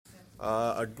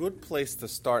A good place to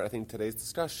start, I think, today's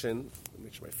discussion, let me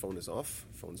make sure my phone is off,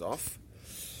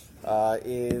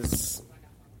 is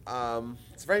it's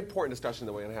a very important discussion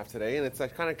that we're going to have today, and it's a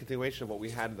kind of continuation of what we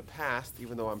had in the past,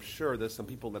 even though I'm sure there's some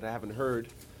people that haven't heard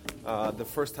the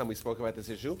first time we spoke about this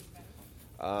issue,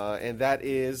 and that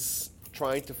is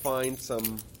trying to find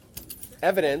some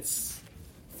evidence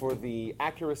for the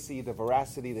accuracy, the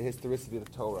veracity, the historicity of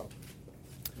the Torah.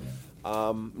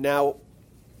 Now,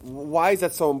 why is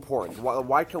that so important?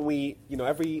 Why can we,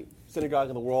 every synagogue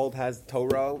in the world has a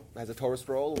Torah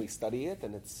scroll, and we study it,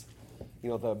 and it's,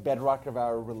 the bedrock of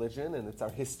our religion, and it's our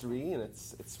history, and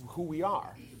it's who we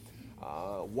are.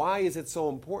 Why is it so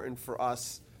important for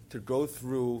us to go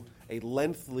through a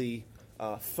lengthy,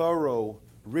 thorough,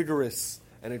 rigorous,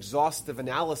 and exhaustive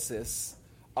analysis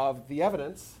of the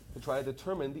evidence to try to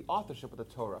determine the authorship of the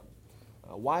Torah?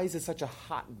 Why is it such a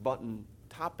hot-button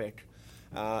topic?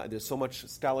 There's so much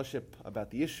scholarship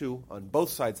about the issue on both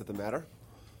sides of the matter.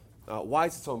 Why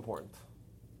is it so important?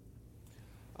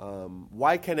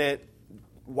 Why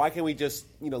can we just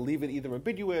leave it either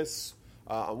ambiguous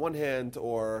on one hand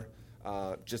or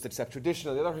just accept tradition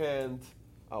on the other hand?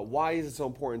 Why is it so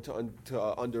important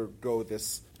to undergo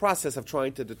this process of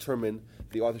trying to determine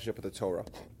the authorship of the Torah?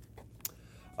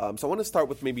 So I want to start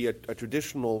with maybe a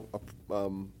traditional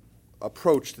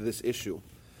approach to this issue.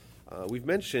 We've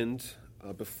mentioned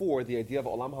before the idea of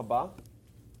Olam Haba,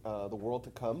 the world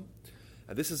to come.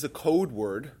 This is a code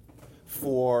word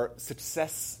for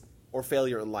success or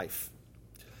failure in life,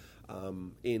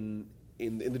 in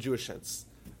the Jewish sense.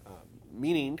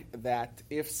 Meaning that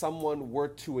if someone were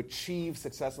to achieve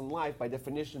success in life, by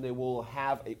definition, they will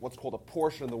have what's called a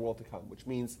portion of the world to come, which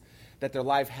means that their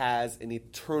life has an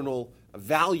eternal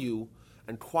value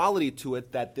and quality to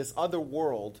it that this other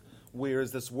world,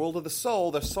 whereas this world of the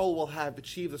soul will have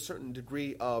achieved a certain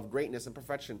degree of greatness and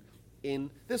perfection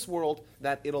in this world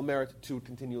that it'll merit to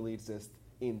continually exist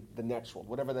in the next world.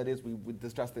 Whatever that is, we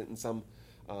discussed it in some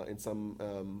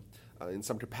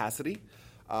capacity.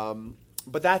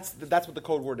 But that's what the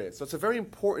code word is. So it's a very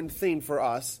important thing for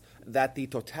us that the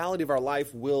totality of our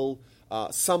life will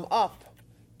sum up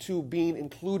to being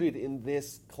included in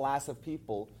this class of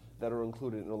people that are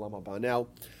included in Olam Haba. Now,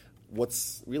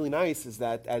 what's really nice is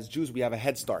that as Jews we have a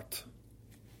head start.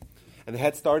 And the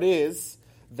head start is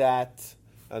that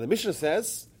the Mishnah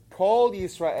says, Kol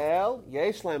Yisrael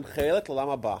yesh lahem chelik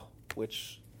l'olam haba,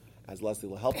 which, as Leslie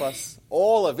will help us,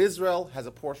 all of Israel has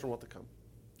a portion of what to come.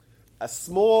 A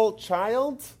small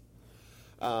child,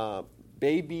 small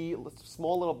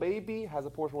little baby, has a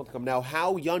portion of what to come. Now,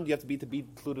 how young do you have to be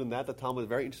included in that? The Talmud,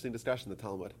 very interesting discussion in the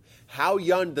Talmud. How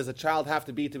young does a child have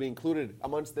to be included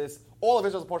amongst this? All of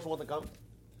Israel's a portion of what to come.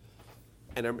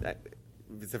 And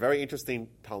it's a very interesting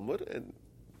Talmud, and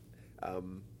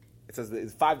it says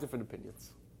there's 5 different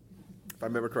opinions, if I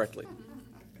remember correctly.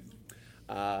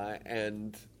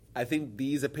 And I think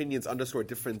these opinions underscore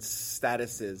different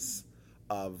statuses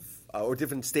or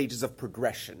different stages of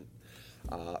progression.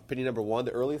 Opinion number 1,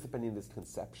 the earliest opinion is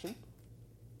conception.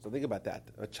 So think about that.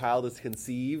 A child is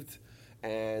conceived,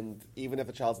 and even if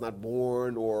the child's not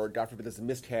born, or God forbid there's a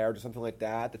miscarriage or something like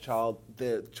that, the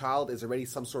child is already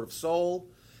some sort of soul,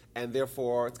 and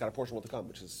therefore it's got a portion of what to come,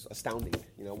 which is astounding.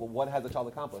 What has the child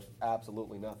accomplished?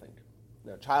 Absolutely nothing.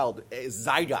 Now, child is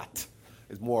zygot,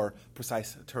 is more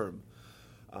precise term.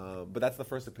 But that's the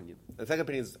first opinion. The second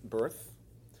opinion is birth.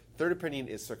 Third opinion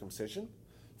is circumcision.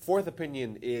 Fourth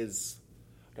opinion is,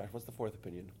 what's the fourth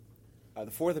opinion?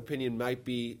 The fourth opinion might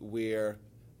be where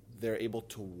they're able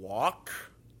to walk.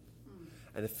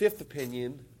 And the fifth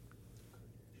opinion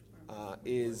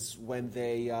is when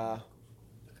they, I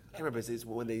can't remember, is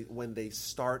when they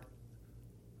start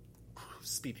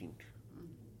speaking.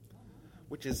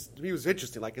 Which is, to me, was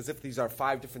interesting, like as if these are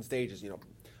 5 different stages,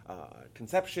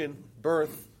 conception,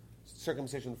 birth,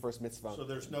 circumcision, the first mitzvah. So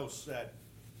there's no set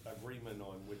agreement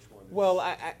on which one is... Well,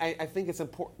 I think it's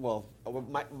important. Well,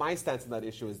 my stance on that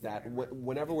issue is that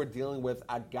whenever we're dealing with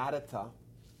Agadata,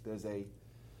 there's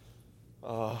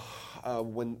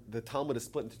when the Talmud is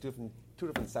split into two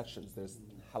different sections. There's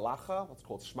halacha, what's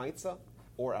called shmaitza,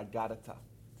 or Agadata.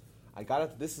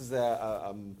 Agadata, this is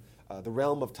the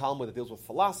realm of Talmud that deals with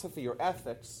philosophy or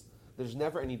ethics. There's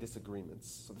never any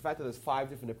disagreements. So the fact that there's 5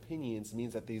 different opinions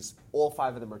means that all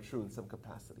 5 of them are true in some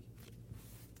capacity.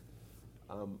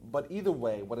 But either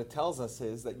way, what it tells us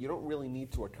is that you don't really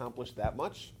need to accomplish that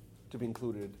much to be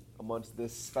included amongst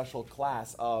this special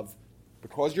class of,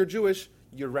 because you're Jewish,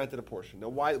 you're granted a portion. Now,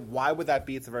 why would that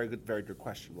be? It's a very good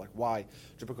question. Like, why?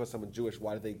 Just because someone's Jewish,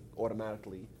 why do they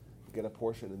automatically get a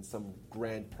portion in some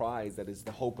grand prize that is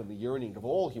the hope and the yearning of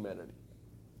all humanity?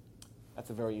 That's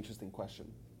a very interesting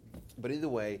question. But either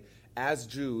way, as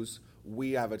Jews,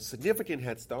 we have a significant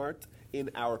head start in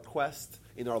our quest,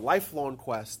 in our lifelong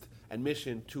quest and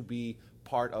mission to be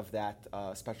part of that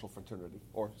special fraternity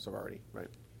or sorority, right?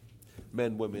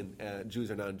 Men, women,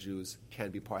 Jews or non-Jews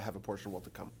can be have a portion of what to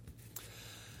come.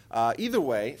 Either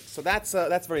way, so that's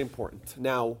very important.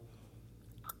 Now,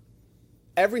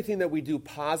 everything that we do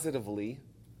positively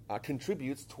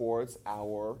contributes towards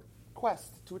our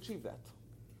quest to achieve that.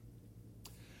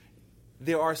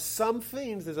 There are some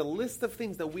things, there's a list of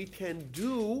things that we can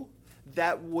do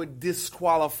that would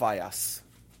disqualify us.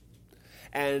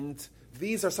 And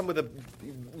these are some of the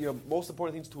most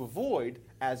important things to avoid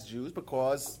as Jews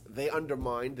because they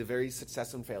undermine the very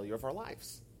success and failure of our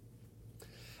lives.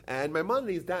 And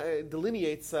Maimonides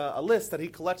delineates a list that he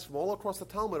collects from all across the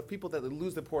Talmud of people that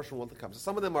lose their portion when it comes. So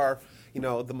some of them are,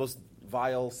 the most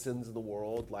vile sins in the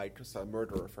world, like a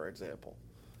murderer, for example.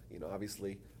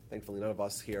 Obviously, thankfully, none of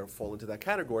us here fall into that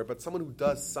category. But someone who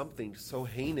does something so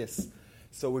heinous,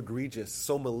 so egregious,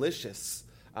 so malicious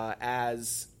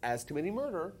as committing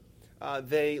murder,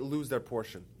 they lose their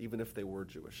portion, even if they were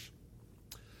Jewish.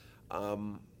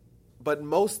 But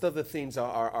most of the things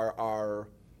are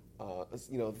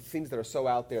things that are so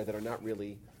out there that are not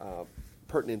really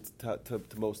pertinent to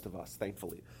most of us,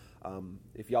 thankfully.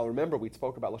 If y'all remember, we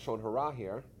spoke about Lashon Hara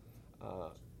here.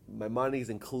 Maimonides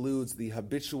includes the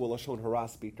habitual Lashon Hara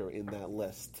speaker in that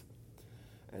list.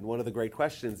 And one of the great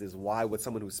questions is, why would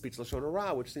someone who speaks Lashon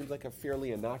Hara, which seems like a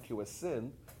fairly innocuous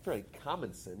sin, very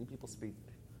common sin, people speak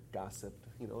gossip,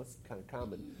 it's kind of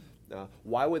common.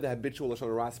 Why would the habitual Lashon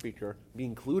Hara speaker be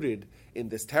included in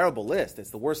this terrible list?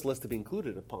 It's the worst list to be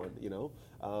included upon,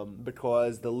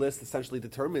 because the list essentially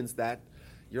determines that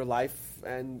your life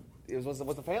and it was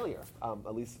a failure,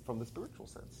 at least from the spiritual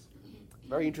sense.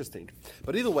 Very interesting.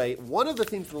 But either way, one of the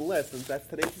things on the list, and that's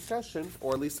today's discussion,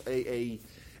 or at least the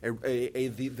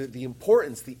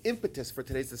importance, the impetus for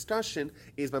today's discussion,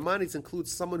 is Maimonides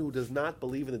includes someone who does not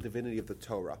believe in the divinity of the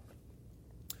Torah.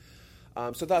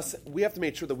 So thus, we have to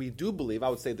make sure that we do believe. I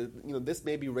would say that this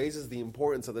maybe raises the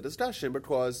importance of the discussion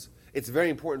because it's very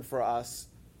important for us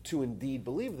to indeed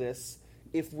believe this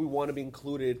if we want to be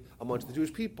included amongst the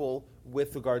Jewish people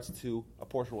with regards to a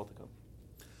portion of what to come.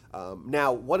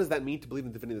 Now, what does that mean to believe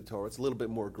in the divinity of the Torah? It's a little bit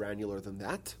more granular than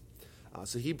that.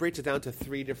 So he breaks it down to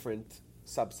three different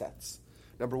subsets.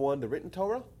 Number one, the written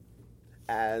Torah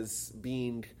as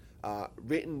being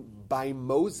written by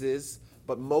Moses,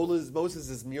 but Moses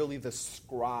is merely the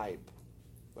scribe.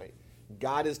 Right?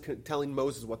 God is telling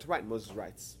Moses what to write, and Moses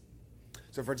writes.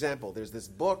 So, for example, there's this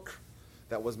book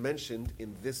that was mentioned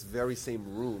in this very same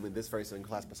room, in this very same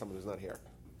class, by someone who's not here.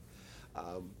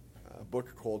 A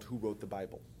book called Who Wrote the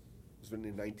Bible. It was written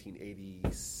in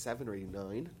 1987 or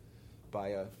 89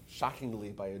 shockingly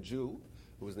by a Jew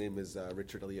whose name is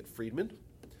Richard Elliott Friedman,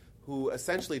 who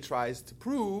essentially tries to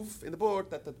prove in the book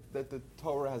that the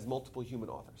Torah has multiple human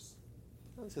authors.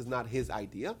 Now, this is not his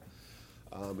idea.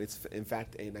 It's in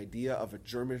fact an idea of a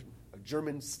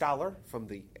German scholar from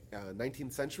the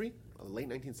 19th century, late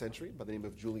 19th century, by the name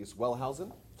of Julius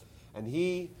Wellhausen, and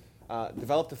he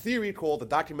developed a theory called the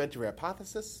documentary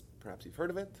hypothesis. Perhaps you've heard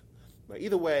of it. But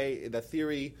either way, the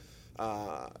theory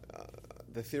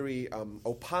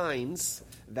opines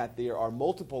that there are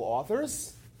multiple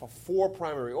authors, four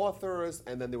primary authors,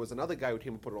 and then there was another guy who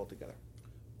came and put it all together.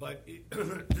 But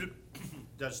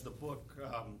does the book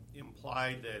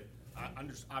imply that,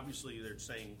 obviously they're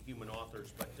saying human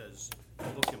authors, but does the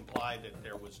book imply that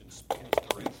there was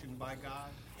inspiration by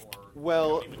God?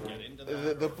 Well,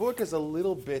 the book is a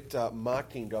little bit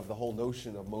mocking of the whole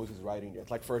notion of Moses writing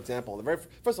it. Like, for example, on the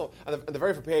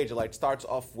very first page, it starts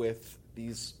off with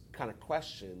these kind of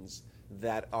questions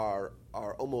that are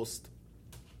almost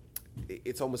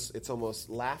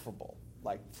laughable.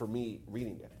 Like, for me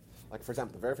reading it. Like, for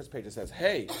example, the very first page it says,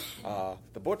 "Hey,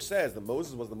 the book says that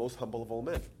Moses was the most humble of all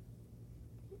men."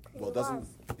 Well,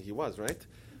 he was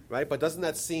right? But doesn't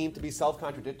that seem to be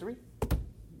self-contradictory?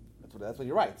 That's what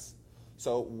he writes.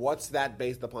 So what's that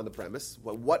based upon the premise?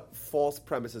 What false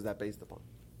premise is that based upon?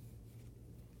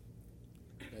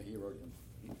 That he wrote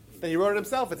it. That he wrote it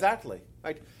himself, exactly.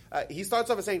 Right? He starts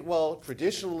off by saying, well,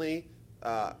 traditionally,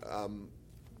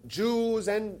 Jews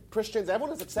and Christians,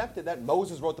 everyone has accepted that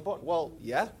Moses wrote the book. Well,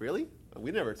 yeah, really?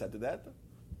 We never accepted that.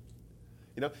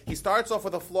 He starts off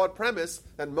with a flawed premise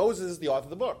that Moses is the author of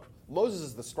the book. Moses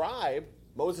is the scribe.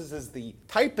 Moses is the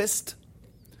typist.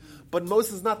 But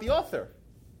Moses is not the author.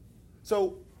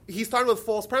 So he started with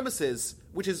false premises,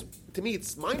 which is, to me,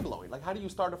 it's mind-blowing. Like, how do you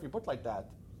start off your book like that?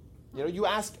 You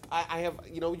ask,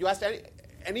 you asked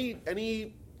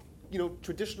any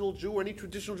traditional Jew or any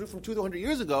traditional Jew from 200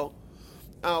 years ago,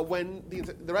 when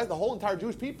the whole entire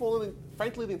Jewish people, and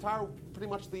frankly pretty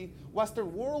much the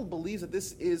Western world, believes that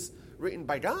this is written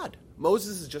by God.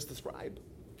 Moses is just the scribe.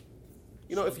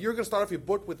 If you're going to start off your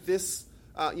book with this,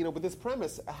 with this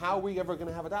premise, how are we ever going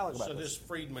to have a dialogue about this? So this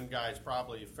Friedman guy is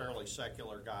probably a fairly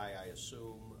secular guy, I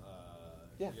assume.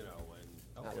 Yeah. Okay.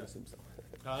 I would assume so.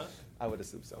 Huh? I would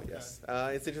assume so. Okay. Yes.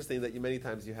 It's interesting that many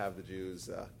times you have the Jews,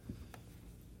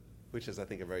 which is, I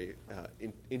think, a very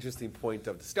interesting point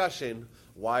of discussion.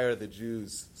 Why are the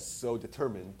Jews so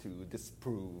determined to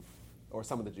disprove, or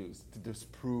some of the Jews, to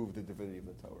disprove the divinity of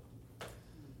the Torah?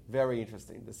 Very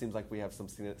interesting. It seems like we have some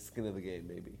skin in the game,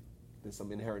 maybe. There's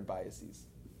some inherent biases.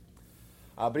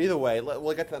 But either way,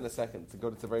 we'll get to that in a second.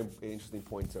 It's a very interesting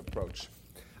point to approach.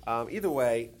 Either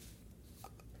way,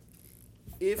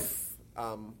 if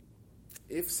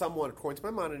someone, according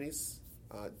to Maimonides,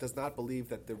 does not believe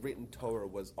that the written Torah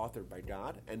was authored by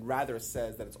God, and rather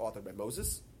says that it's authored by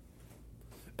Moses,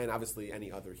 and obviously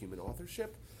any other human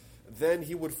authorship, then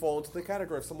he would fall into the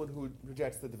category of someone who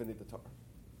rejects the divinity of the Torah.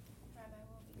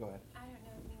 Go ahead. I don't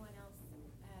know if anyone else,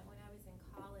 when I was in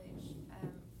college,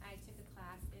 I took a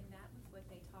class, and that was what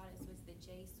they taught us, was the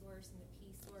J source and the P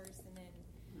source, and then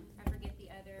I forget the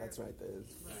other. That's right. And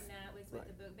that was what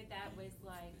the book, but that was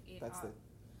like it.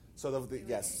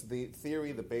 The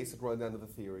theory, the basic rundown of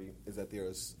the theory is that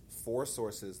there's 4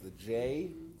 sources: the J,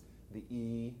 the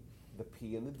E, the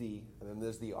P, and the D, and then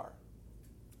there's the R.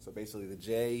 So basically, the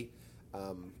J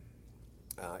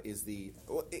is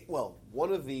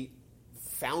one of the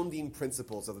founding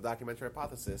principles of the documentary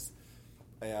hypothesis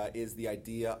is the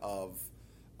idea of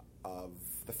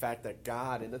the fact that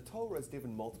God in the Torah is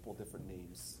given multiple different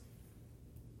names.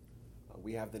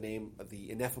 We have the name of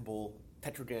the ineffable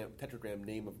tetragram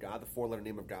name of God, the 4-letter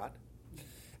name of God,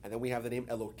 and then we have the name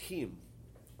Elohim,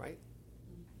 right,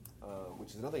 which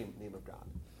is another name of God.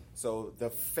 So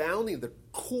the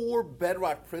core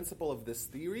bedrock principle of this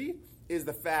theory is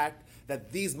the fact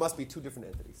that these must be 2 different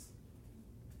entities.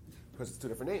 Because it's 2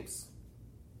 different names.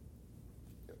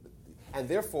 And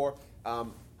therefore,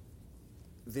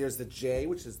 there's the J,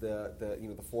 which is the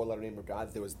 4-letter name of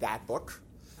God. There was that book,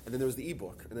 and then there was the E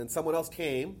book. And then someone else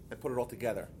came and put it all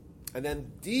together. And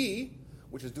then D,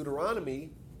 which is Deuteronomy,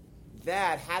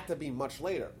 that had to be much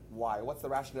later. Why? What's the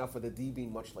rationale for the D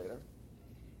being much later?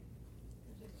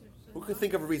 Who could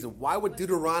think of a reason? Why would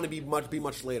Deuteronomy be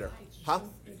much later? Huh?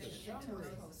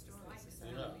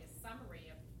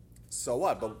 So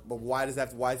what? But why does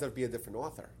that? Why does that be a different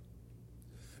author?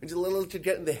 And just a little to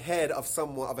get in the head of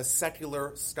a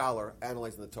secular scholar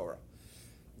analyzing the Torah.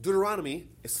 Deuteronomy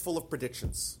is full of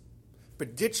predictions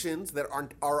that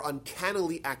are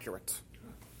uncannily accurate.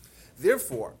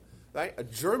 Therefore, right, a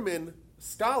German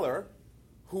scholar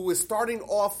who is starting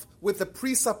off with the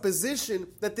presupposition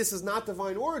that this is not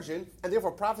divine origin and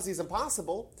therefore prophecy is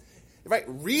impossible, right,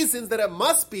 reasons that it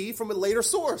must be from a later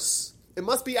source. It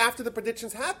must be after the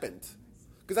predictions happened,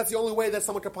 because that's the only way that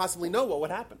someone could possibly know what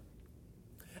would happen.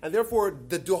 And therefore,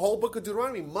 the whole book of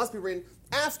Deuteronomy must be written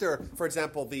after, for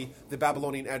example, the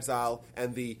Babylonian exile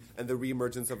and the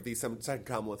reemergence of the second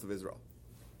Commonwealth of Israel.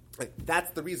 Like,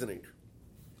 that's the reasoning.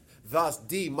 Thus,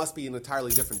 D must be an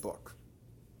entirely different book.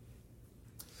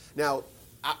 Now,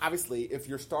 obviously, if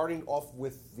you're starting off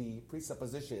with the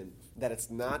presupposition that it's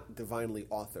not divinely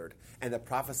authored and that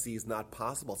prophecy is not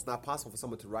possible, it's not possible for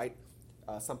someone to write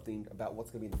something about what's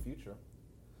going to be in the future.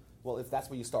 Well, if that's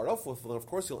what you start off with, then of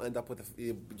course you'll end up with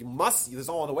there's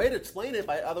no other way to explain it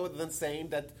other than saying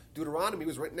that Deuteronomy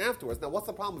was written afterwards. Now, what's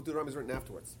the problem if Deuteronomy is written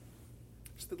afterwards?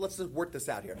 Let's just work this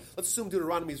out here. Let's assume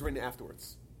Deuteronomy is written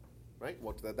afterwards, right?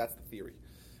 Well, that's the theory.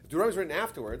 If Deuteronomy is written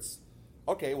afterwards,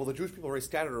 okay, well, the Jewish people are already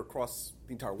scattered across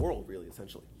the entire world, really,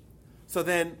 essentially. So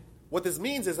then, what this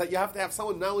means is that you have to have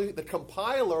someone, not only the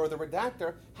compiler or the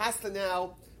redactor, has to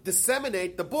now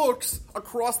disseminate the books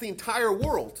across the entire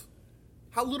world.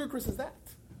 How ludicrous is that?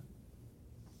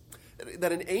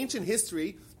 That in ancient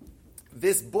history,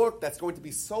 this book that's going to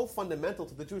be so fundamental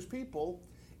to the Jewish people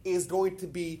is going to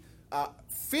be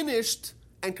finished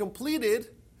and completed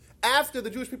after the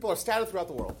Jewish people are scattered throughout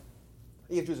the world.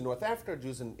 You have Jews in North Africa,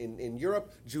 Jews in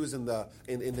Europe, Jews in the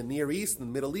Near East, in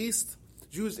the Middle East,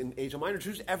 Jews in Asia Minor,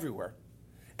 Jews everywhere.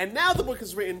 And now the book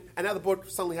is written, and now the book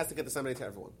suddenly has to get disseminated to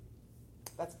everyone.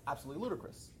 That's absolutely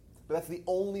ludicrous. But that's the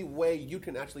only way you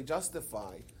can actually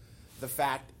justify the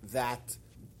fact that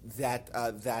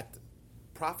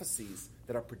prophecies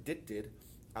that are predicted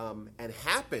and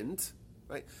happened,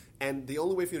 right? And the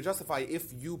only way for you to justify,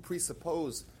 if you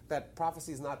presuppose that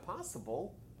prophecy is not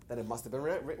possible, then it must have been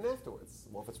written afterwards.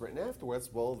 Well, if it's written afterwards,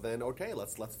 well then okay,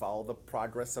 let's follow the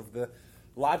progress of the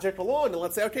logic along, and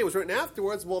let's say okay, it was written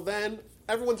afterwards. Well then,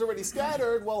 everyone's already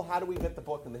scattered, well, how do we get the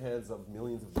book in the hands of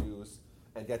millions of Jews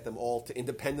and get them all to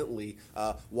independently,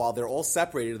 while they're all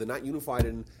separated, they're not unified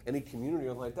in any community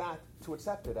or like that, to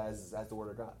accept it as the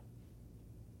Word of God?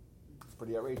 It's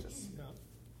pretty outrageous. Yeah.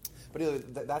 But anyway,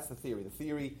 that's the theory. The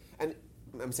theory, and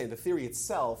I'm saying the theory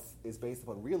itself is based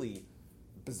upon really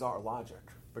bizarre logic,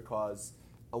 because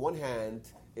on one hand,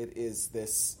 it is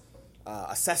this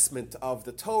assessment of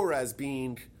the Torah as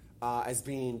being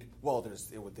well. There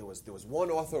was one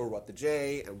author who wrote the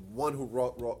J and one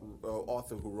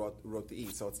author who wrote the E.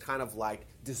 So it's kind of like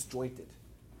disjointed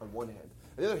on one hand.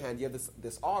 On the other hand, you have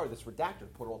this R, this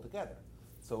redacted, put all together,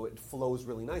 so it flows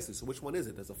really nicely. So which one is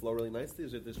it? Does it flow really nicely, or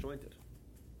is it disjointed?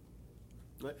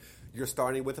 Right? You're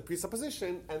starting with a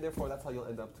presupposition, and therefore that's how you'll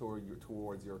end up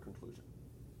towards your conclusion.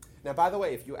 Now, by the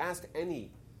way, if you ask any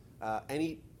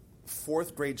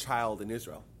fourth grade child in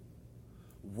Israel,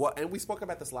 and we spoke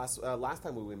about this last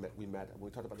time we met when we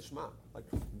talked about the Shema, like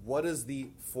what does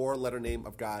the four-letter name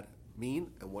of God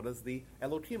mean, and what does the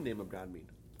Elohim name of God mean?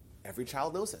 Every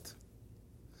child knows it.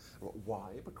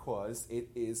 Why? Because it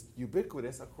is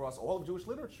ubiquitous across all of Jewish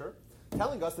literature,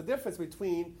 telling us the difference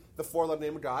between the four-letter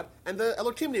name of God and the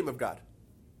Elohim name of God.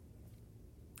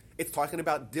 It's talking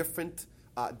about different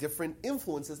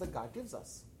influences that God gives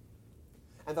us.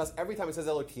 And thus, every time it says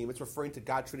Elohim, it's referring to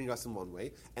God treating us in one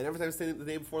way. And every time it's saying the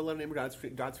name four-letter name of God,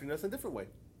 it's God's treating us in a different way.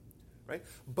 Right?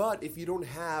 But if you don't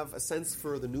have a sense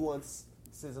for the nuances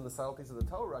and the subtleties of the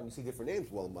Torah, and you see different names,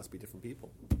 well, it must be different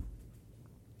people.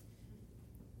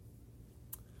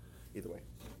 Either way,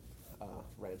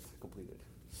 rant completed.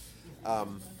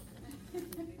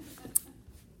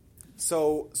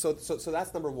 So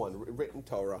that's number one, written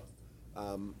Torah.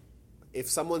 If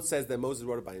someone says that Moses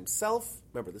wrote it by himself,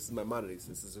 remember, this is Maimonides.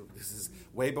 This is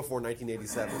way before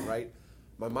 1987, right?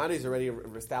 Maimonides already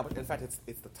established. In fact,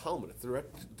 it's the Talmud. It's a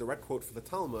direct quote from the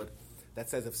Talmud that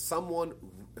says if someone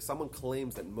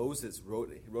claims that Moses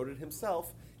wrote it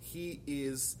himself, he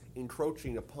is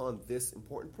encroaching upon this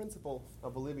important principle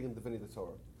of believing in the divinity of the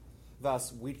Torah.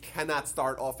 Thus, we cannot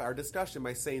start off our discussion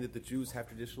by saying that the Jews have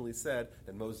traditionally said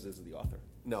that Moses is the author.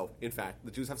 No, in fact, the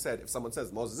Jews have said if someone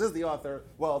says Moses is the author,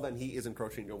 well, then he is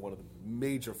encroaching on one of the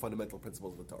major fundamental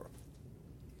principles of the Torah.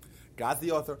 God's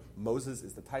the author. Moses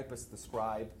is the typist, the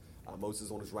scribe. Moses is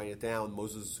the one who's writing it down.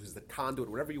 Moses is the conduit,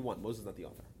 whatever you want. Moses is not the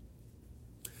author.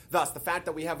 Thus, the fact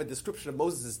that we have a description of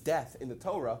Moses' death in the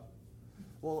Torah,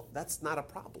 well, that's not a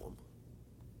problem.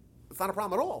 It's not a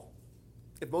problem at all.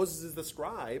 If Moses is the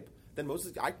scribe, then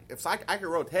Moses, if I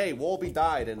wrote, hey, Wolby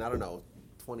died in, I don't know,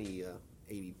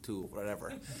 2082,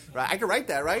 whatever. Right? I could write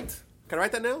that, right? Can I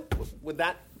write that now? Would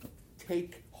that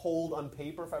take hold on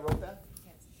paper if I wrote that?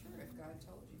 Yes, sure, if God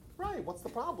told you. Right, what's the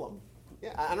problem?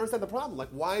 Yeah, I don't understand the problem.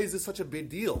 Like, why is this such a big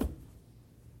deal?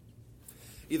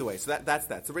 Either way, so that's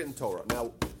that. It's a written Torah.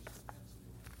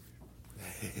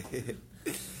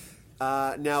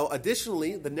 Now,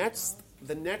 additionally, the next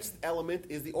element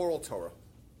is the oral Torah.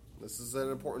 This is an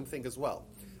important thing as well.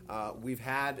 We've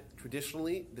had,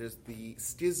 traditionally, there's the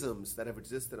schisms that have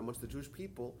existed amongst the Jewish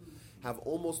people have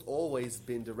almost always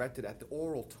been directed at the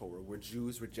oral Torah, where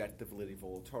Jews reject the validity of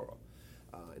oral Torah.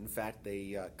 In fact,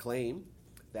 they claim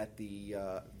that the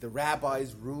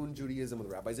rabbis ruined Judaism, or the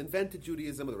rabbis invented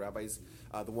Judaism, or the rabbis,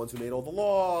 the ones who made all the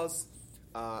laws,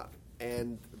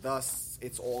 and thus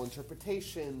it's all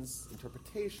interpretation,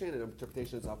 and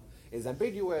interpretation is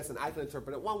ambiguous, and I can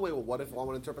interpret it one way. Well, what if I want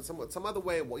to interpret some other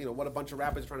way? Well, what a bunch of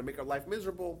rabbis are trying to make our life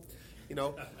miserable,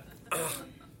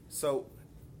 So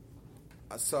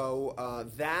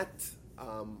that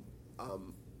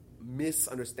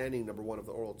misunderstanding, number one, of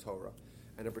the oral Torah,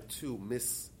 and number two,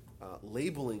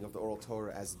 labeling of the oral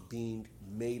Torah as being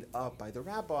made up by the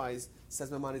rabbis,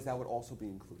 says Maimonides that would also be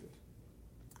included.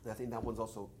 And I think that one's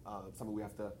also something we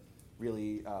have to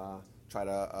really try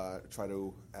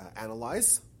to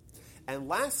analyze. And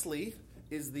lastly,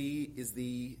 is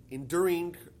the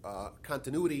enduring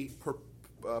continuity,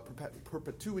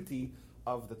 perpetuity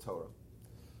of the Torah.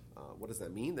 What does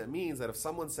that mean? That means that if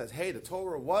someone says, "Hey, the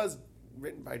Torah was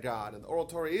written by God and the oral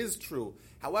Torah is true,"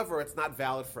 however, it's not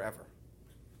valid forever.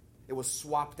 It was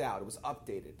swapped out. It was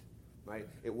updated. Right?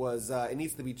 It was. It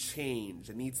needs to be changed.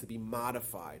 It needs to be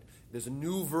modified. There's a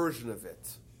new version of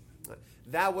it.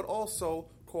 That would also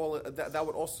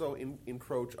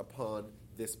encroach upon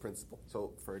this principle.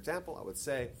 So, for example, I would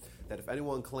say that if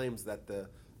anyone claims that the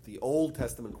Old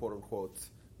Testament, quote unquote,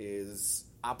 is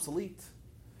obsolete,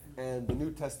 and the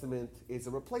New Testament is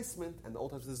a replacement, and the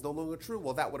Old Testament is no longer true,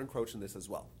 well, that would encroach in this as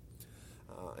well.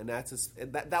 And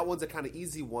that one's a kind of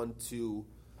easy one to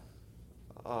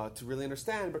really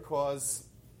understand, because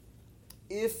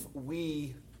if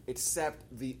we accept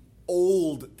the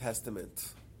Old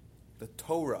Testament, the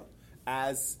Torah,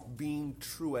 as being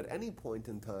true at any point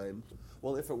in time,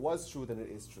 well, if it was true, then it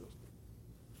is true.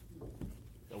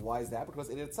 And why is that? Because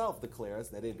it itself declares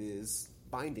that it is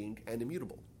binding and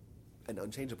immutable and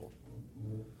unchangeable.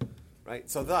 Right?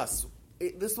 So thus,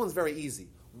 this one's very easy.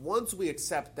 Once we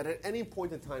accept that at any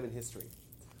point in time in history,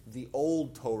 the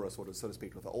old Torah, so to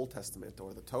speak, or the Old Testament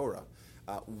or the Torah,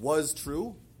 was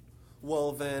true,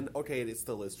 well then, okay, it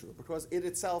still is true. Because it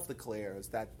itself declares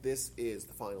that this is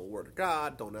the final word of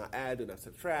God. Do not add, do not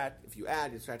subtract. If you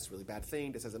add, you subtract, it's a really bad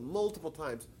thing. It says it multiple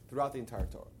times throughout the entire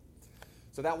Torah.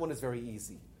 So that one is very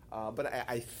easy. But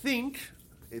I think,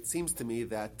 it seems to me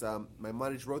that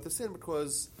Maimonides wrote this in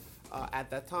because at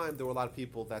that time there were a lot of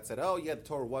people that said, oh yeah, the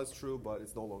Torah was true, but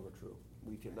it's no longer true.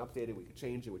 We can update it, we can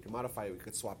change it, we can modify it, we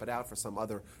could swap it out for some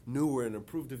other newer and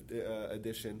improved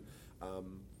edition.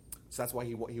 So that's why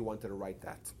he wanted to write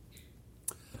that.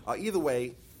 Either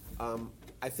way,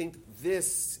 I think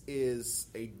this is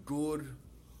a good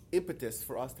impetus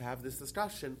for us to have this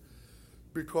discussion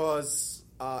because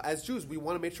as Jews, we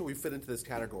want to make sure we fit into this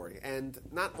category. And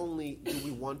not only do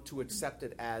we want to accept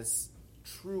it as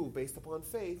true based upon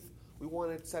faith, we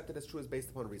want to accept it as true as based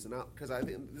upon reason. Now, because I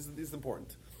think this is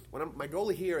important. My goal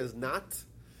here is not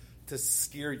to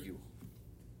scare you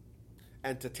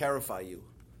and to terrify you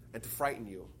and to frighten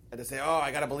you and to say, oh,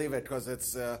 I got to believe it because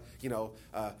it's, if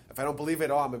I don't believe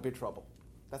it, oh, I'm in big trouble.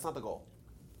 That's not the goal.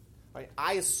 Right?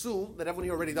 I assume that everyone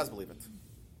here already does believe it.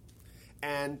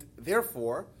 And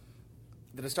therefore,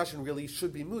 the discussion really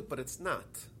should be moot, but it's not.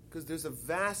 Because there's a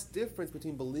vast difference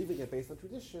between believing it based on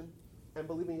tradition and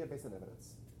believing it based on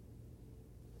evidence.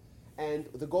 And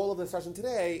the goal of the discussion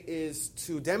today is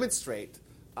to demonstrate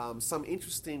some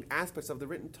interesting aspects of the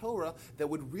written Torah that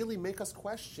would really make us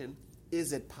question,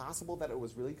 is it possible that it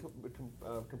was really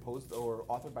composed or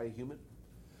authored by a human?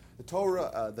 The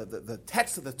Torah, the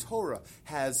text of the Torah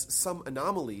has some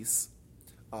anomalies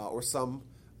or some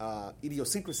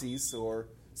idiosyncrasies or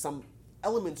some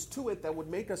elements to it that would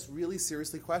make us really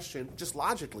seriously question, just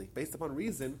logically, based upon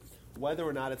reason, whether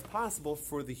or not it's possible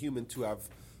for the human to have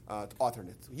authored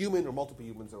it. Human or multiple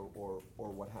humans or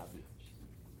what have you.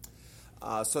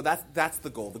 So that's the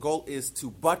goal. The goal is to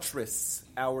buttress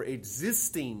our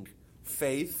existing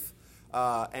faith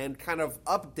and kind of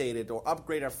update it or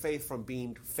upgrade our faith from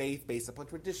being faith based upon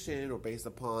tradition or based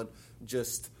upon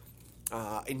just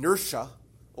inertia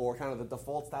or kind of the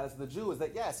default status of the Jew is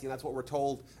that, yes, that's what we're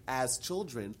told as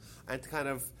children, and to kind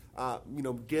of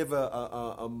give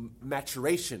a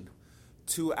maturation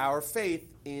to our faith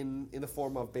in the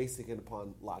form of basing it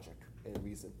upon logic and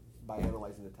reason by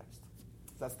analyzing the text.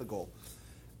 So that's the goal.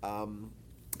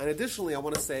 And additionally, I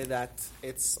want to say that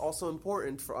it's also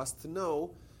important for us to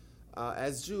know,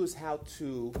 as Jews, how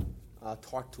to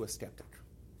talk to a skeptic.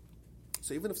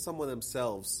 So even if someone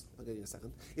themselves, I'll give you a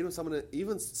second,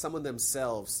 even someone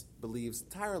themselves believes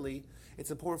entirely, it's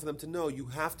important for them to know you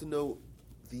have to know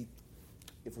the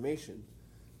information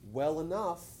well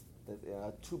enough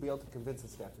to be able to convince a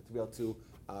skeptic, to be able to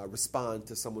respond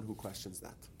to someone who questions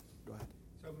that. Go ahead.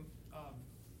 So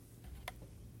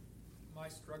my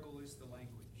struggle is the language.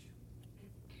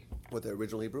 What, the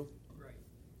original Hebrew? Right.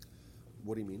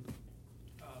 What do you mean?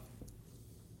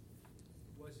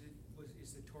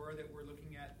 Is the Torah that we're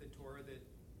looking at the Torah that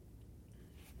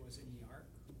was in the Ark,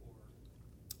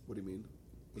 or What do you mean?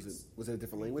 Was it a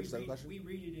different language? Is that the question? We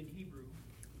read it in Hebrew,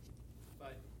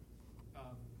 but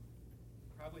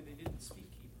probably they didn't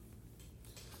speak Hebrew.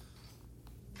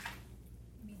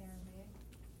 You mean Aramaic?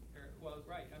 Well,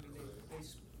 right. I mean, they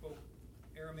spoke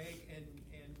Aramaic and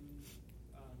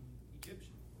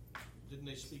Egyptian. Didn't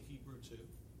they speak Hebrew too?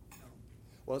 No.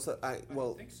 Well, I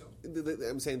don't think so.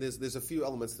 I'm saying there's a few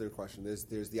elements to their question. There's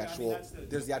the actual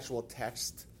the actual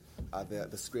text,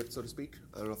 the script, so to speak.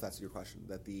 I don't know if that's your question.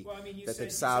 That the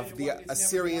Tzav, the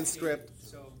Assyrian script,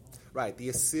 right? The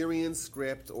Assyrian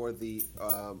script or the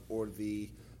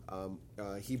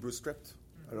Hebrew script.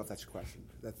 I don't know if that's your question.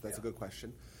 That's a good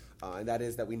question, and that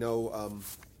is that we know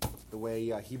the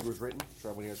way Hebrew is written. I'm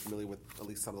sure everyone here is familiar with at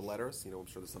least some of the letters. I'm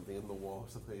sure there's something in the wall.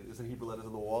 There's some Hebrew letters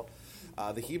on the wall.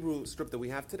 The Hebrew script that we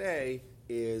have today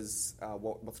is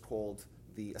what's called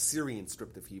the Assyrian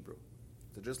script of Hebrew.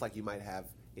 So just like you might have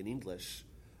in English,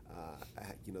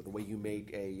 the way you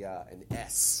make an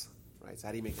S, right? So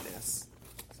how do you make an S?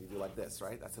 So you do like this,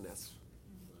 right? That's an S,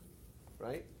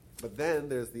 right? But then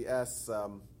there's the S. How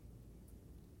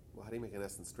do you make an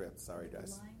S in script? Sorry,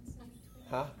 guys.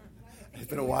 Huh? It's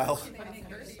been a while.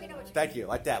 Thank you.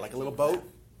 Like that, like a little boat,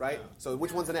 right? So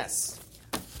which one's an S?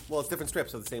 Well, it's different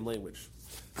scripts of the same language.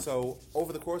 So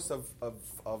over the course of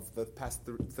the past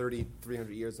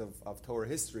 300 years of Torah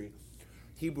history,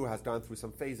 Hebrew has gone through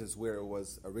some phases where it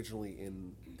was originally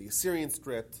in the Assyrian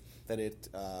script, then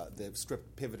the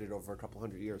script pivoted over a couple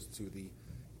hundred years to the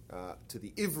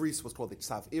Ivri, what's called the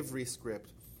Tzav Ivri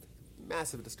script.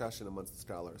 Massive discussion amongst the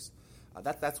scholars.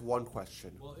 That's one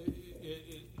question. Well,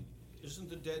 isn't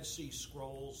the Dead Sea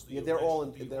Scrolls the, they're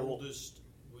all oldest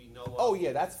we know of? Oh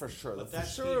yeah, that's for sure. But For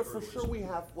that's sure Hebrew, we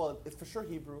have. Well, it's for sure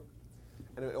Hebrew,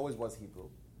 and it always was Hebrew.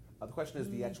 The question is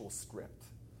the actual script.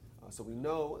 So we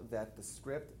know that the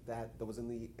script that was in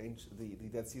the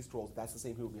Dead Sea Scrolls, that's the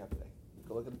same Hebrew we have today.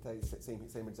 Go look at the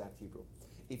same exact Hebrew.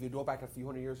 If you go back a few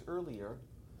hundred years earlier,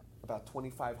 about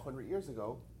 2,500 years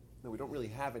ago, we don't really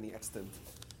have any extant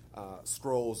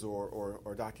scrolls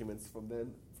or documents from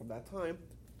that time.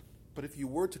 But if you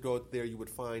were to go there, you would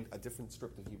find a different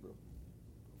script of Hebrew.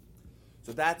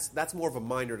 So that's more of a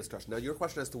minor discussion. Now, your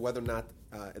question as to whether or not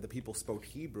the people spoke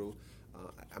Hebrew,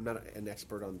 I'm not an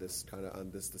expert on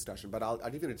this discussion, but I'll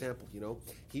give you an example.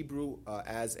 Hebrew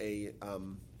as a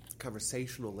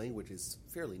conversational language is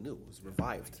fairly new. It was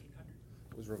revived.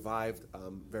 It was revived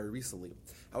very recently.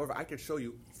 However, I could show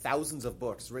you thousands of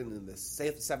books written in the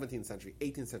 17th century,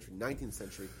 18th century, 19th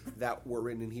century that were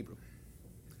written in Hebrew.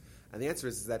 And the answer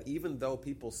is that even though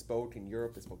people spoke in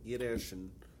Europe, they spoke Yiddish, and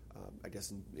I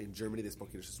guess in Germany they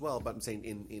spoke Yiddish as well, but I'm saying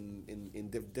in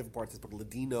different parts they spoke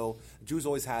Ladino. Jews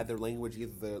always had their language,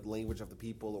 either the language of the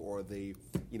people or the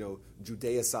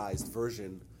Judaicized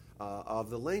version of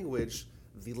the language.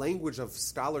 The language of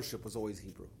scholarship was always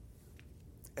Hebrew.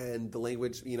 And the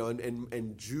language,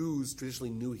 and Jews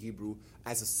traditionally knew Hebrew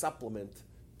as a supplement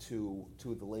to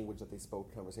the language that they spoke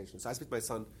in conversation. So I speak to my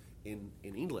son in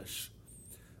English,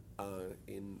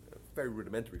 in a very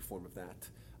rudimentary form of that.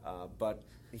 But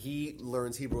he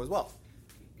learns Hebrew as well.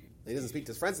 He doesn't speak to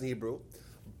his friends in Hebrew,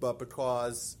 but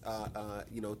because,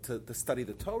 to study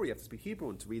the Torah, you have to speak Hebrew,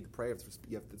 and to read the prayer,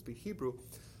 you have to speak Hebrew.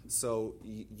 So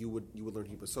you would learn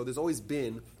Hebrew. So there's always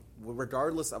been,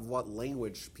 regardless of what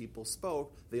language people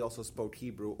spoke, they also spoke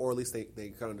Hebrew, or at least they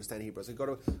could understand Hebrew. So you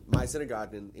go to my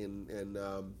synagogue in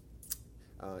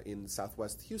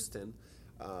Southwest Houston.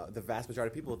 The vast majority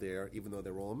of people there, even though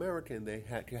they're all American, they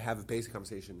have a basic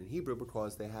conversation in Hebrew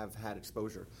because they have had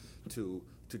exposure to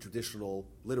traditional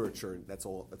literature. That's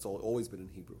always been in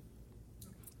Hebrew.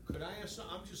 Could I ask?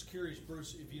 I'm just curious,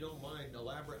 Bruce, if you don't mind,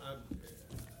 elaborate.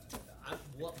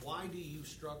 Why do you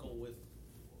struggle with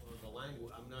the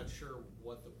language? I'm not sure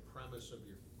what the premise of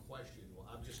your question was.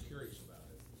 I'm just curious about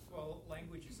it. Well,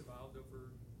 language has evolved over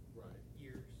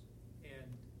years,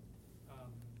 and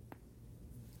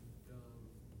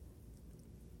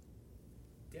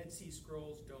the Dead Sea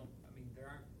Scrolls don't. I mean,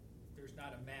 there's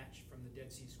not a match from the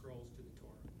Dead Sea Scrolls to the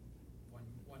Torah,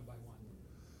 one by one.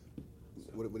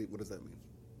 So, What does that mean?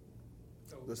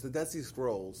 So the Dead Sea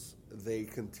Scrolls, they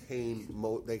contain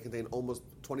almost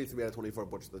 23 out of 24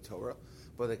 books of the Torah,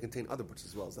 but they contain other books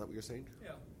as well. Is that what you're saying?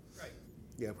 yeah, right.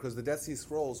 Yeah, because the Dead Sea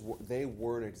Scrolls they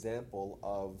were an example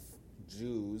of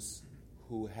Jews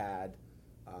who had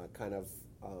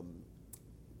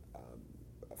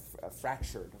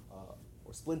fractured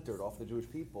or splintered off the Jewish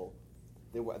people.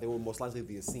 They were most likely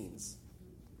the Essenes,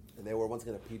 and they were once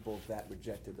again a people that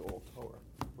rejected the oral Torah,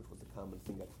 which was the common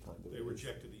thing at the time. They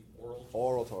rejected the oral Torah.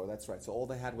 Oral Torah, that's right. So all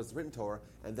they had was the written Torah,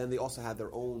 and then they also had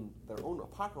their own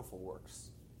apocryphal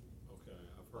works. Okay,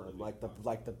 I've heard of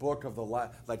Like the book of the light,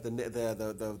 like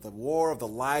the war of the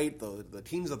light, the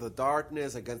kings of the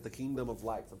darkness against the kingdom of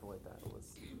light, something like that. It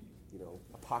was,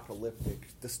 apocalyptic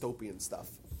dystopian stuff.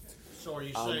 So are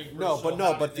you saying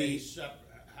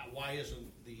why isn't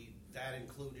that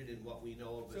included in what we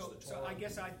know of as the Torah? So I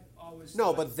guess I always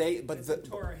No, thought but the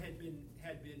Torah had been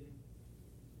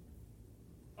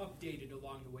updated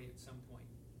along the way at some point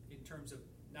in terms of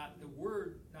not the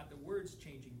words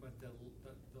changing, but the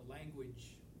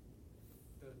language,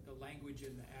 the language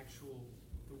and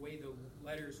the way the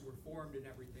letters were formed and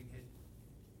everything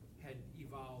had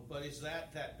evolved. But is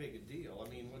that big a deal? I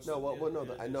mean,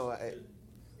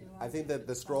 I think that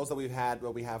the scrolls that we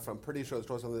have from, pretty sure the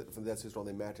scrolls from the Dead Sea Scroll,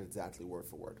 they match exactly word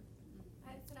for word.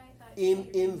 That's what I thought.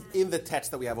 In the text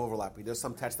that we have overlapping, there's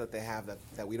some text that they have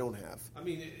that we don't have. I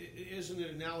mean, isn't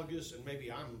it analogous? And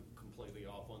maybe I'm completely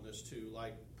off on this too.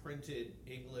 Like printed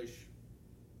English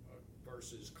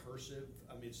versus cursive.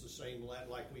 I mean, it's the same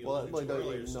like we alluded to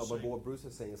earlier. But what Bruce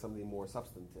is saying is something more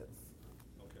substantive.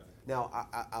 Okay. Now,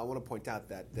 I want to point out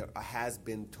that there has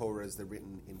been Torahs that are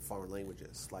written in foreign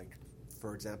languages, like,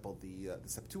 for example, the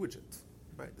Septuagint.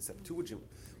 Right, the Septuagint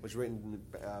was written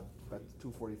about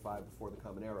 245 before the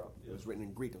Common Era. It was written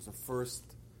in Greek. It was the first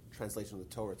translation of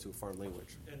the Torah to a foreign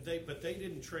language. But they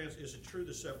didn't Is it true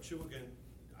the Septuagint?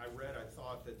 I read, I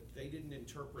thought that they didn't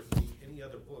interpret any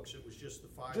other books. It was just the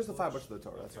five. Just the 5 books books. of the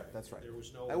Torah. That's Okay. right. That's right. There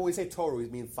was no. And when we say Torah, we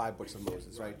mean 5 books of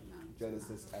Moses, right? Right.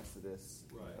 Genesis, Exodus,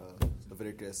 Right.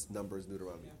 Leviticus, Numbers,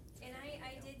 Deuteronomy. And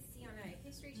I did see on a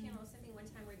History Channel something one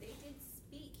time where they did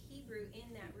speak Hebrew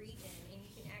in that region, and you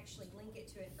can actually link it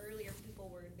to an earlier people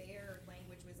where their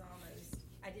language was almost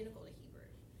identical to Hebrew,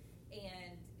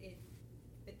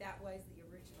 but that was the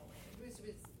original language. It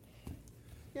was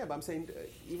Yeah, but I'm saying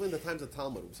even the times of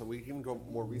Talmud, so we even go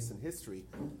more recent history.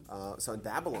 So in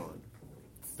Babylon,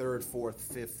 3rd, 4th,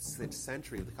 5th, 6th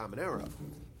century of the Common Era,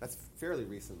 that's fairly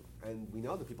recent. And we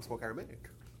know that people spoke Aramaic.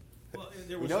 Well,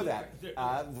 there We was know a-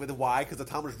 that. With why? Because the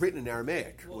Talmud was written in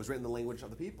Aramaic. It was written in the language of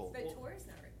the people. But Torah's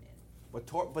not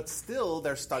written in. But still,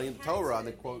 they're studying the They had Torah to and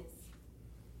they have quote.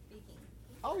 been speaking.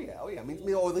 Oh yeah. I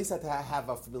mean, or at least have to have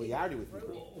a familiarity with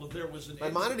Hebrew. Well, there was an.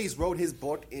 Maimonides wrote his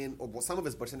book some of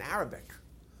his books in Arabic.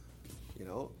 You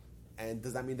know, and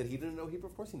does that mean that he didn't know Hebrew?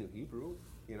 Of course, he knew Hebrew.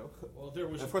 You know, Well, there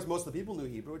was. and of course, most of the people knew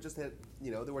Hebrew. It just that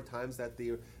there were times that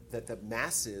the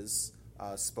masses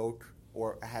spoke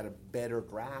or had a better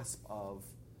grasp of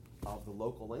the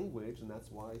local language, and that's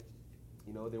why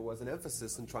there was an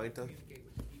emphasis in trying to. Communicate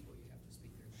with the people, you have to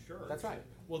speak their Sure. That's right.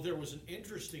 Well, there was an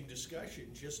interesting discussion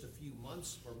just a few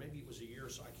months, or maybe it was a year,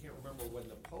 so I can't remember, when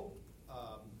the Pope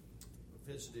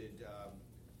visited.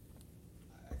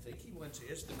 I think he went to.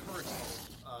 It's the current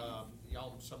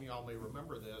Pope. Some of y'all may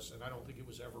remember this, and I don't think it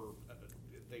was ever.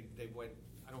 They went.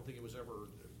 I don't think it was ever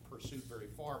pursued very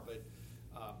far. But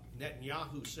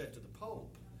Netanyahu said to the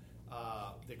Pope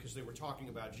because they were talking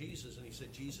about Jesus, and he said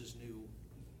Jesus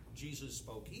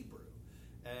spoke Hebrew,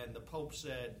 and the Pope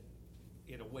said,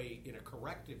 in a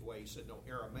corrective way, he said, no,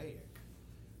 Aramaic.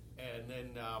 And then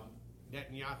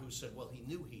Netanyahu said, well, he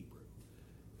knew Hebrew.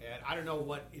 And I don't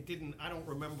know I don't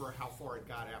remember how far it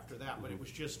got after that, but it was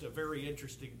just a very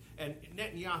interesting, and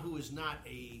Netanyahu is not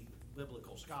a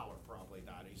biblical scholar, probably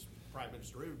not. He's prime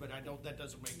minister, but that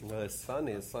doesn't make Well, his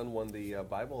son won the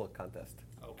Bible contest.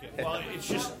 Okay, well, it's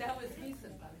just, that was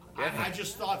recent. I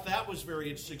just thought that was very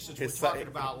interesting since we're His son- talking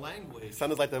about language. His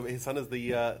son is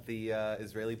the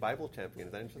Israeli Bible champion.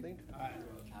 Is that interesting?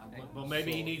 Well,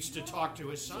 maybe he needs to talk to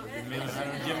his son.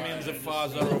 You mean the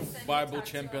father of Bible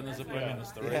champion as a prime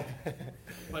minister, right?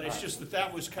 But it's just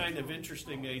that was kind of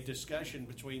interesting, a discussion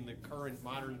between the current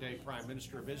modern-day Prime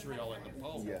Minister of Israel and the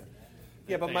Pope.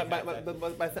 Yeah, but They my, had my,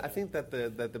 that- but I think that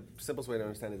the simplest way to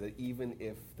understand is that even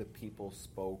if the people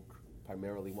spoke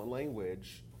primarily one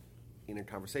language in a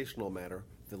conversational manner,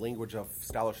 the language of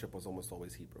scholarship was almost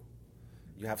always Hebrew.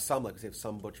 You have some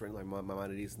butchering, like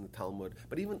Maimonides and the Talmud,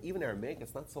 but even Aramaic,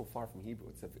 it's not so far from Hebrew.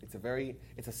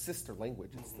 It's a sister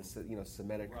language. It's the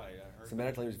Semitic Right, I heard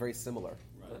Semitic language is very similar.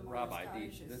 Rabbi,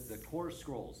 the Torah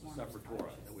scrolls, the separate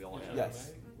Torah that we all have.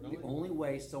 Yes. The only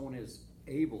way someone is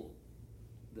able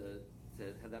to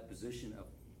have that position of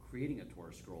creating a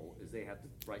Torah scroll is they have to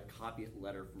copy it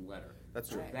letter from letter. That's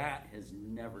So true. that has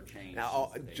never changed. Now,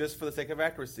 since the day. just for the sake of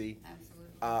accuracy,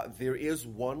 Absolutely. there is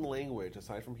one language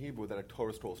aside from Hebrew that a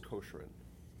Torah scroll is kosher in,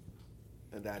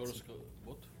 and that's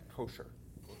What? kosher,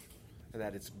 and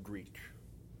that it's Greek.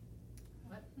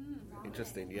 What?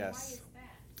 Interesting, Why yes. is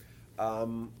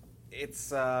that?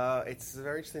 It's a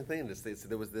very interesting thing.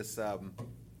 There was this,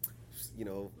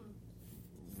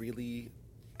 really.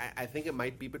 I think it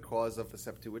might be because of the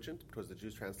Septuagint, because the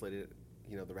Jews translated,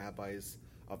 the rabbis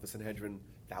of the Sanhedrin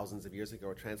thousands of years ago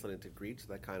were translated into Greek, so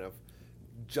that kind of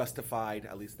justified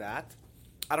at least that.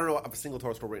 I don't know of a single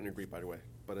Torah scroll written in Greek, by the way,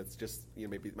 but it's just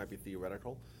maybe it might be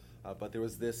theoretical. But there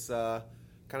was this kind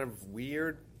of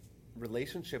weird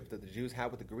relationship that the Jews had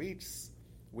with the Greeks,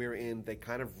 wherein they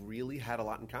kind of really had a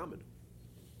lot in common,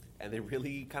 and they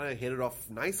really kind of hit it off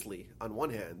nicely on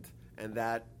one hand, and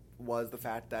that was the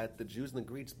fact that the Jews and the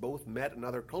Greeks both met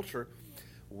another culture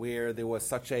where there was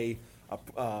such a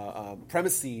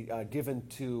primacy given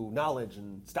to knowledge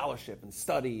and scholarship and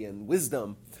study and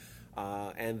wisdom,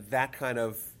 and that kind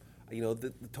of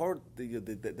the Torah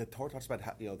talks about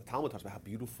how the Talmud talks about how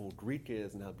beautiful Greek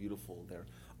is and how beautiful their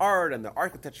art and their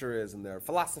architecture is and their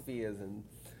philosophy is, and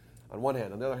on one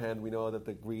hand, on the other hand, we know that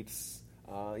the Greeks,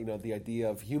 the idea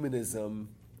of humanism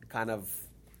kind of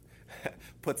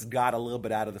puts God a little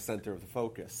bit out of the center of the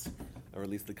focus, or at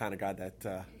least the kind of God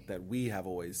that we have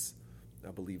always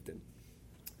believed in.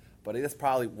 But that's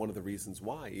probably one of the reasons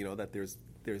why, that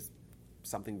there's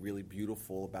something really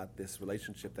beautiful about this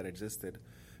relationship that existed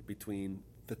between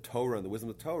the Torah and the wisdom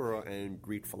of the Torah and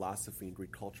Greek philosophy and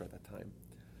Greek culture at that time.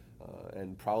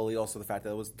 And probably also the fact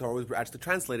that Torah was actually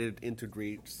translated into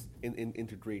Greek,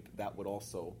 into Greek, that would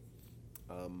also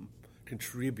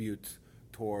contribute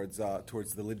towards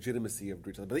the legitimacy of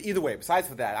Greek. But either way, besides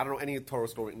for that, I don't know any Torah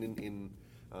scroll written in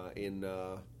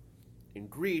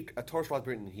Greek. A Torah scroll has to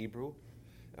be written in Hebrew,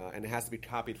 and it has to be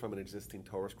copied from an existing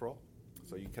Torah scroll.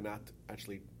 So you cannot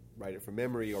actually write it from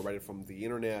memory or write it from the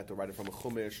internet or write it from a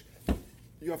chumash.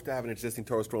 You have to have an existing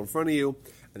Torah scroll in front of you,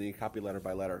 and then you copy letter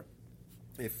by letter.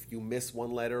 If you miss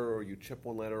one letter or you chip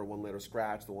one letter or one letter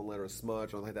scratched or one letter smudged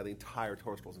or something like that, the entire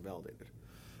Torah scroll is invalidated.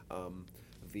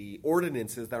 The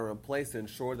ordinances that are in place to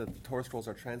ensure that the Torah scrolls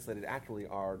are translated accurately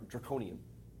are draconian.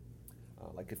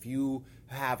 Like if you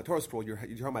have a Torah scroll, you're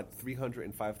talking about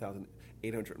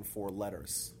 305,804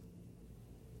 letters.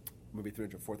 Maybe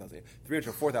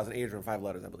 304,805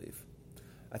 letters, I believe.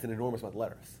 That's an enormous amount of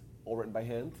letters, all written by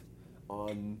hand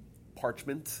on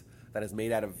parchment that is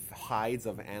made out of hides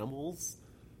of animals.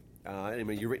 I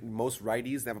mean, most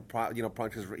righties have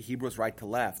because Hebrews right to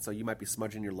left, so you might be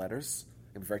smudging your letters.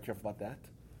 You have to be very careful about that.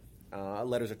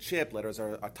 Letters are chipped, letters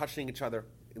are touching each other.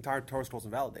 Entire Torah scroll is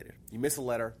invalidated. You miss a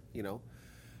letter, and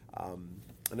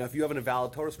now if you have an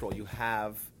invalid Torah scroll, you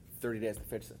have 30 days to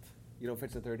fix it. You don't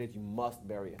fix it in 30 days, you must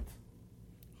bury it.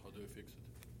 How do you fix it?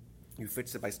 You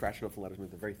fix it by scratching off the letters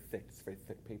with a very thick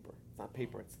paper. It's not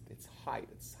paper, it's hide,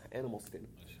 it's animal skin.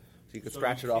 So you could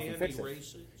scratch it off and fix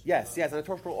it. Yes, and a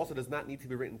Torah scroll also does not need to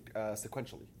be written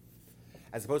sequentially.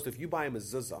 As opposed to if you buy a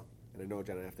mezuzah, and I know,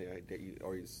 Jen, I have to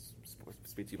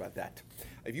speak to you about that.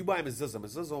 If you buy a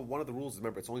mezuzah, one of the rules is,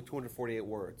 remember, it's only 248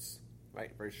 words, right?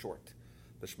 Very short,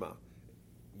 the Shema.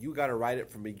 You got to write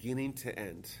it from beginning to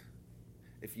end.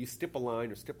 If you skip a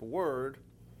line or skip a word,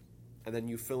 and then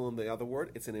you fill in the other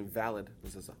word, it's an invalid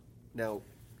mezuzah. Now,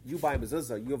 you buy a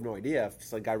mezuzah, you have no idea if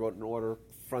some guy wrote an order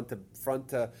front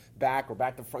to back or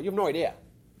back to front. You have no idea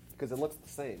because it looks the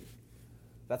same.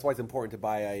 That's why it's important to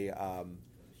buy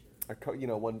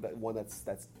one that's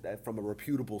from a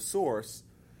reputable source,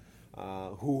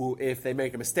 who, if they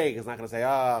make a mistake, is not going to say,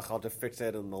 I'll just fix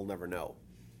it, and they'll never know.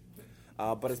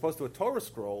 But as opposed to a Torah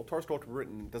scroll can be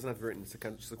written, doesn't have to be written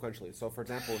sequentially. So, for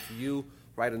example, if you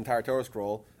write an entire Torah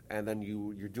scroll and then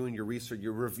you're doing your research,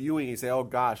 you're reviewing, and you say, oh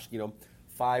gosh,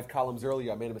 5 columns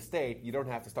earlier I made a mistake, you don't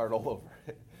have to start all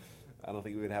over. I don't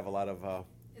think we would have a lot of...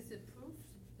 Is it proof?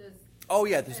 Oh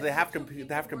yeah, so they have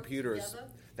computers.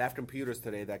 They have computers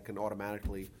today that can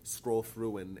automatically scroll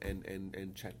through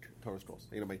and check Torah scrolls.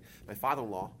 My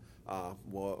father-in-law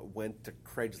went to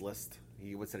Craigslist.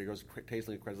 He goes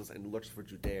occasionally to Craigslist and looks for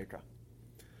Judaica,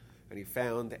 and he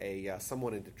found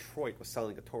someone in Detroit was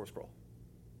selling a Torah scroll.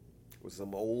 It was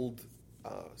some old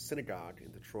synagogue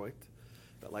in Detroit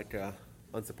that,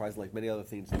 unsurprisingly, like many other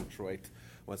things in Detroit,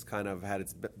 was kind of had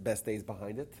its best days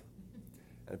behind it.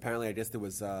 And apparently, I guess there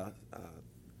was. I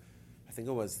think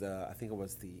it was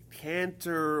the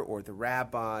cantor or the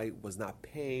rabbi was not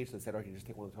paid, so they said, "Okay, just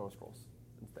take one of the Torah scrolls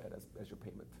instead as your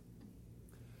payment."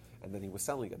 And then he was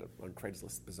selling it on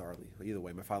Craigslist, bizarrely. But either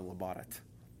way, my father-in-law bought it.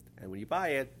 And when you buy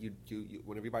it, you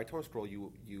whenever you buy a Torah scroll,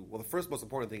 the first most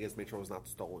important thing is make sure it was not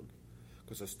stolen,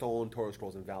 because a stolen Torah scroll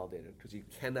is invalidated. Because you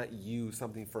cannot use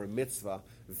something for a mitzvah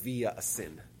via a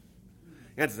sin.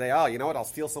 You have to say, "Oh, you know what? I'll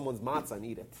steal someone's matzah and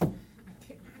eat it."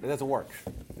 It doesn't work.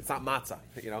 It's not matzah,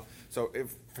 So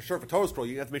for sure, for Torah scroll,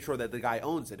 you have to make sure that the guy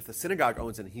owns it. If the synagogue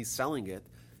owns it and he's selling it,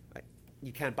 right,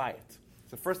 you can't buy it.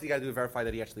 So first thing you got to do is verify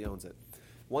that he actually owns it.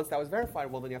 Once that was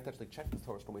verified, well, then you have to actually check the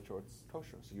Torah scroll, make sure it's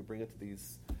kosher. So you bring it to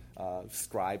these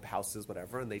scribe houses,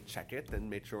 whatever, and they check it and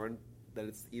make sure that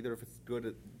it's either, if it's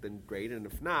good, then great, and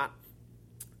if not,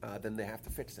 then they have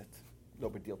to fix it. No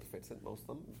big deal to fix it, most of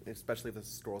them, especially if the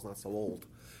scroll's not so old.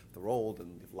 If they're old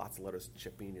and lots of letters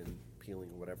chipping and peeling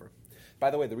or whatever.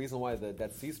 By the way, the reason why the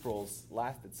Dead Sea Scrolls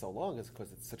lasted so long is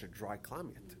because it's such a dry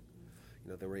climate.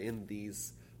 They were in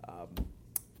these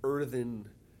earthen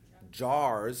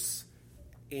jars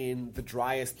in the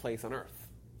driest place on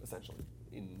earth, essentially,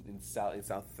 in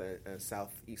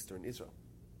southeastern Israel.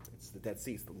 It's the Dead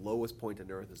Sea. It's the lowest point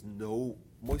on earth. There's no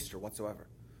moisture whatsoever.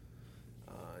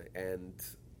 And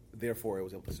therefore, it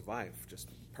was able to survive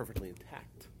just perfectly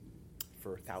intact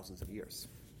for thousands of years.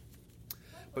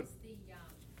 What was the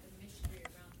mystery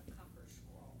around the copper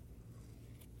scroll?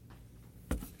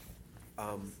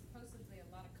 Supposedly a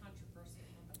lot of controversy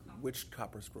on the copper. Which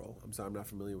copper scroll? I'm sorry, I'm not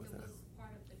familiar with It that. was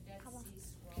part of the Dead Sea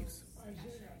Scrolls.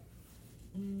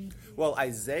 Well,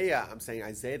 Isaiah,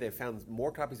 they found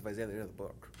more copies of Isaiah than any other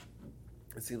book.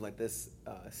 It seems like this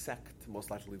sect,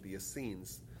 most likely the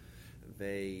Essenes,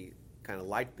 they kind of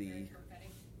like the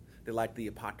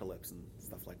apocalypse and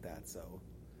stuff like that. So,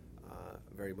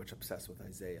 very much obsessed with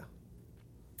Isaiah.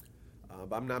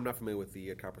 But I'm not familiar with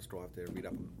the copper scroll. I have to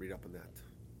read up on that.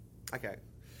 Okay.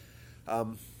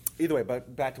 Either way,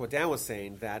 but back to what Dan was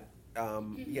saying, that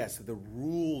yes, the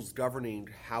rules governing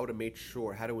how to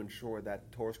ensure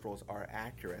that Torah scrolls are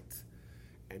accurate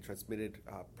and transmitted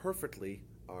perfectly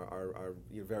are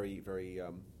very, very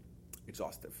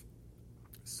exhaustive.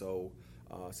 So,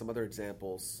 some other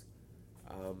examples.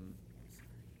 The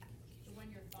one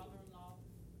your father-in-law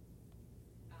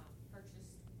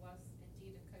purchased was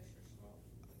indeed a kosher scroll.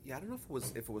 Yeah, I don't know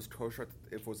if it was kosher,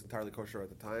 if it was entirely kosher at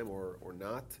the time or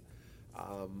not,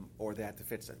 or they had to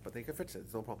fix it. But they could fix it.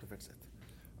 There's no problem to fix it.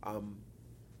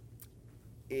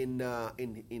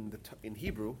 In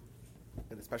Hebrew,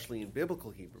 and especially in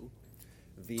biblical Hebrew,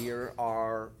 there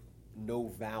are no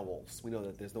vowels. We know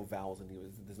that there's no vowels in Hebrew.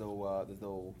 There's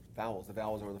no vowels. The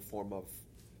vowels are in the form of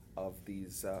the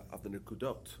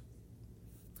nekudot.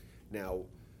 Now,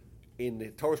 in the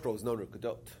Torah scroll, there's no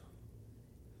nekudot.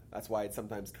 That's why it's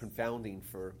sometimes confounding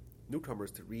for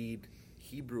newcomers to read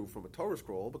Hebrew from a Torah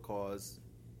scroll, because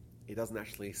it doesn't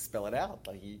actually spell it out.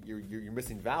 Like you're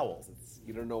missing vowels.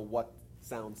 You don't know what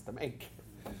sounds to make.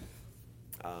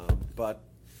 But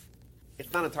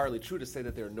it's not entirely true to say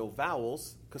that there are no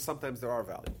vowels, because sometimes there are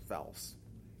vowels.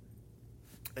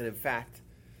 And in fact,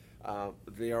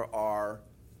 there are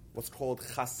what's called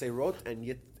chaserot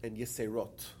and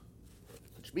yeserot,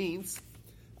 which means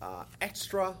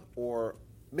extra or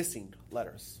missing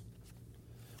letters.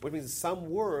 Which means some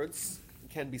words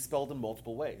can be spelled in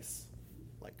multiple ways.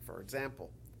 Like, for example,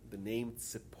 the name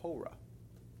Tzipporah.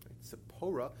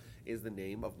 Tzipporah is the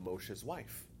name of Moshe's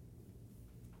wife.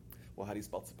 Well, how do you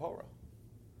spell Tzipporah?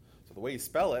 So the way you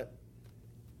spell it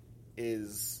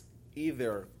is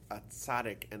either a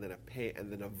tzaddik and then a pei and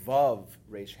then a vav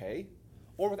resh hey,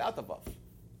 or without the vav.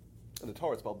 In the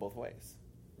Torah, it's spelled both ways.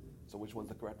 So which one's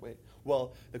the correct way?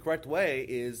 Well, the correct way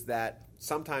is that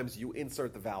sometimes you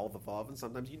insert the vowel of the vav, and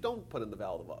sometimes you don't put in the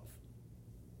vowel of the vav.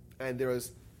 And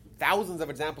there's thousands of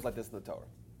examples like this in the Torah.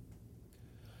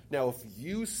 Now, if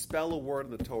you spell a word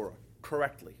in the Torah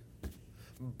correctly,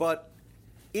 but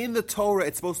in the Torah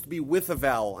it's supposed to be with a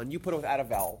vowel, and you put it without a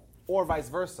vowel, or vice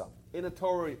versa. In the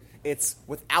Torah it's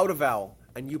without a vowel,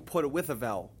 and you put it with a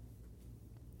vowel.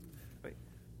 Right?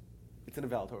 It's in a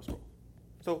valid Torah scroll.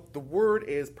 So the word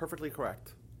is perfectly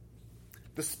correct.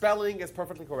 The spelling is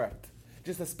perfectly correct.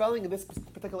 Just the spelling in this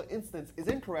particular instance is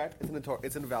incorrect.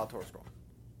 It's in a valid Torah scroll.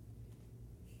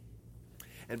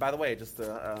 And by the way, just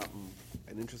an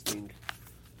interesting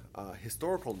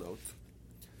historical note: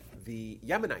 the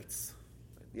Yemenites.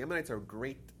 The Yemenites are a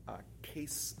great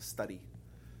case study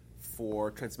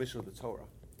for transmission of the Torah,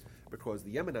 because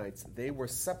the Yemenites, they were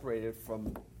separated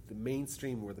from the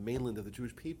mainstream or the mainland of the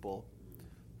Jewish people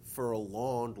for a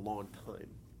long, long time.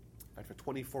 Right, for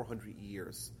 2,400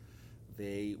 years,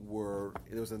 there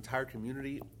was an entire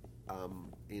community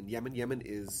in Yemen. Yemen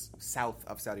is south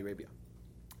of Saudi Arabia.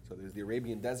 So there's the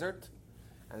Arabian Desert,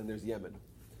 and there's Yemen.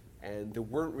 And there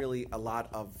weren't really a lot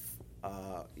of,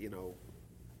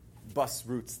 bus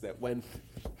routes that went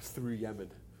through Yemen.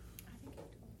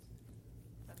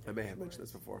 I may have mentioned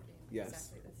this before. Yes.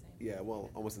 Exactly the same. Yeah, well,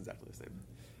 almost exactly the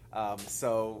same.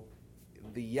 So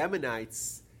the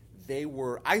Yemenites, they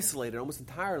were isolated almost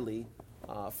entirely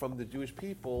from the Jewish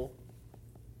people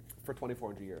for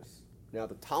 2,400 years. Now,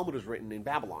 the Talmud was written in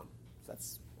Babylon. So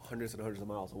that's hundreds and hundreds of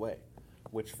miles away,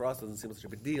 which for us doesn't seem such a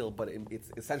big deal, but it's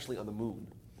essentially on the moon.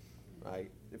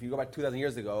 Right? If you go back 2,000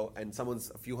 years ago and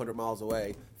someone's a few hundred miles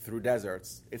away through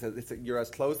deserts, you're as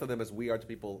close to them as we are to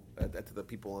the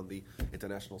people on the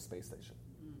International Space Station.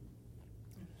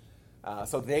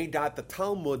 So they got the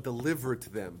Talmud delivered to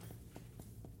them,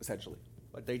 essentially.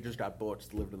 But they just got books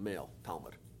delivered in the mail,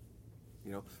 Talmud.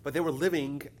 But they were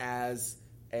living as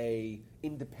a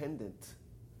independent,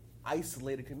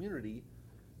 isolated community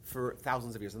for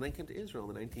thousands of years. And then came to Israel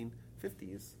in the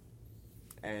 1950s.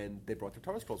 And they brought their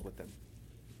Torah scrolls with them.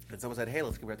 And someone said, hey,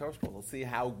 let's compare Torah scrolls. Let's see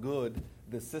how good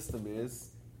the system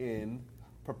is in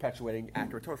perpetuating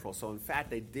accurate Torah scrolls. So, in fact,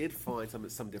 they did find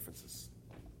some differences.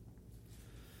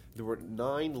 There were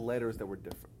 9 letters that were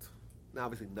different. Now,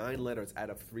 obviously, 9 letters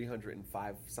out of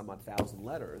 305 some odd thousand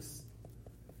letters,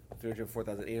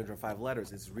 304,805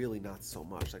 letters is really not so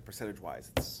much. Like,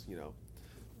 percentage-wise, it's,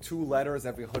 2 letters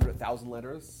every 100,000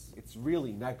 letters. It's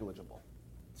really negligible.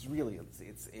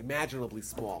 It's imaginably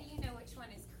small. How do you know which one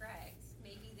is correct?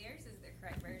 Maybe theirs is the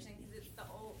correct version because it's the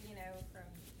old, from.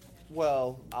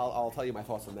 Well, I'll tell you my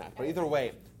thoughts on that. But either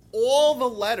way, all the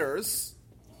letters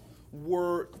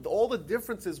all the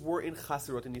differences were in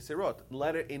chaserot and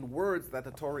yeserot, in words that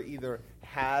the Torah either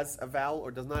has a vowel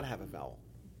or does not have a vowel.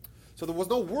 So there was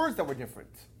no words that were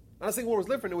different. Not a single word was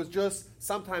different. It was just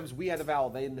sometimes we had the vowel,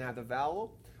 they didn't have the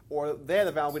vowel, or they had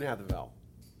the vowel, we didn't have the vowel.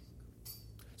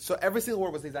 So every single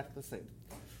word was exactly the same.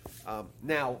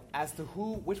 Now, as to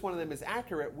which one of them is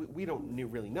accurate, we don't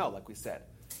really know, like we said.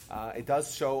 It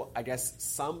does show, I guess,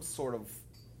 some sort of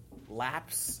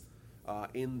lapse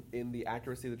in the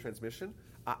accuracy of the transmission.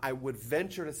 I would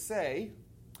venture to say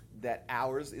that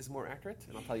ours is more accurate,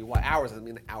 and I'll tell you why. Ours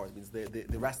means the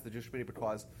rest of the Jewish community,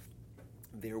 because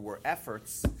there were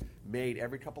efforts made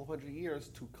every couple of hundred years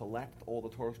to collect all the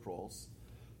Torah scrolls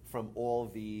from all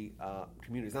the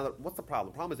communities. Now, what's the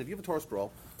problem? The problem is if you have a Torah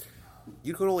scroll,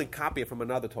 you can only copy it from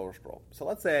another Torah scroll. So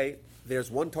let's say there's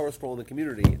one Torah scroll in the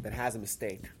community that has a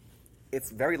mistake.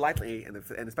 It's very likely, and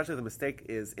especially if the mistake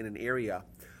is in an area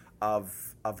of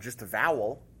just a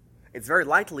vowel, it's very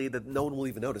likely that no one will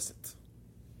even notice it.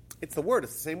 It's the word.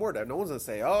 It's the same word. No one's going to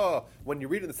say, oh, when you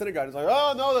read it in the synagogue, it's like,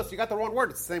 oh, no, you got the wrong word.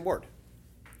 It's the same word.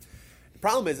 The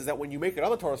problem is that when you make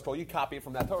another Torah scroll, you copy it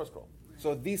from that Torah scroll.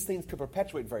 So these things could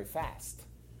perpetuate very fast.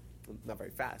 Not very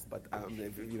fast, but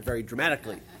very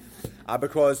dramatically.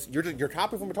 Because you're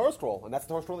copying from a Torah scroll, and that's the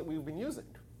Torah scroll that we've been using.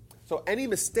 So any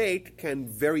mistake can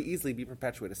very easily be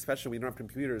perpetuated, especially when you don't have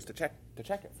computers to check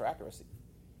it for accuracy.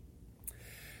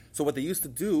 So what they used to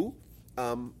do,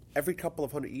 every couple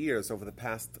of hundred years, over the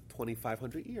past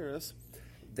 2,500 years,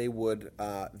 they would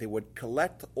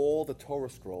collect all the Torah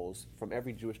scrolls from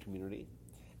every Jewish community,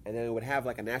 and then it would have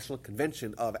like a national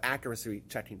convention of accuracy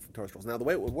checking from Torah scrolls. Now, the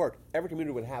way it would work, every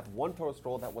community would have one Torah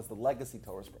scroll that was the legacy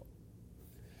Torah scroll.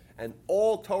 And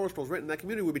all Torah scrolls written in that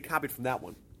community would be copied from that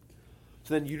one.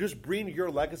 So then you just bring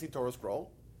your legacy Torah scroll,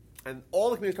 and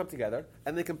all the communities come together,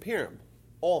 and they compare them,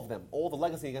 all of them, all the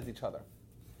legacy against each other.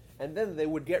 And then they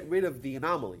would get rid of the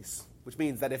anomalies, which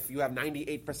means that if you have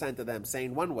 98% of them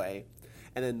saying one way,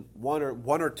 and then one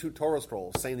or two Torah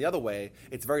scrolls saying the other way,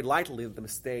 it's very likely that the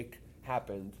mistake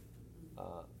happened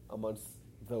amongst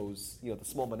those, the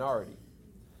small minority.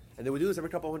 And they would do this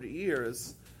every couple of hundred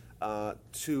years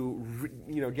to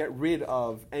get rid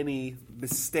of any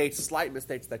mistakes, slight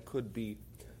mistakes that could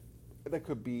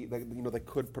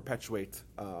perpetuate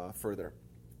further.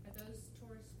 Are those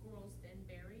Torah scrolls then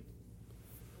buried?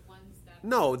 The ones that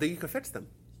No, you can fix them.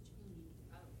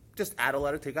 Just add a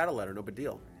letter, take out a letter, no big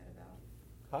deal.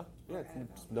 Huh? Yeah,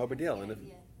 it's no big deal.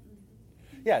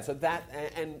 Yeah, so that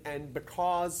and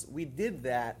because we did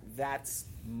that, that's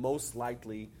most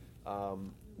likely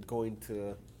going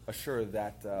to assure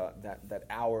that that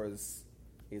ours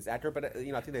is accurate. But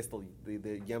I think they still the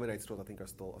Yemenite scrolls I think are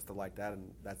still like that,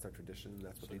 and that's their tradition. And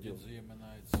that's what they do. Did the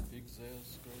Yemenites fix their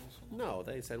scrolls? No,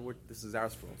 they said this is our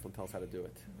scrolls. Don't tell us how to do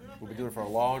it. We've been doing it for a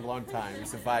long, long time. We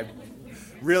survived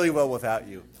really well without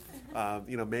you.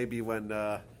 Maybe when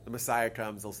the Messiah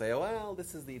comes, they'll say, "Oh, well,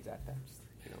 this is the exact text."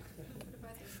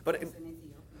 But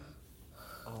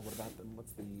what about them?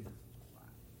 What's the?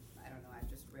 I don't know. I've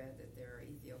just read that there are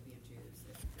Ethiopian Jews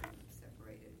that have been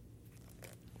separated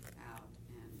out,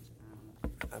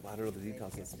 and I don't know the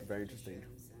details. It's very interesting.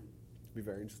 It'd be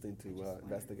very interesting to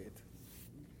investigate.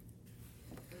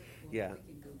 Yeah.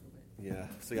 Yeah.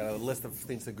 So you got a list of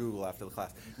things to Google after the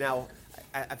class. Now,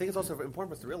 I think it's also important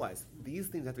for us to realize these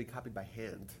things have to be copied by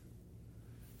hand.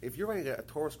 If you're writing a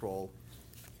Torah scroll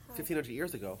 1,500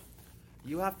 years ago,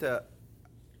 you have to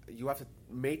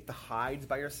make the hides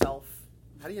by yourself.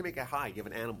 How do you make a hide? You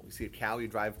have an animal. You see a cow. You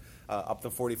drive up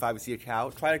to 45. You see a cow.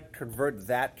 Try to convert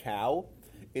that cow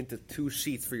into 2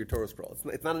 sheets for your Torah scroll.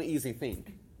 It's not an easy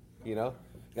thing. You got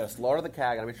to slaughter the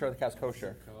cow. Got to make sure the cow's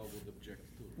kosher. The cow would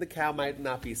object to it. The cow might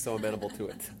not be so amenable to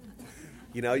it.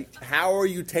 How are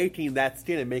you taking that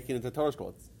skin and making it into a Torah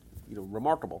scroll? It's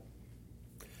remarkable.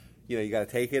 You got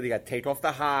to take it. You got to take off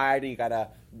the hide, and you got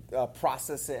to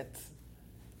process it.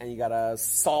 And you gotta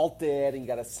salt it, and you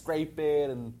gotta scrape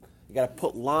it, and you gotta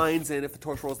put lines in. If the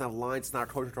Torah scroll doesn't have lines, it's not a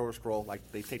kosher Torah scroll.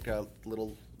 Like they take a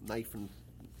little knife and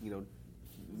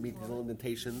make these little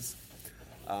indentations.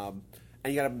 And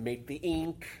you gotta make the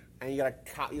ink, and you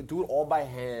gotta do it all by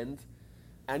hand.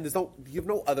 And you have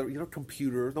no other,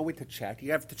 computers, no way to check.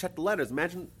 You have to check the letters.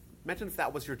 Imagine if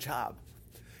that was your job.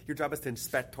 Your job is to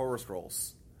inspect Torah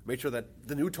scrolls, make sure that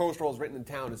the new Torah scroll written in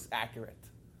town is accurate.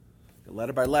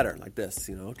 Letter by letter, like this,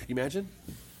 Can you imagine?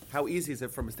 How easy is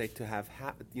it for a mistake to have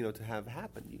happen?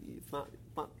 It's not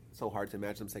so hard to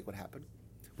imagine a mistake would happen.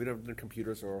 We don't have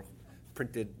computers or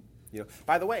printed.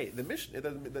 By the way, the Mishnah,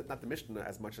 not the Mishnah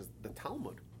as much as the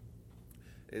Talmud,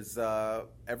 is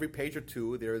every page or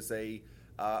two there is a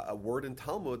word in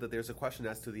Talmud that there's a question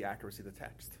as to the accuracy of the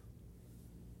text.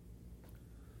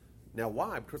 Now,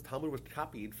 why? Because Talmud was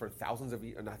copied for thousands of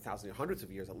years, not thousands, hundreds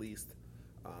of years at least,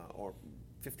 or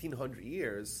 1,500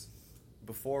 years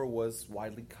before it was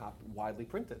widely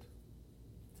printed.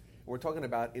 We're talking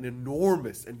about an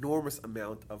enormous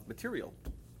amount of material.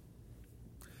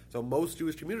 So most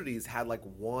Jewish communities had like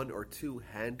 1 or 2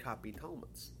 hand-copied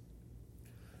Talmuds.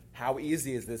 How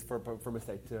easy is this for a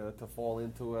mistake to fall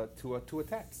into a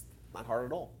text? Not hard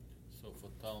at all. So for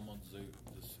Talmud,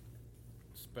 this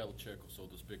spell check, so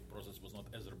to speak, process was not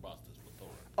as robust as for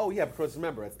Torah. Oh yeah, because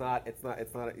remember, it's not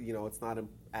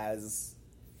as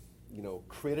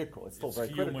critical. It's still very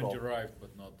critical. Human derived,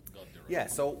 but not God derived. Yeah.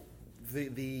 So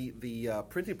the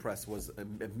printing press was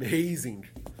an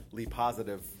amazingly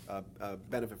positive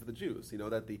benefit for the Jews. You know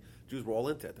that the Jews were all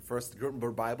into it. The first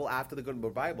Gutenberg Bible, after the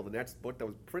Gutenberg Bible, the next book that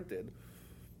was printed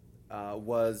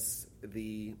was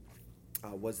the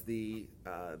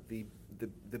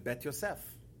Bet Yosef.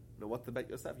 Now, what's the Bet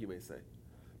Yosef, you may say?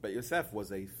 Bet Yosef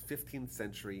was a 15th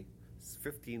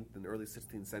and early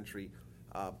 16th century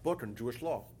book on Jewish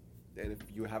law. And if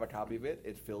you have a copy of it,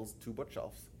 it fills 2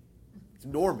 bookshelves. It's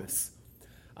enormous.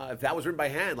 If that was written by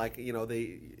hand,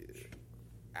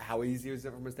 how easy is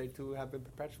it for a mistake to have been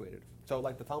perpetuated? So,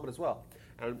 like the Talmud as well.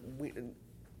 And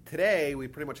today, we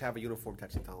pretty much have a uniform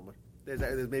text of Talmud.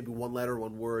 There's maybe 1 letter,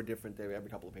 1 word different every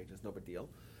couple of pages, no big deal.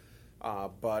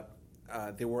 But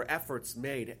there were efforts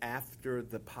made after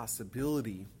the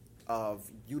possibility of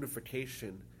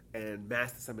unification and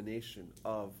mass dissemination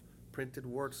of printed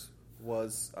works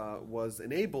was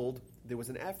enabled. There was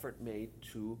an effort made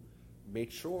to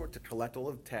make sure to collect all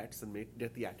of the text and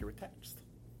get the accurate text.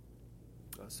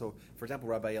 So, for example,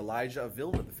 Rabbi Elijah of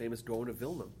Vilna, the famous Gaon of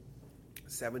Vilna,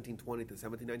 1720 to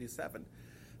 1797,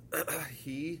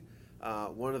 he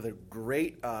one of the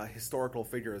great historical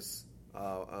figures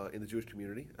in the Jewish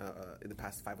community in the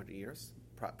past 500 years,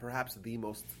 perhaps the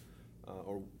most,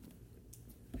 on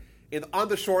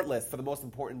the short list for the most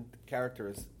important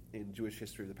characters in Jewish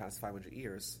history of the past 500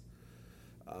 years.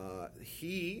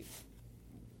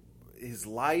 His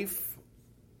life,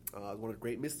 one of the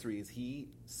great mysteries, he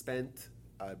spent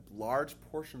a large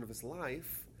portion of his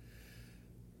life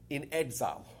in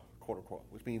exile, quote unquote,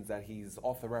 which means that he's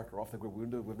off the record, off the grid. We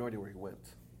have no idea where he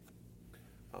went.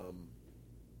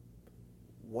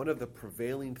 One of the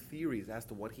prevailing theories as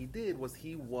to what he did was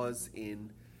he was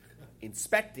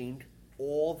inspecting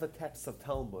all the texts of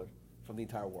Talmud from the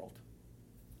entire world.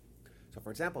 So, for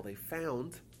example, they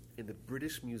found in the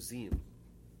British Museum,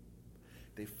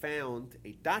 they found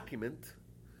a document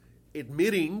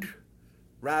admitting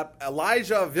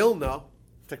Elijah of Vilna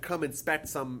to come inspect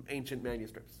some ancient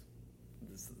manuscripts.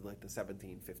 This is like the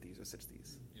 1750s or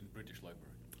 60s. In British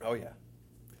Library. Oh, yeah.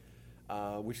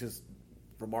 Which is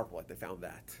remarkable that they found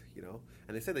that,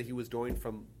 And they said that he was going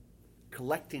from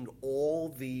collecting all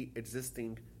the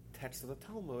existing texts of the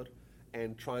Talmud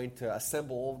and trying to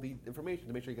assemble all the information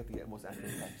to make sure you get the most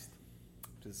accurate text,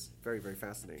 which is very, very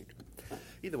fascinating.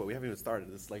 Either way, we haven't even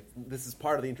started. This is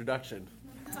part of the introduction.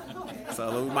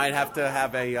 So we might have to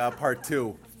have a part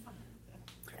 2.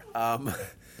 Either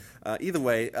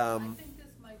way... I think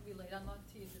this might relate. I'm not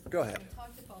to you. Go ahead. We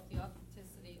talked about the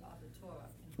authenticity of the Torah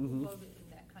and who wrote it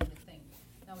and that kind of thing.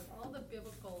 Now, with all the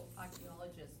biblical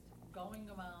archaeologists going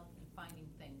around and finding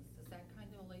things, does that kind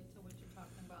of relate to what you're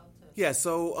talking about? Yeah,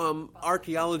 so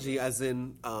archaeology as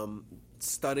in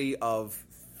study of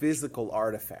physical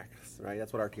artifacts, right?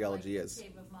 That's what archaeology is.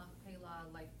 Cave of Machpelah,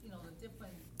 the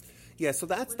different... Yeah, so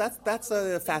that's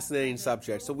a fascinating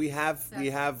subject. So we have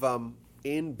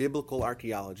in biblical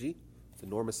archaeology, it's an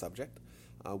enormous subject,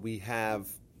 we have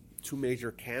 2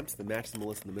 major camps, the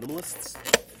maximalists and the minimalists.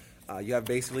 You have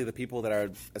basically the people that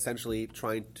are essentially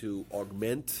trying to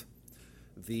augment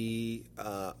the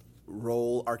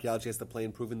role archaeology has to play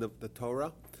in proving the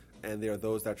Torah, and there are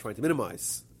those that are trying to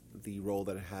minimize the role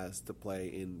that it has to play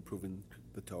in proving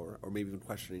the Torah, or maybe even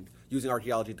using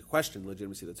archaeology to question the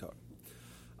legitimacy of the Torah.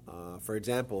 For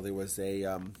example, there was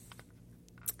a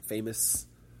famous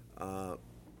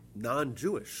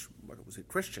non-Jewish, but was a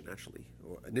Christian actually,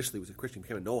 or initially was a Christian,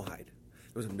 became a Noahide.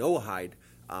 There was a Noahide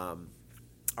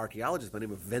archaeologist by the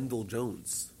name of Wendell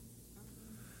Jones.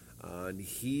 And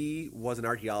he was an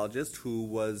archaeologist who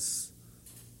was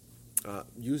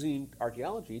using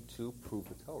archaeology to prove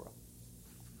the Torah.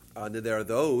 And there are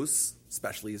those,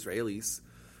 especially Israelis,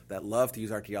 that love to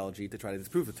use archaeology to try to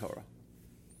disprove the Torah.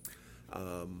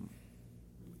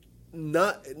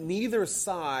 Neither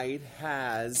side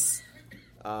has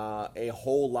a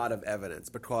whole lot of evidence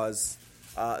because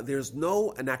there's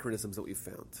no anachronisms that we've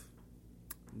found.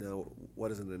 Now, what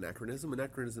is an anachronism?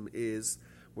 Anachronism is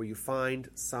where you find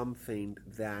something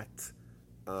that,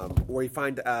 or you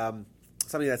find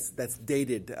something that's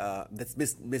dated, that's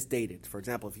misdated. For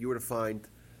example, if you were to find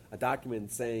a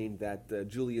document saying that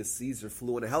Julius Caesar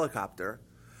flew in a helicopter,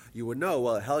 you would know,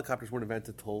 well, helicopters weren't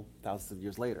invented until thousands of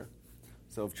years later.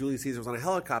 So if Julius Caesar was on a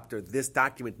helicopter, this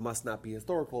document must not be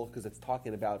historical because it's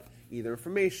talking about either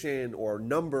information or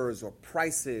numbers or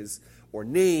prices or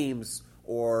names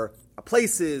or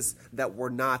places that were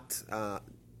not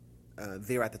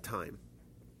there at the time.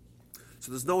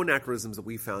 So there's no anachronisms that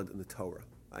we found in the Torah.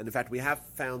 And in fact, we have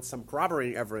found some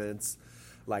corroborating evidence,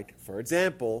 like, for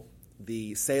example,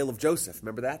 the sale of Joseph.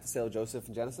 Remember that? The sale of Joseph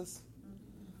in Genesis?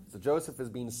 So Joseph is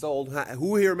being sold.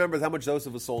 Who here remembers how much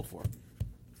Joseph was sold for?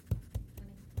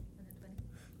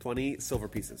 20 silver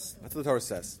pieces. That's what the Torah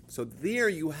says. So there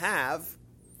you have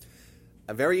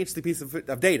a very interesting piece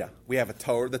of data. We have a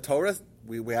Torah. The Torah,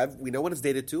 we know when it's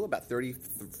dated to, about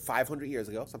 3,500 years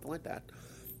ago, something like that.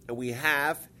 And we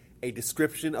have a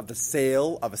description of the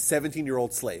sale of a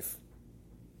 17-year-old slave.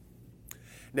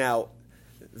 Now,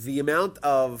 the amount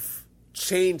of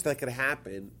change that could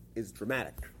happen is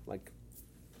dramatic. Like,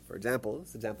 for example,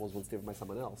 this example is once given by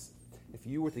someone else. If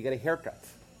you were to get a haircut,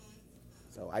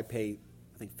 so I pay,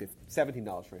 I think,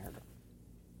 $17 for a haircut.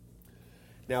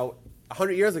 Now,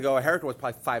 100 years ago, a haircut was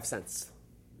probably 5 cents.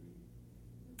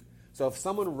 So if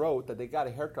someone wrote that they got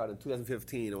a haircut in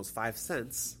 2015 and it was 5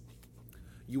 cents,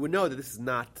 you would know that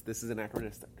this is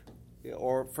anachronistic.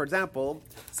 Or, for example,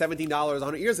 $17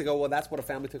 100 years ago, well, that's what a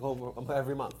family took home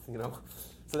every month,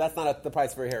 So that's not the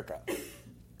price for a haircut.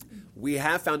 We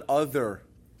have found other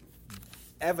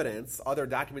evidence, other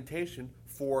documentation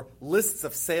for lists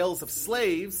of sales of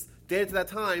slaves dated to that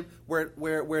time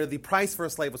where the price for a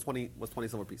slave was 20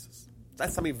 silver pieces.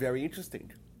 That's something very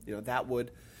interesting. That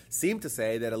would seem to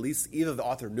say that at least either the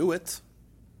author knew it,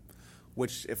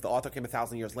 which if the author came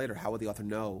 1,000 years later, how would the author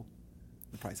know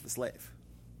the price of a slave?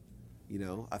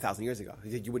 1,000 years ago.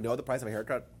 You would know the price of a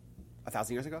haircut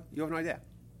 1,000 years ago? You have no idea.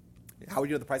 How would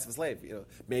you know the price of a slave?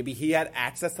 Maybe he had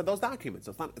access to those documents.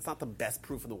 So it's not the best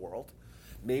proof in the world.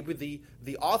 Maybe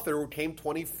the author who came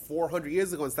 2,400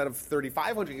 years ago instead of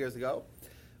 3,500 years ago,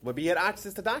 maybe he had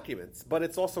access to documents. But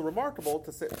it's also remarkable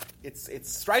to say, it's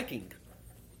striking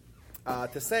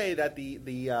to say that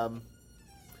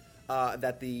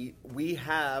we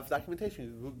have documentation.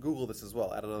 You can Google this as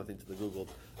well. Add another thing to the Google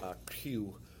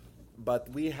queue. But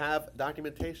we have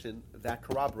documentation that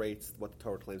corroborates what the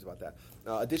Torah claims about that.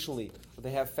 Additionally,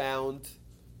 they have found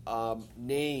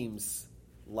names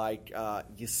like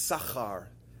Yisachar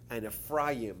and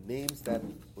Ephraim, names that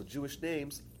were Jewish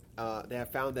names. They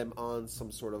have found them on some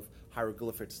sort of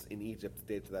hieroglyphics in Egypt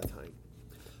dated to that time.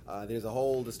 There's a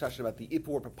whole discussion about the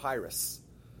Ippur Papyrus,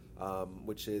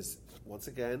 which is, once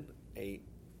again, a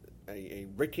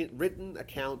written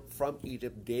account from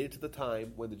Egypt dated to the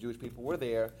time when the Jewish people were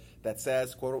there that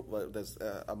says, quote, there's,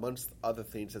 amongst other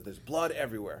things, that there's blood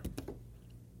everywhere.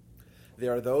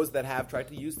 There are those that have tried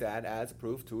to use that as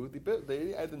proof to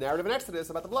the narrative in Exodus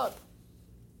about the blood.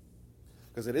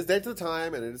 Because it is dated to the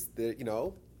time, and it is,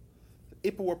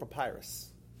 Ippur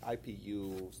Papyrus.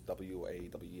 IPUWAWER,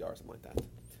 something like that.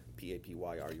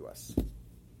 PAPYRUS. There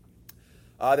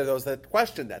are those that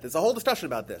question that. There's a whole discussion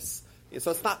about this.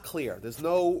 So it's not clear. There's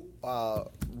no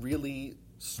really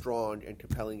strong and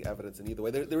compelling evidence in either way.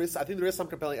 I think there is some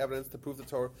compelling evidence to prove the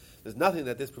Torah. There's nothing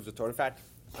that disproves the Torah. In fact,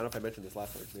 I don't know if I mentioned this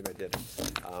last week. Maybe I did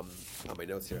on my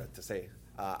notes here to say.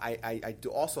 I do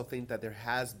also think that there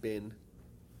has been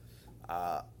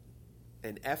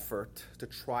an effort to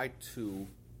try to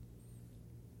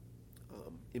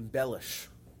embellish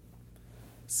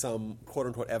some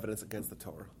quote-unquote evidence against the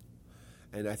Torah.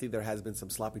 And I think there has been some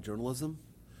sloppy journalism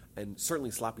and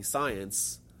certainly sloppy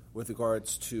science with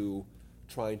regards to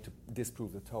trying to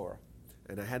disprove the Torah.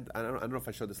 And I don't know if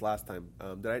I showed this last time.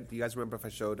 Do you guys remember if I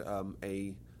showed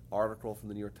a article from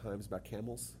the New York Times about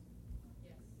camels?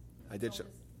 Yes. I did show.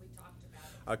 We talked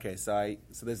about it. Okay, so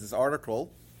there's this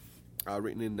article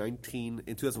written in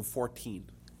 2014,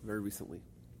 very recently.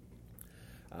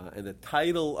 And the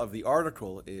title of the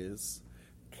article is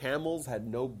 "Camels Had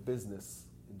No Business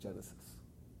in Genesis."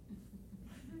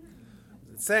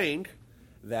 It's saying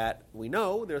that we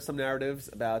know there are some narratives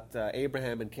about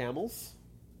Abraham and camels,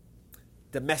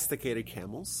 domesticated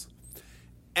camels,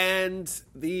 and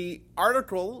the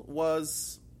article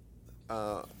was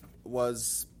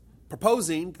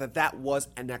proposing that was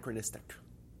anachronistic.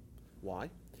 Why?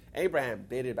 Abraham,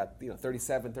 dated about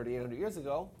 3,800 years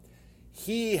ago,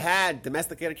 he had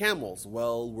domesticated camels.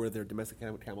 Well, were there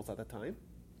domesticated camels at that time?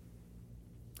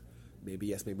 Maybe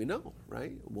yes, maybe no,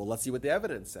 right? Well, let's see what the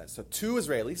evidence says. So 2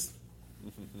 Israelis,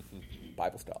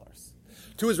 Bible scholars,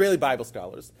 2 Israeli Bible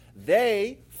scholars,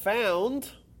 they found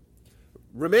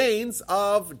remains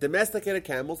of domesticated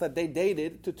camels that they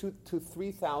dated to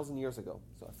 3,000 years ago,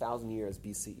 so 1,000 years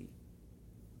BCE.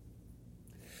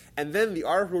 And then the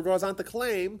article goes on to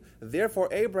claim, therefore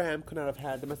Abraham could not have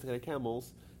had domesticated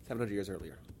camels 700 years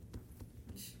earlier.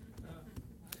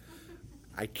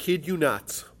 I kid you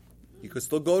not. You could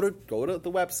still go to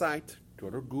the website, go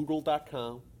to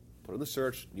google.com, put in the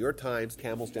search, New York Times,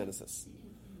 Camels Genesis.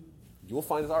 You will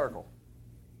find this article.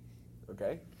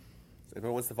 Okay? So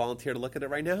anyone wants to volunteer to look at it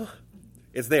right now?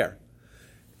 It's there.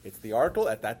 It's the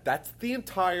article. That's the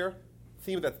entire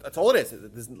theme. That's all it is.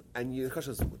 And the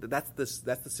question is, that's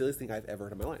the silliest thing I've ever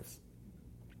heard in my life.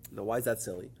 Now, why is that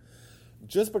silly?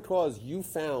 Just because you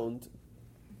found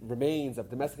remains of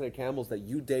domesticated camels that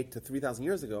you date to 3,000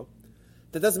 years ago,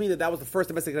 that doesn't mean that was the first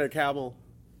domesticated camel,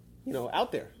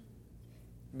 out there.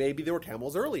 Maybe there were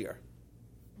camels earlier.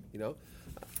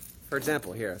 For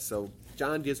example, here. So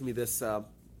John gives me this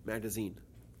magazine.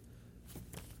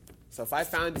 So if I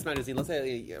found this magazine, let's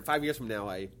say 5 years from now,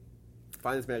 I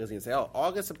find this magazine and say,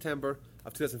 August, September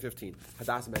of 2015,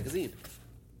 Hadassah magazine.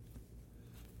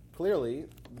 Clearly,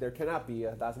 there cannot be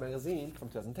a Hadassah magazine from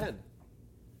 2010.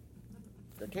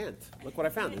 There can't. Look what I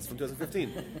found. It's from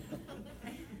 2015.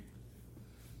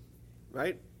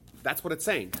 Right? That's what it's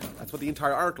saying. That's what the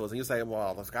entire article is. And you say,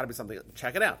 well, there's got to be something.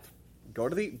 Check it out.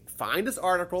 Find this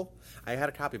article. I had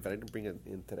a copy of it. I didn't bring it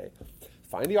in today.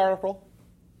 Find the article.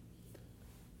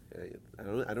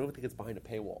 I don't think it's behind a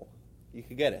paywall. You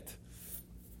can get it.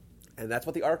 And that's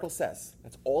what the article says.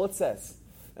 That's all it says.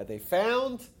 That they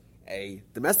found a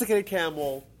domesticated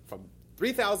camel from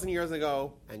 3,000 years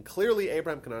ago, and clearly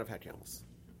Abraham could not have had camels.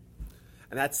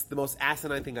 And that's the most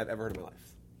asinine thing I've ever heard in my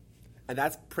life. And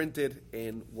that's printed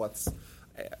in what's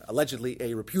allegedly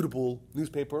a reputable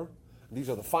newspaper. These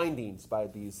are the findings by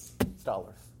these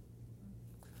scholars.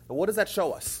 And what does that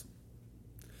show us?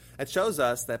 It shows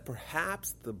us that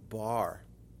perhaps the bar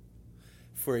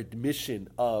for admission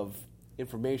of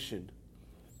information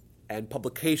and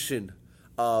publication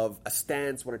of a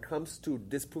stance when it comes to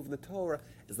disproving the Torah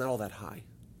is not all that high.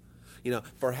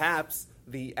 Perhaps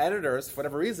the editors, for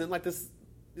whatever reason, like this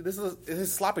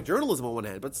is sloppy journalism on one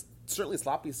hand, but it's certainly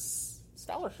sloppy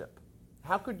scholarship.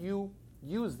 How could you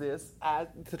use this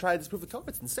to try to disprove the Torah?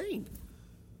 It's insane.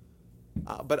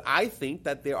 But I think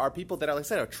that there are people that, like I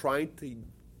said, are trying to.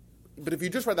 But if you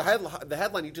just read the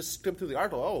headline, you just skim through the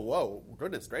article. Oh, whoa,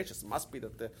 goodness gracious! It must be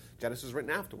that the Genesis was written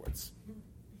afterwards.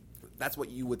 That's what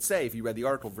you would say if you read the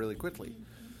article really quickly.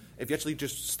 If you actually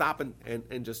just stop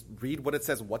and just read what it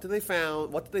says, what did they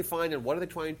find, and what are they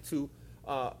trying to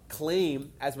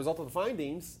claim as a result of the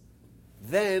findings,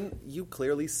 then you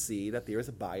clearly see that there is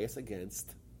a bias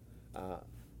against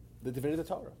the divinity of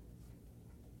the Torah.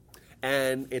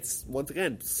 And it's, once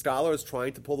again, scholars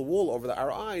trying to pull the wool over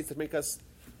our eyes to make us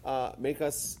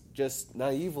just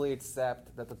naively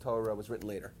accept that the Torah was written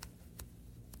later.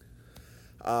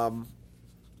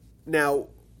 Now,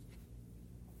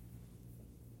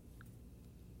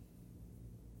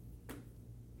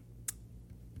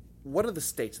 what are the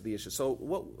states of the issue?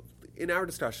 So, in our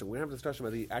discussion, we're going to have a discussion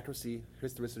about the accuracy,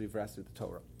 historicity, veracity of the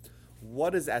Torah.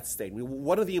 What is at stake?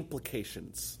 What are the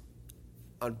implications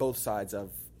on both sides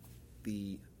of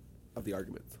the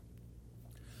argument?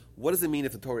 What does it mean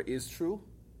if the Torah is true?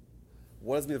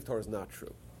 What does it mean if the Torah is not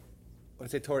true? When I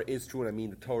say Torah is true, I mean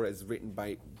the Torah is written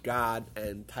by God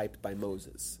and typed by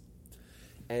Moses.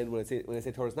 And when I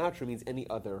say Torah is not true, it means any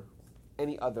other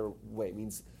way. It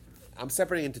means I'm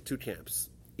separating into two camps.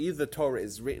 Either the Torah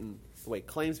is written the way it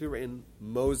claims to be written.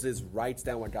 Moses writes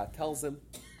down what God tells him.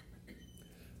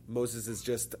 Moses is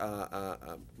just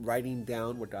writing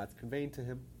down what God's conveying to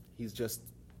him. He's just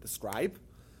the scribe.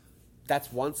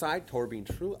 That's one side, Torah being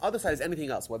true. Other side is anything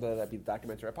else, whether that be the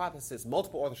documentary hypothesis,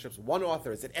 multiple authorships, one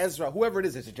author, is it Ezra, whoever it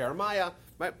is it Jeremiah,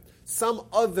 right? Some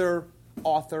other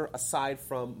author aside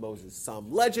from Moses.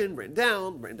 Some legend, written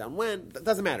down when, that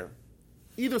doesn't matter.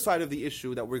 Either side of the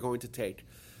issue that we're going to take,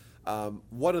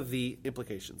 what are the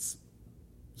implications?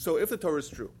 So if the Torah is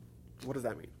true, what does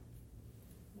that mean?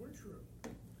 We're true.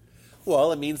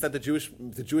 Well, it means that the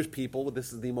Jewish people,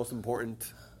 this is the most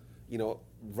important,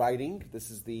 writing. This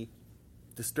is the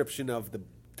description of the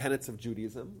tenets of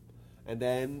Judaism. And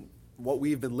then what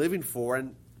we've been living for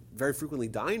and very frequently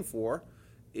dying for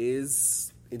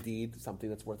is indeed something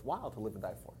that's worthwhile to live and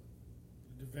die for.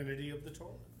 The divinity of the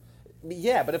Torah.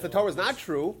 Yeah, but if the Torah is not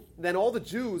true, then all the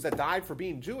Jews that died for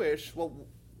being Jewish, well,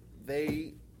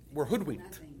 they were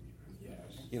hoodwinked.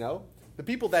 Yes. The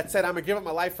people that said, I'm going to give up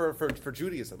my life for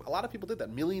Judaism. A lot of people did that.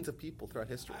 Millions of people throughout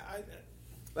history.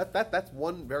 That's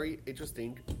one very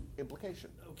interesting implication.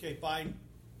 Okay, by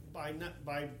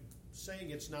saying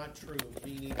it's not true,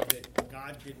 meaning that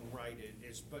God didn't write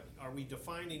it, but are we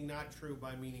defining not true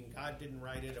by meaning God didn't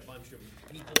write it, a bunch of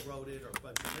people wrote it, or a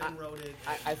bunch of men wrote it?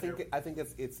 I think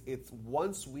it's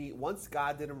once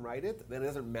God didn't write it, then it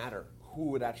doesn't matter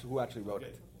who actually wrote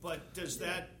it. But does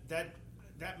that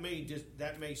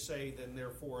may say then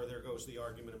therefore there goes the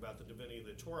argument about the divinity of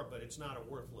the Torah, but it's not a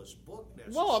worthless book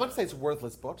necessarily. Well, I'm not saying it's a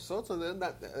worthless book, so then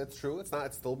that's true. It's not.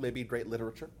 It's still maybe great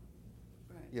literature.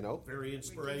 Right. You know, Very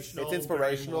inspirational. It's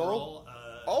inspirational. Very moral,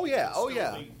 Oh, yeah, it can oh, still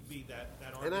yeah. Be that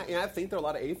and argument. I think there are a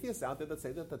lot of atheists out there that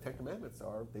say that the Ten Commandments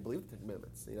they believe the Ten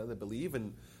Commandments. You know, they believe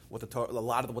in what the Torah, a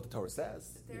lot of what the Torah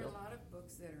says. But there are a lot of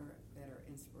books that are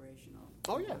inspirational.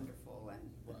 Oh, yeah. Wonderful, and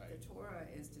Right. the Torah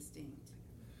is distinct.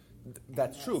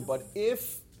 That's true, but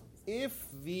if we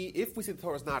say the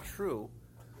Torah is not true,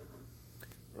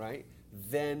 right,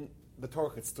 then the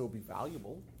Torah could still be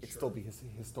valuable. It could still be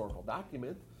a historical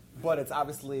document, but it's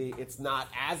obviously it's not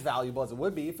as valuable as it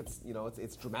would be if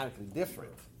it's dramatically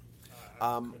different.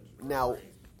 Now,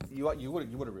 you would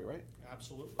agree, right?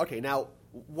 Absolutely. Okay, now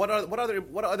what other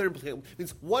implications?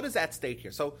 Means what is at stake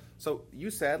here? So you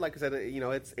said, like I said,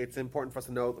 it's important for us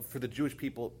to know for the Jewish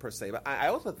people per se. But I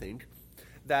also think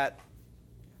that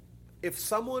if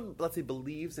someone, let's say,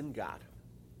 believes in God,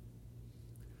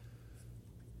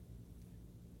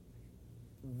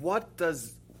 what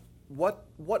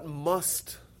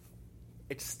must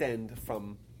extend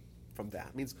from that?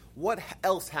 It means what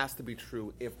else has to be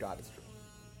true if God is true?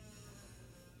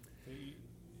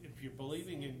 If you believe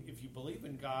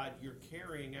in God, you're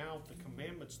carrying out the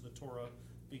commandments of the Torah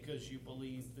because you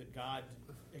believe that God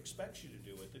expects you to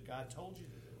do it, that God told you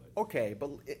to do it. Okay, but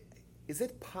is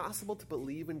it possible to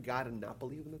believe in God and not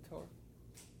believe in the Torah?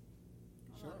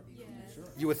 Sure.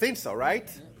 You would think so, right?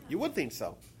 You would think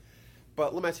so.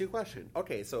 But let me ask you a question.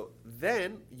 Okay, so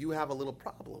then you have a little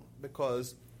problem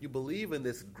because you believe in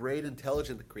this great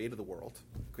intelligence that created the world,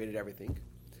 created everything,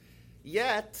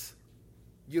 yet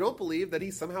you don't believe that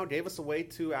he somehow gave us a way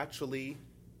to actually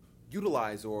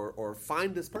utilize or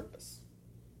find this purpose.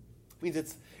 It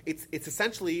means it's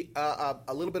essentially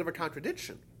a little bit of a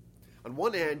contradiction. On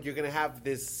one hand, you're going to have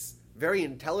this very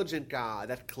intelligent God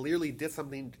that clearly did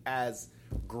something as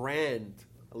grand,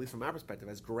 at least from my perspective,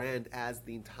 as grand as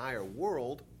the entire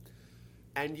world,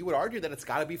 and you would argue that it's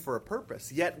got to be for a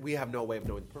purpose, yet we have no way of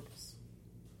knowing the purpose.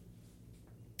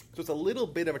 So it's a little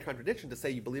bit of a contradiction to say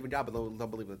you believe in God but don't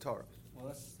believe in the Torah. Well,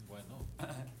 that's Why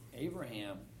not?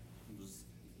 Abraham was,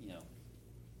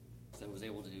 was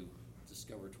able to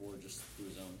discover Torah just through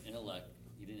his own intellect.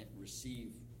 He didn't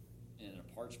receive in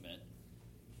a parchment,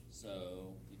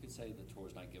 so you could say the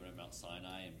Torah's not given at Mount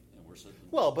Sinai, and we're certainly.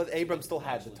 Well, but Abram still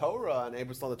had the Torah, and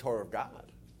Abram still had the Torah of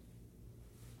God.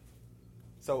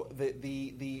 So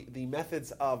the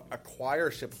methods of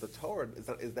acquirership of the Torah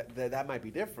is that might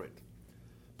be different.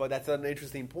 But that's an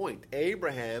interesting point.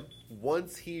 Abraham,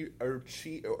 once he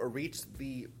reached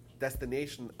the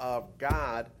destination of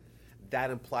God, that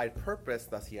implied purpose,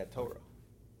 thus he had Torah.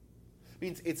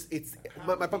 Means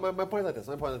my point is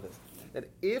like this, that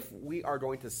if we are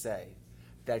going to say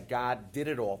that God did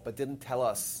it all but didn't tell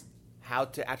us how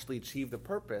to actually achieve the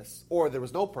purpose, or there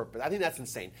was no purpose, I think that's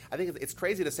insane. I think it's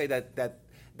crazy to say that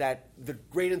the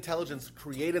great intelligence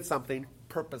created something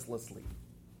purposelessly.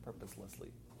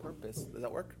 Purpose, does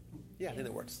that work? Yeah, I think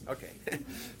it works. Okay.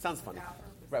 Sounds funny.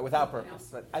 Right, without purpose.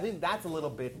 But I think that's a little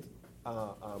bit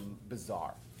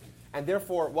bizarre. And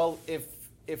therefore, well,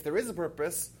 if there is a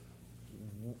purpose,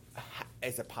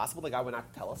 is it possible that God would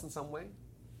not tell us in some way?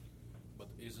 But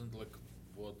isn't like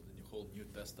what the whole New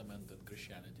Testament and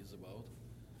Christianity is about?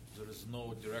 There is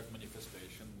no direct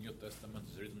manifestation. New Testament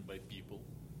is written by people,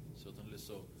 certainly.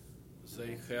 So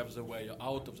they have the way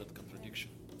out of that contradiction.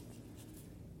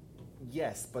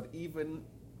 Yes, but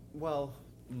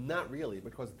not really,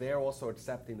 because they're also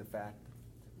accepting the fact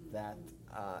that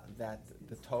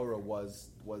the Torah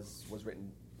was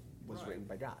written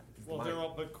by God.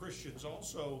 Well, but Christians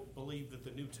also believe that the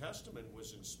New Testament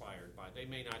was inspired by. They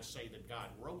may not say that God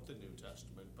wrote the New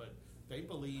Testament, but they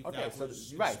believe was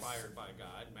inspired by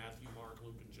God. Matthew, Mark,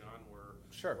 Luke, and John were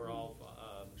all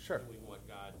doing what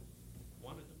God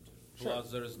wanted them to.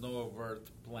 Plus, there is no overt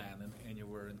plan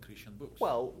anywhere in Christian books.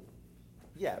 Well,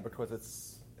 yeah, because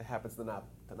it happens to not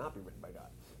be written by God.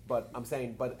 But I'm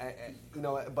saying, but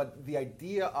the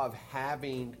idea of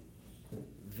having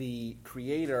the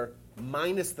Creator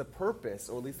minus the purpose,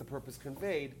 or at least the purpose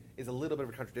conveyed, is a little bit of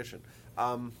a contradiction.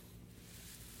 And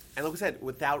like we said,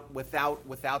 without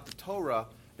the Torah,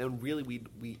 then really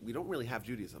we don't really have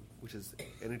Judaism, which is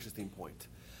an interesting point.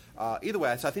 Either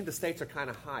way, so I think the stakes are kind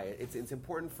of high. It's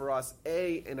important for us,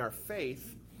 in our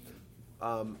faith,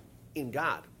 in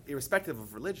God. irrespective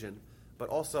of religion, but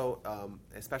also,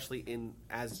 especially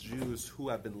as Jews who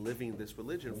have been living this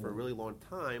religion for a really long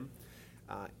time,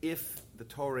 if the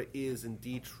Torah is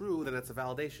indeed true, then that's a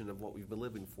validation of what we've been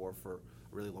living for a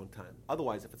really long time.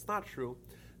 Otherwise, if it's not true,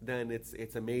 then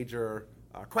it's a major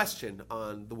question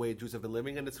on the way Jews have been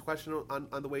living, and it's a question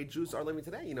on the way Jews are living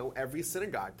today. Every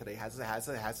synagogue today has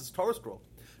its Torah scroll.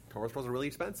 Torah scrolls are really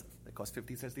expensive. They cost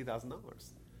 $50,000,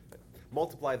 $60,000.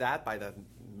 Multiply that by the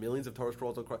millions of Torah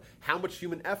scrolls. How much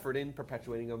human effort in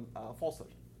perpetuating a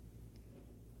falsehood,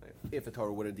 right? If the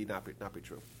Torah would indeed not be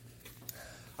true.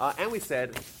 And we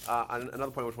said,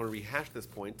 another point I just want to rehash this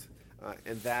point,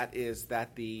 and that is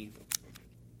that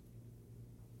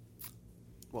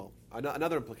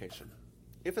another implication.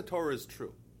 If the Torah is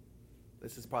true,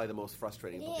 this is probably the most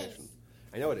frustrating implication.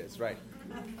 I know it is, right?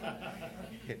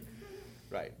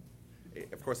 Right.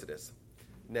 Of course it is.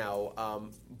 Now,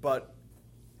 but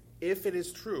if it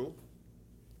is true,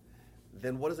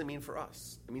 then what does it mean for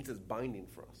us? It means it's binding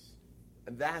for us.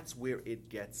 And that's where it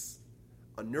gets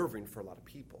unnerving for a lot of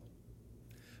people.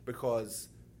 Because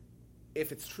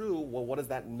if it's true, well, what does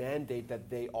that mandate that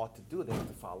they ought to do? They have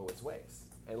to follow its ways.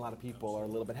 And a lot of people are a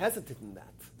little bit hesitant in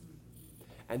that.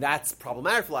 And that's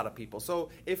problematic for a lot of people. So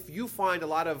if you find a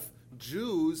lot of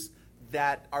Jews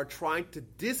that are trying to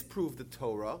disprove the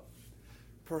Torah,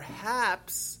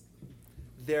 perhaps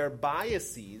their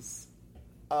biases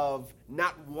of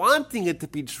not wanting it to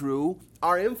be true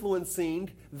are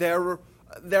influencing their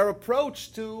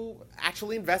approach to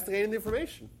actually investigating the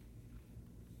information.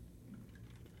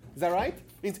 Is that right?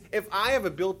 Means if I have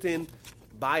a built-in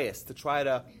bias to try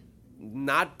to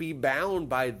not be bound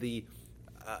by the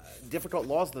difficult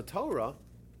laws of the Torah,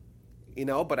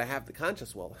 but I have the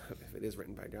conscience, well, if it is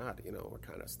written by God, we're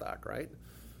kind of stuck, right?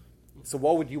 So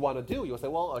what would you want to do? You'll say,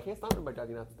 well, okay, it's not written by God,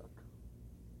 you're not stuck.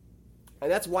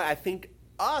 And that's why I think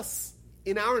us,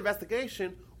 in our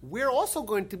investigation, we're also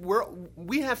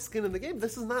we have skin in the game.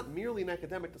 This is not merely an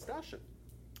academic discussion.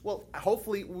 Well,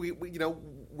 hopefully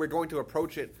we're going to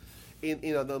approach it in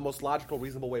the most logical,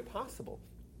 reasonable way possible.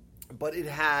 But it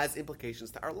has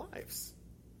implications to our lives.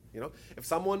 If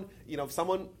someone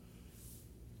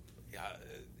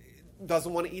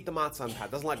doesn't want to eat the matzah on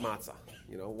Passover, doesn't like matzah,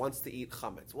 wants to eat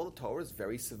chametz. Well, the Torah is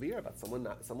very severe about someone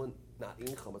not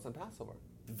eating chametz on Passover.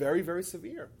 Very, very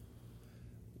severe.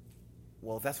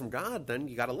 Well, if that's from God, then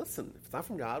you got to listen. If it's not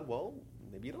from God, well,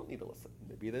 maybe you don't need to listen.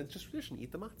 Maybe then it's just tradition.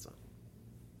 Eat the matzah.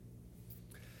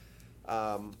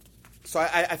 So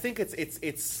I think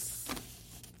it's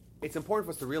important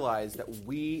for us to realize that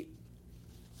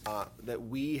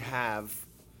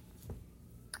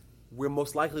we're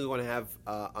most likely going to have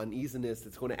uneasiness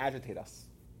that's going to agitate us.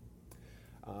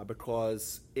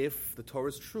 Because if the Torah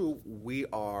is true, we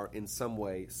are in some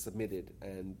way submitted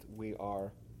and we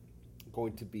are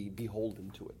going to be beholden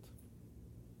to it.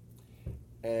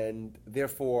 And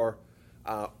therefore,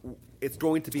 it's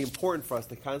going to be important for us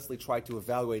to constantly try to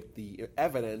evaluate the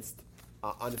evidence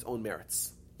on its own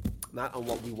merits, not on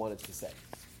what we want it to say.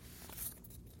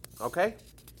 Okay?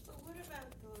 But what about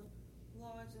the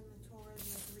laws in the Torah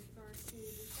that refer to the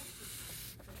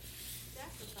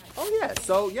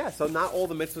sacrifice? So not all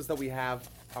the mitzvahs that we have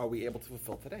are we able to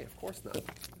fulfill today. Of course not.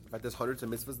 But there's hundreds of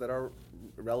mitzvahs that are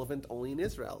relevant only in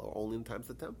Israel or only in times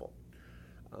of the temple.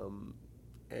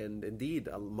 And indeed,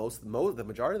 the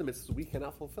majority of the mitzvahs we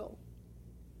cannot fulfill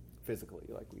physically.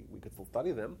 Like we could still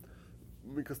study them,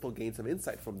 we could still gain some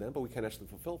insight from them, but we can't actually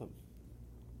fulfill them.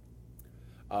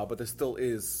 But there still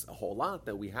is a whole lot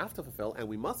that we have to fulfill, and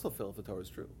we must fulfill if the Torah is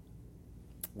true,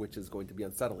 which is going to be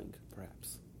unsettling,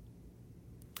 perhaps.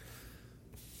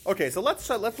 Okay, so let's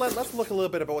look a little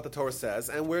bit about what the Torah says,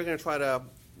 and we're going to try to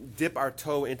dip our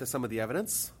toe into some of the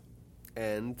evidence,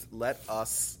 and let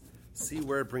us see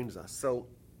where it brings us. So,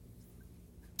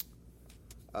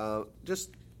 I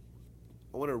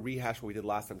want to rehash what we did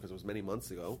last time because it was many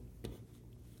months ago.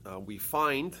 We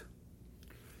find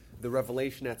the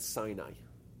revelation at Sinai.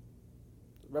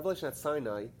 Revelation at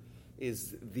Sinai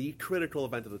is the critical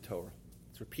event of the Torah.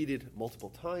 It's repeated multiple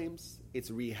times. It's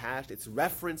rehashed. It's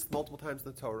referenced multiple times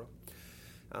in the Torah.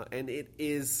 And it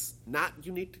is not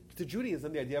unique to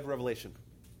Judaism, the idea of revelation.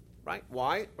 Right?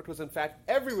 Why? Because, in fact,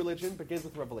 every religion begins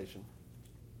with revelation.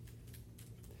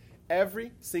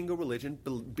 Every single religion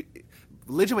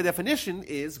by definition,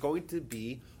 is going to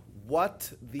be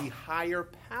what the higher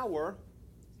power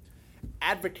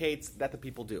advocates that the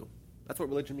people do. That's what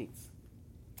religion means.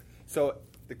 So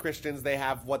the Christians, they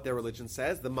have what their religion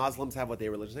says. The Muslims have what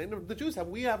their religion says. And the Jews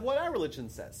we have what our religion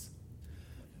says.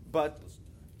 But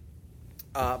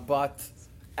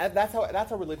that's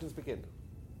how religions begin.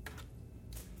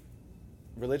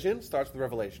 religion starts with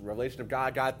revelation. Revelation of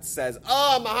God. God says,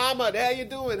 "Oh, Muhammad, how you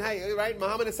doing? Hey, right?"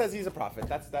 Muhammad says he's a prophet.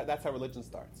 That's how religion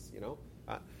starts.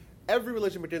 Every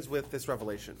religion begins with this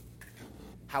revelation.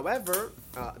 However,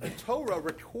 the Torah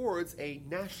records a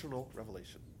national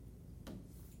revelation.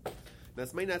 Now,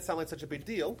 this may not sound like such a big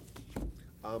deal,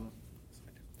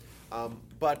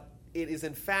 but it is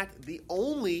in fact the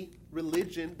only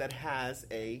religion that has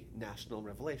a national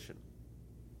revelation.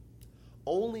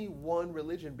 Only one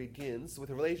religion begins with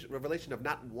a revelation of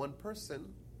not one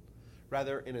person,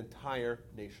 rather an entire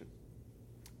nation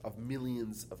of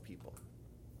millions of people.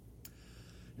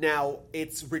 Now,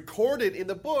 it's recorded in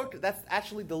the book that's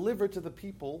actually delivered to the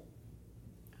people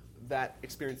that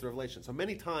experience the revelation. So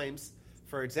many times,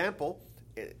 for example,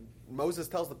 Moses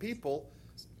tells the people,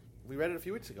 we read it a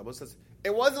few weeks ago, Moses says,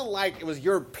 it wasn't like it was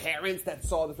your parents that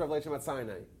saw this revelation about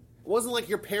Sinai. It wasn't like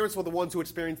your parents were the ones who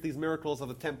experienced these miracles of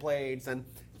the 10 plagues and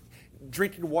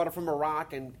drinking water from a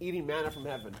rock and eating manna from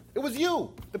heaven. It was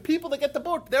you, the people that get the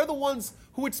book. They're the ones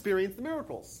who experienced the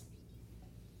miracles.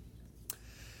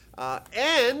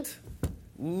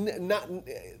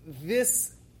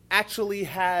 This actually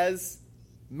has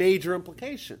major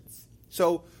implications.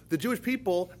 So the Jewish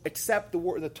people accept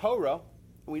the Torah.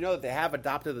 We know that they have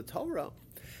adopted the Torah.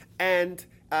 And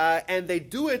they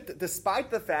do it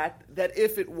despite the fact that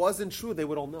if it wasn't true, they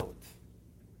would all know it.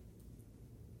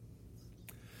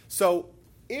 So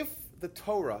if the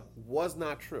Torah was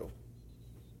not true,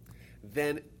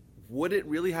 then would it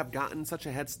really have gotten such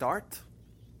a head start?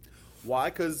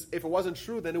 Why? Because if it wasn't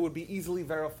true, then it would be easily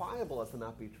verifiable as to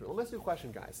not be true. Let me ask you a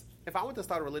question, guys. If I went to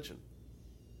start a religion,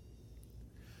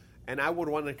 and I would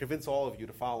want to convince all of you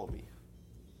to follow me,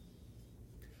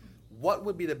 what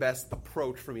would be the best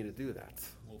approach for me to do that?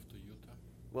 Move to Utah.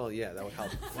 Well, yeah, that would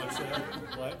help. What's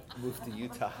that? What? Move to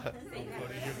Utah. Go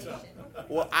to Utah.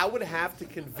 Well, I would have to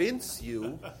convince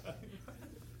you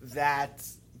that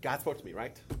God spoke to me,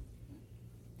 right?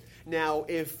 Now,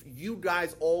 if you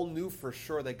guys all knew for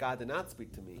sure that God did not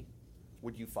speak to me,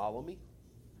 would you follow me?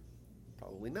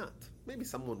 Probably not. Maybe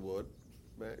someone would,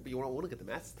 but you don't want to get the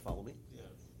masses to follow me. Yeah.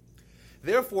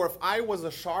 Therefore, if I was a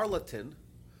charlatan,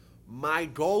 my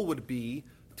goal would be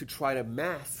to try to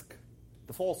mask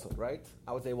the falsehood, right?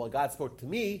 I would say, well, God spoke to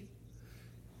me,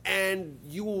 and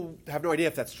you will have no idea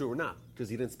if that's true or not, because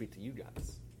he didn't speak to you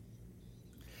guys.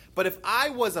 But if I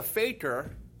was a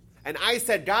faker, and I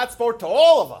said God spoke to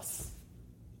all of us,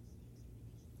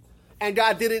 and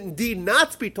God did indeed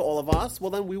not speak to all of us, well,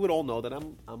 then we would all know that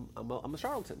I'm a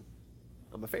charlatan.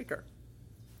 I'm a faker.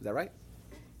 Is that right?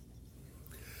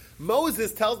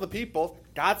 Moses tells the people,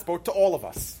 God spoke to all of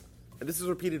us. And this is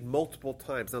repeated multiple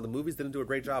times. Now, the movies didn't do a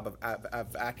great job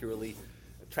of accurately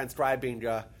transcribing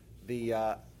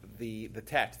the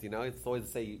text. You know, it's always to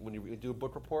say when you do a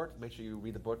book report, make sure you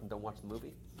read the book and don't watch the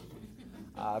movie,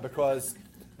 because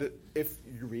if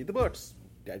you read the books,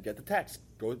 get the text.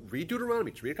 Go read Deuteronomy.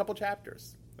 Just read a couple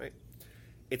chapters. Right?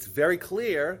 It's very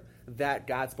clear that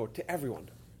God spoke to everyone.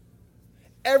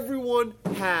 Everyone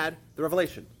had the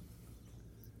revelation.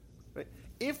 Right?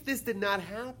 If this did not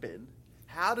happen,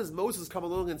 how does Moses come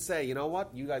along and say, you know what,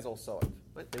 you guys all saw it?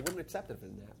 Right? They wouldn't accept it if it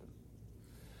didn't happen.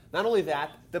 Not only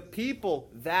that, the people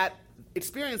that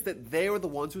experienced it, they were the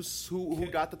ones who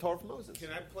got the Torah from Moses. Can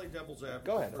I play devil's advocate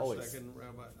Go ahead, for always. a second,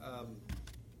 Rabbi?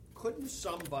 Couldn't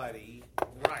somebody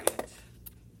write,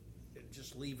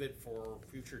 just leave it for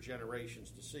future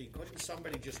generations to see, couldn't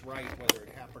somebody just write, whether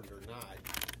it happened or not,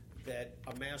 that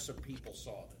a mass of people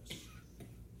saw this?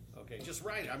 Okay, just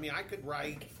write it. I mean, I could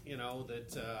write,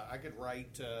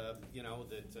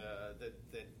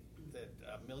 that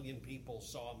a million people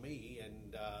saw me,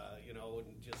 and and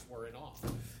just were in awe.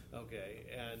 Okay,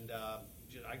 and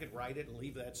I could write it and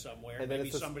leave that somewhere. And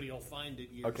maybe somebody will find it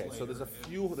years later. Okay, so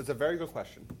there's a very good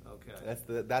question. Okay,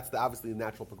 that's obviously the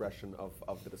natural progression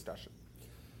of the discussion.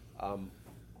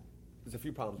 There's a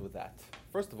few problems with that.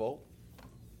 First of all,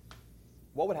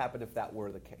 what would happen if that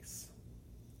were the case?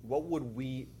 What would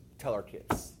we tell our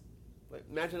kids? Like,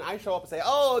 imagine I show up and say,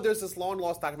 oh, there's this long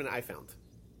lost document I found.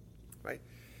 Right?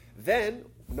 Then,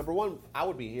 number one, I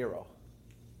would be a hero.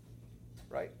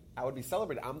 Right? I would be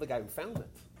celebrated. I'm the guy who found it.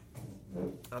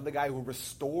 I'm the guy who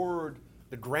restored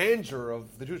the grandeur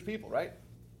of the Jewish people, right?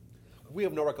 We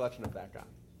have no recollection of that guy.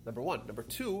 Number one. Number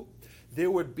two, there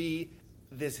would be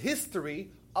this history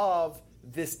of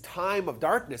this time of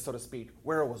darkness, so to speak,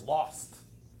 where it was lost.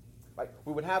 Right?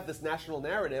 We would have this national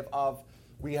narrative of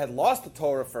we had lost the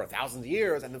Torah for 1,000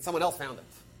 years, and then someone else found it.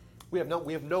 We have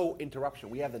no interruption.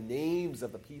 We have the names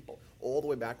of the people all the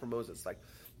way back from Moses. Like,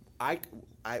 I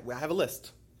have a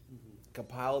list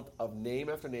compiled of name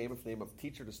after name of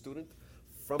teacher to student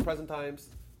from present times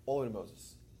all the way to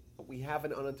Moses. we have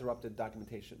an uninterrupted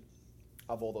documentation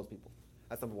of all those people.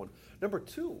 That's number one. Number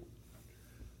two,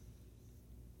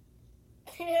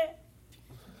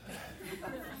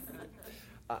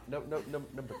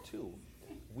 number two,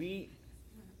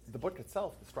 the book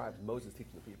itself describes Moses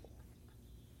teaching the people.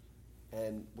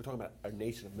 And we're talking about a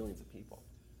nation of millions of people.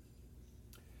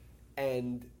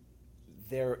 And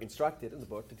they're instructed in the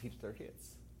book to teach their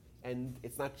kids. And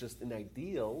it's not just an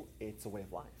ideal, it's a way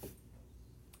of life.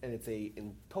 And it's a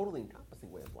totally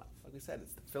encompassing way of life. Like we said,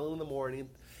 it's the tefillin in the morning,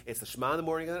 it's the Shema in the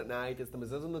morning and at night, it's the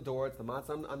mezuzah on the door, it's the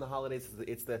matzah on the holidays,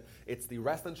 it's the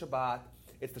rest on Shabbat,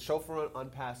 it's the shofar on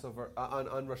Passover,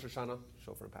 on Rosh Hashanah.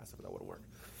 Shofar on Passover, that wouldn't work.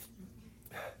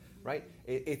 Right?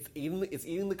 It's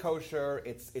eating the kosher,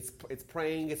 it's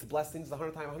praying, it's blessings,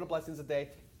 100 blessings a day.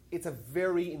 It's a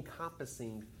very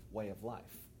encompassing way of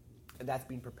life. And that's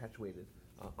being perpetuated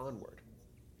onward.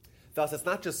 Thus, it's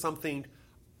not just something,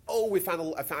 I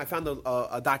found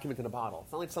a document in a bottle.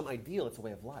 It's not like some ideal, it's a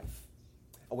way of life.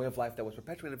 A way of life that was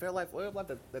perpetuated, a way of life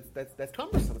that's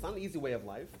cumbersome. It's not an easy way of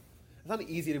life. It's not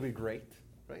easy to be great,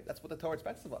 right? That's what the Torah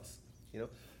expects of us.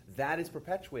 That is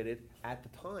perpetuated at the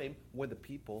time when the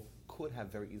people could have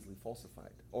very easily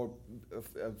falsified or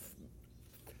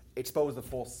exposed the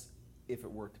false if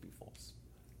it were to be false.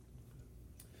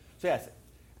 So yes,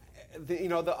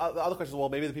 the other question is, well,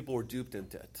 maybe the people were duped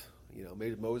into it.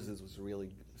 Maybe Moses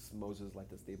like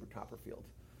this David Copperfield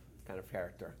kind of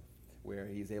character, where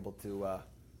he's able to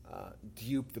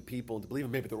dupe the people into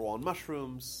believing maybe they're all on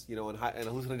mushrooms, and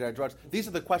hallucinogenic drugs. These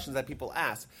are the questions that people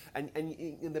ask. And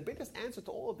the biggest answer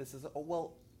to all of this is,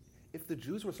 if the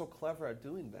Jews were so clever at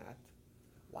doing that,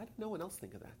 why did no one else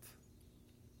think of that?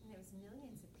 And there was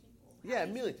millions of people. Yeah,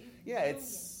 millions.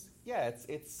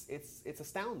 It's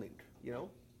astounding.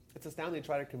 It's astounding to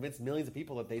try to convince millions of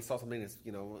people that they saw something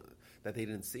that they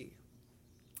didn't see.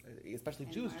 Especially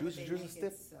And Jews. why Jews would are they stiff.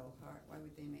 make it so hard? Why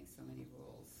would they make so many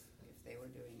rules if they were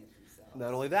doing it themselves?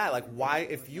 Not only that, like why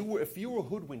if you were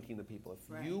hoodwinking the people, if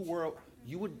Right. you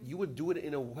would do it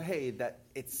in a way that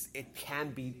it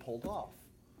can be pulled off.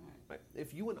 Right. Right?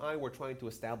 If you and I were trying to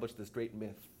establish this great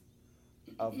myth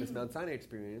of this Mount Sinai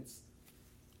experience,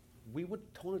 we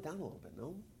would tone it down a little bit,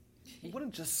 no? We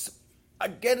wouldn't just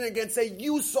again and again say,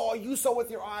 you saw with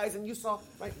your eyes and you saw,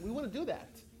 right? We wouldn't do that,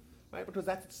 right? Because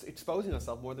that's exposing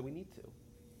ourselves more than we need to.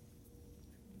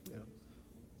 Yeah.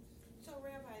 So,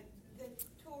 Rabbi, the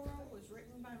Torah was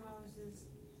written by Moses,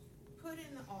 put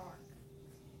in the ark,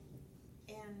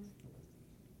 and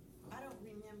I don't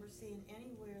remember seeing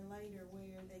anywhere later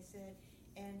where they said,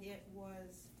 and it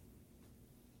was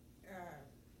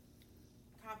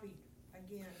copied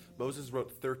again. Moses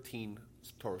wrote 13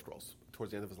 Torah scrolls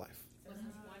towards the end of his life. So this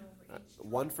is one for each.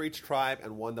 One for each tribe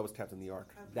and one that was kept in the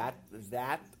ark. Okay.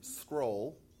 That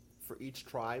scroll for each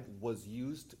tribe was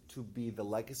used to be the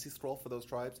legacy scroll for those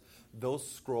tribes. Those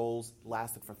scrolls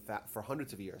lasted for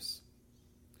hundreds of years.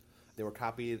 They were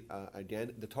copied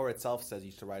again. The Torah itself says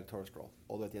you should write a Torah scroll.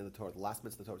 Although at the end of the Torah, the last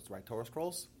mitzvah of the Torah is to write Torah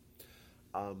scrolls.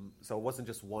 So it wasn't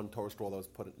just one Torah scroll that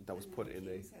was put in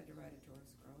a. Kings had to write a Torah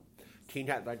scroll. King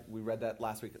had, like, we read that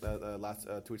last week, 2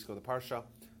 weeks ago, the Parsha.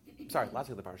 Sorry, last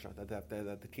week of the Parsha, that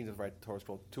the kings have to write the Torah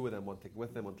scroll. 2 of them, one to take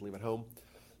with them, one to leave at home.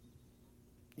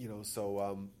 It was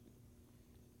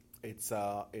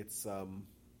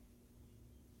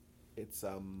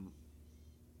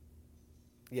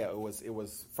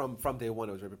from day one.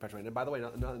 It was very perpetuated. And by the way,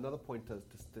 another point to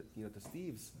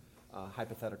Steve's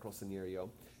hypothetical scenario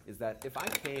is that if I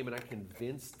came and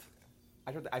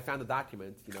I found a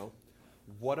document,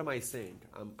 what am I saying?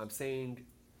 I'm saying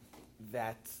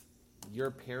that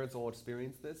your parents all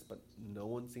experienced this, but no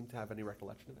one seemed to have any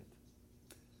recollection of it.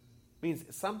 It means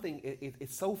something,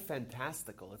 it's so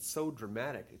fantastical, it's so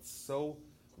dramatic, it's so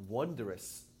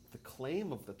wondrous, the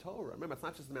claim of the Torah. Remember, it's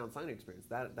not just the Mount Sinai experience.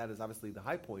 That is obviously the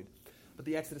high point. But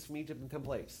the Exodus from Egypt in 10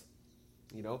 plagues,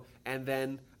 and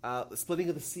then the splitting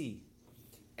of the sea,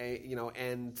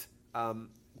 and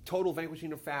total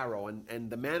vanquishing of Pharaoh, and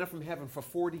the manna from heaven for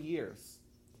 40 years.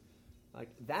 Like,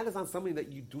 that is not something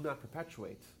that you do not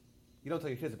perpetuate. You don't tell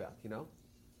your kids about,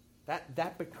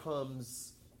 That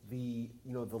becomes the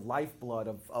lifeblood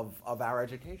of our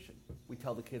education. We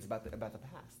tell the kids about the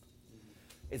past.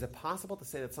 Is it possible to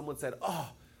say that someone said,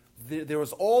 there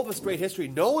was all this great history,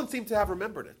 no one seemed to have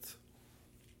remembered it?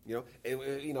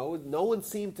 No one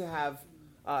seemed to have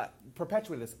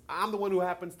perpetuated this. I'm the one who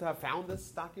happens to have found this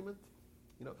document.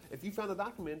 If you found a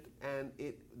document and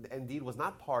it indeed was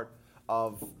not part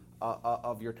of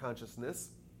your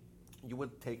consciousness, you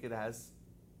would take it as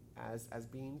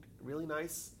being really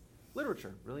nice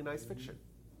literature, really nice fiction.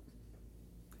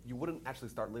 You wouldn't actually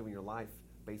start living your life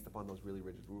based upon those really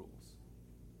rigid rules.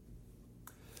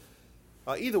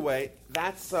 Either way,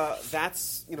 that's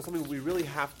something we really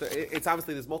have to. It's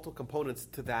obviously there's multiple components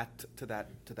to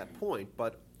that point,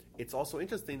 but it's also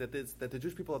interesting that the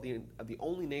Jewish people are the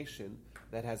only nation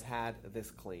that has had this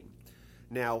claim.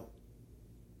 Now,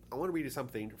 I want to read you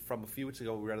something from a few weeks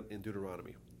ago we read in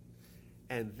Deuteronomy,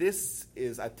 and this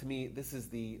is to me this is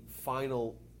the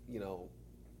final.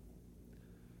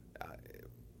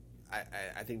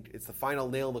 I think it's the final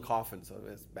nail in the coffin. So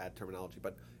it's bad terminology,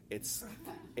 but it's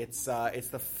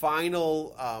the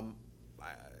final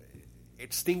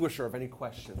extinguisher of any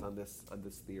questions on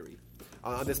this theory,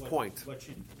 on this point. What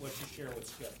you share with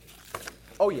skeptics.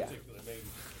 Oh yeah,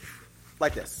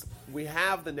 like this. We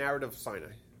have the narrative of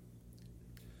Sinai.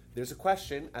 There's a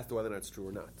question as to whether or not it's true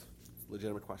or not. It's a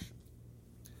legitimate question.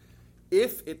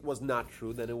 If it was not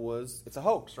true, then it's a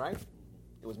hoax, right?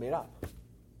 It was made up,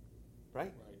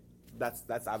 right?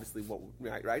 That's obviously what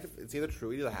right. It's either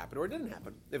true, it either happened or it didn't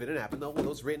happen. If it didn't happen, though, it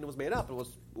was written, it was made up, it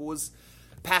was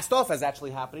passed off as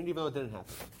actually happening, even though it didn't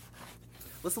happen.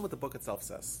 Listen what the book itself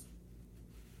says.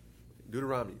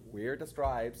 Deuteronomy, where it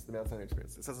describes the Mount Sinai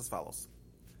experience. It says as follows.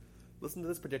 Listen to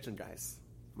this prediction, guys.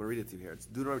 I'm going to read it to you here. It's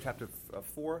Deuteronomy chapter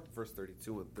 4, verse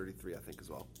 32 and 33, I think, as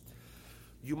well.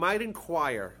 You might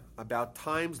inquire about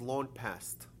times long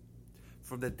past,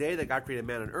 from the day that God created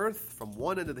man and earth, from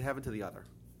one end of the heaven to the other.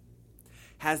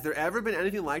 Has there ever been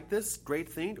anything like this great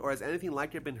thing, or has anything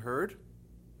like it been heard?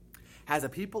 Has a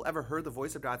people ever heard the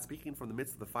voice of God speaking from the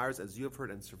midst of the fires as you have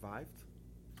heard and survived?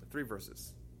 3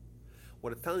 verses.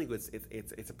 What it's telling you is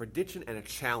it's a prediction and a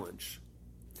challenge.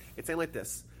 It's saying like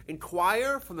this.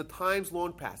 Inquire from the times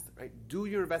long past. Right? Do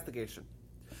your investigation.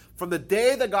 From the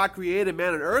day that God created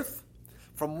man and earth,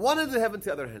 from one end of the heaven to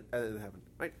the other end of the heaven.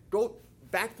 Right? Go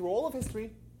back through all of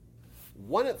history,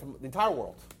 from the entire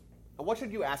world. And what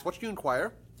should you ask? What should you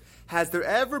inquire? Has there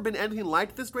ever been anything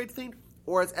like this great thing?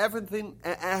 Or has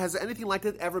anything like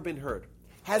this ever been heard?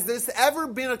 Has this ever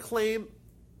been a claim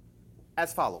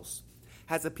as follows?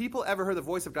 Has the people ever heard the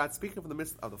voice of God speaking from the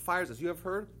midst of the fires as you have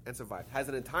heard and survived? Has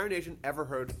an entire nation ever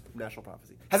heard national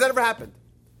prophecy? Has that ever happened?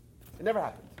 It never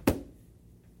happened.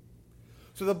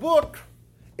 So the book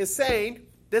is saying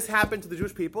this happened to the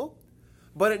Jewish people,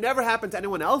 but it never happened to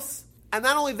anyone else. And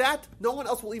not only that, no one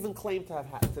else will even claim to have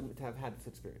had this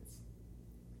experience.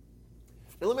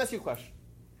 Now let me ask you a question.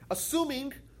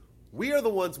 Assuming we are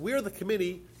the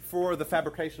committee for the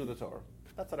fabrication of the Torah.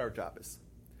 That's what our job is.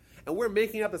 And we're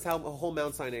making up this whole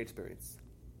Mount Sinai experience.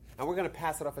 And we're going to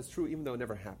pass it off as true even though it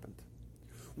never happened.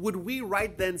 Would we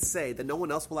right then say that no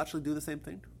one else will actually do the same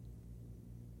thing?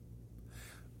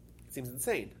 It seems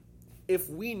insane. If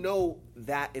we know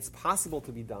that it's possible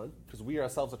to be done, because we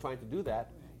ourselves are trying to do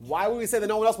that, why would we say that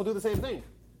no one else will do the same thing?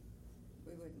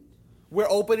 We wouldn't. We're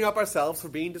opening up ourselves for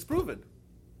being disproven.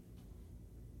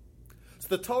 So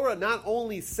the Torah not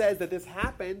only says that this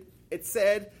happened, it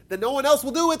said that no one else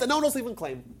will do it, that no one else even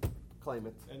claim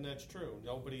it. And that's true.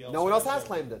 Nobody else. No one else has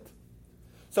claimed it.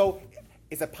 So,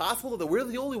 is it possible that we're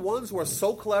the only ones who are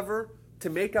so clever to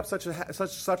make up such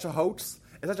a hoax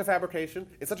and such a fabrication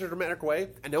in such a dramatic way,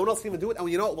 and no one else can even do it? And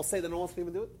you know what? We'll say that no one else can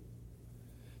even do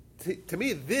it. To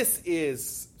me, this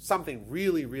is something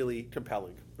really, really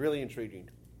compelling, really intriguing.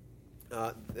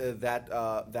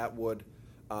 That would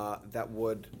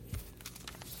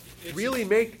really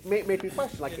make me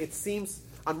question. Like, it seems,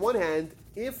 on one hand,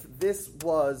 if this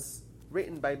was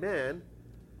written by man,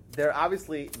 they're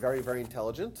obviously very, very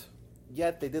intelligent,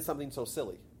 yet they did something so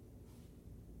silly.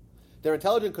 They're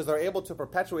intelligent because they're able to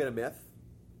perpetuate a myth,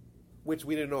 which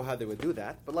we didn't know how they would do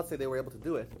that, but let's say they were able to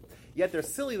do it. Yet they're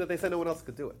silly that they said no one else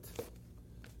could do it.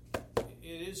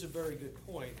 It is a very good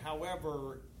point.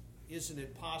 However, isn't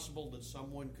it possible that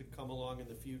someone could come along in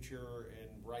the future and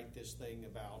write this thing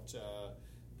about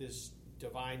this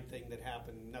divine thing that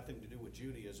happened, nothing to do with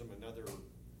Judaism, another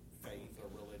faith or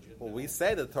religion? Well, we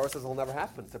say that the Torah says it'll never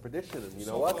happen. It's a prediction, and you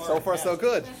know So what? far So it far, so hasn't.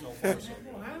 good. So far, so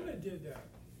good. Muhammad did that.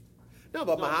 No,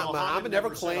 but No, Muhammad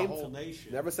never said a claimed. whole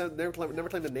nation. Never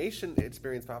claimed the nation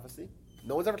experienced prophecy.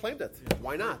 No one's ever claimed it.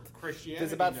 Why not? Christianity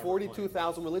There's about never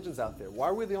 42,000 religions out there. Why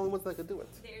are we the only ones that could do it?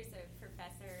 There's a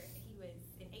professor, he was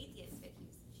an atheist, but he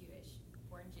was Jewish,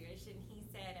 born Jewish, and he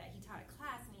said, he taught a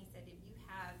class, and he said, if you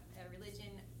have a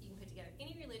religion, you can put together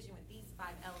any religion with these 5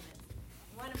 elements.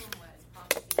 One of them was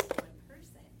prophecy to one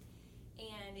person.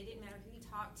 And it didn't matter who he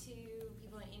talked to,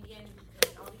 people in India, and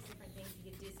all these different things,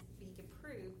 he could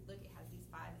prove, look, it has these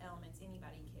 5 elements,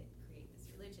 anybody could create this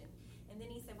religion. And then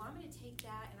he said, well, I'm going to take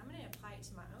that, and I'm going to apply it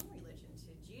to my own religion,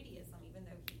 to Judaism, even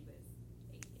though he was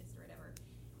atheist or whatever.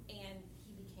 And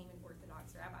he became an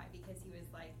Orthodox rabbi because he was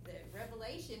like, the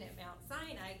revelation at Mount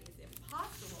Sinai is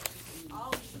impossible because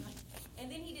all these, and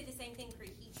then he did the same thing for,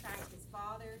 he tracked his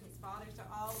father. His father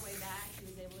all the way back. He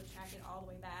was able to track it all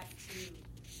the way back to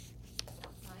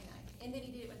Mount Sinai, and then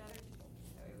he did it with other people.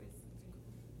 So it was.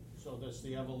 So that's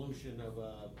the evolution of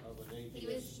an atheist. He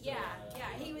was,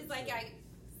 he was like, I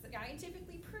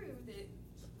scientifically proved that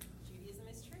Judaism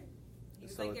is true. He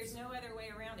was So like, it's- there's no other way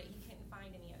around it. You couldn't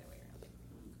find any other way around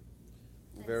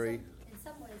it. In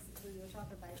some ways, when you were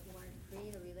talking about if you wanted to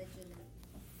create a religion,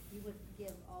 you would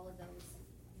give all of those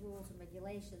rules and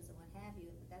regulations and what have you,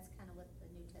 but that's kind of what the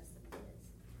New Testament is.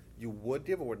 You would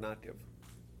give or would not give?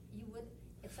 You would,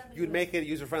 if somebody You'd make it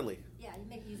user friendly. Yeah, you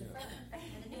make it user-friendly,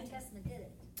 and the New Testament did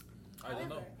it. I don't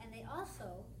know. However, and they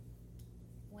also,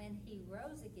 when he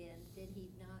rose again, did he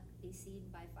not be seen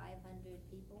by 500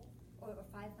 people? Or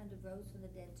 500 rose from the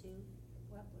dead too?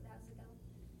 What was ago?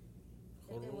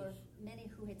 That there were many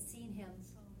who had seen him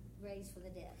raised from the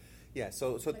dead. Yeah,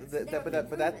 so But but it's never been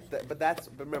but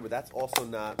remember that's also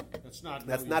not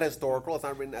That's not historical. It's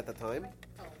not written at the time.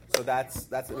 Oh. So that's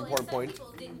an Well, important and some point.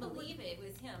 people didn't believe it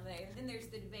was him. And then there's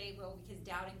the debate, well, because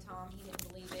doubting Tom, he didn't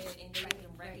believe it, and they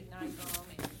didn't recognize him,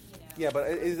 and Yeah, but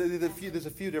there's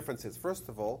a few differences. First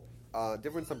of all,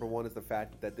 difference number one is the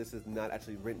fact that this is not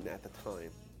actually written at the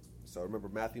time. So remember,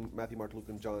 Matthew, Mark, Luke,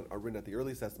 and John are written at the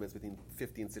earliest Testaments between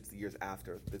 50 and 60 years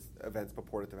after this event's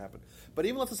purported to happen. But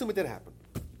even let's assume it did happen.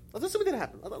 Let's assume it did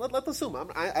happen. Let's assume.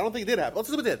 I don't think it did happen. Let's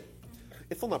assume it did.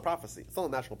 It's still not prophecy. It's still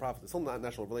not national prophecy. It's still not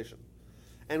national revelation.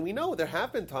 And we know there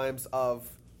have been times of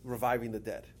reviving the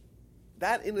dead.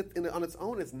 That on its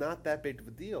own is not that big of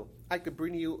a deal. I could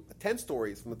bring you 10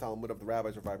 stories from the Talmud of the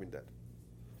rabbis reviving dead.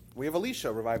 We have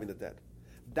Elisha reviving the dead.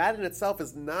 That in itself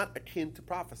is not akin to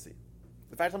prophecy.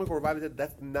 The fact someone could revive the dead,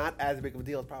 that's not as big of a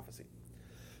deal as prophecy.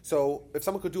 So if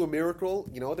someone could do a miracle,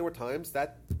 there were times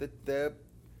that the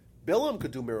Bilam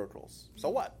could do miracles. So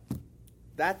what?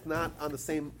 That's not on the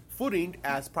same footing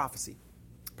as prophecy.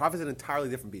 Prophecy is an entirely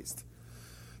different beast.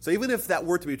 So even if that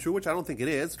were to be true, which I don't think it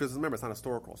is, because remember, it's not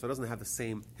historical, so it doesn't have the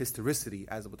same historicity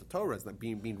as with the Torah. It's not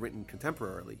being written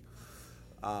contemporarily.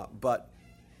 But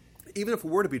even if it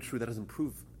were to be true, that doesn't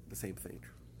prove the same thing.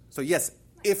 So yes,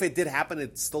 if it did happen,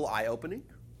 it's still eye-opening.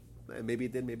 Maybe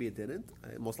it did, maybe it didn't.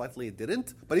 Most likely it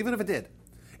didn't. But even if it did,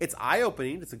 it's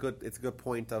eye-opening. It's a good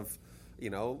point of,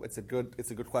 it's a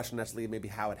good question actually, maybe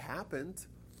how it happened.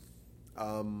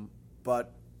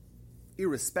 But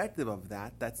irrespective of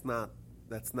that, that's not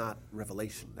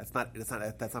revelation. That's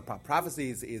not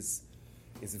prophecy. Is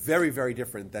very, very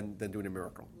different than doing a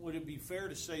miracle. Would it be fair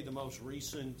to say the most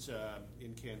recent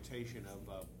incantation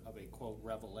of a quote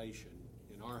revelation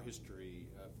in our history?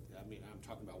 I'm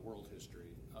talking about world history.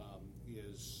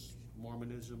 Is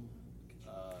Mormonism?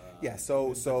 Yeah.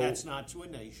 So but that's not to a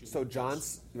nation. So John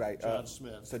Smith.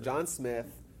 So John Smith.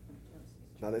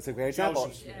 No, that's a great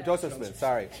example. Joseph Smith.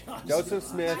 Sorry, Joseph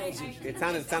Smith. It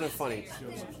sounded funny.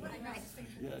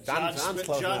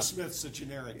 John Smith's a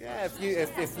generic. Yeah,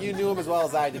 if you knew him as well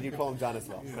as I did, you call him John as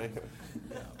well. Right?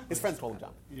 His friends call him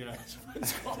John. Yeah, his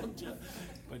friends call him John.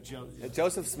 But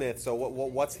Joseph Smith. So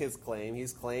what's his claim?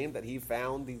 He's claimed that he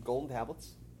found these golden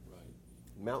tablets,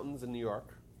 mountains in New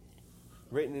York,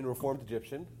 written in Reformed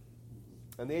Egyptian,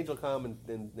 and the angel come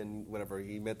and whatever,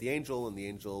 he met the angel, and the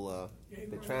angel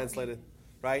they translated,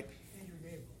 right?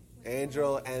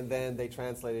 Angel, and then they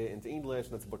translated it into English,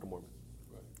 and that's the Book of Mormon.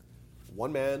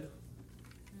 One man.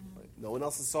 No one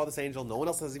else saw this angel. No one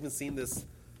else has even seen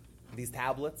these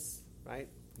tablets, right?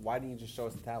 Why didn't you just show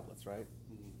us the tablets, right?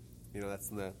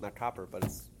 That's not copper, but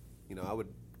it's, I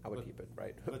would keep it,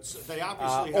 right? But they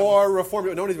obviously or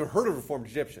Reformed. No one has even heard of Reformed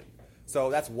Egyptian. So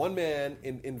that's one man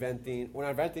inventing. We're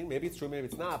not inventing. Maybe it's true, maybe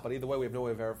it's not. But either way, we have no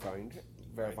way of verifying.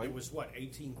 It was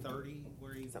 1830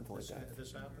 where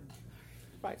this happened.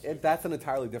 Right, and that's an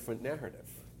entirely different narrative.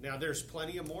 Now, there's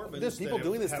plenty of Mormons. There's people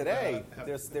doing this today.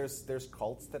 There's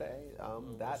cults today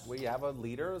that where you have a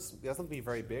leader. It doesn't have to be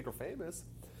very big or famous.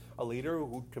 A leader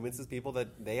who convinces people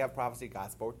that they have prophecy,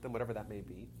 God spoke to them, whatever that may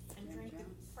be. And drink the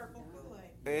purple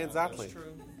Kool-Aid. Exactly. That's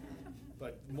true.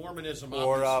 But Mormonism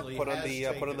or obviously put on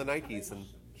the Nikes and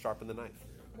sharpen the knife.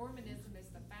 Mormonism is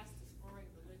the fastest growing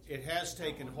religion. It has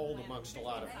taken hold amongst a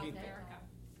lot of people. America.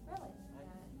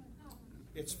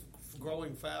 It's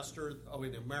growing faster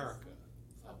in America.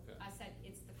 Okay. I said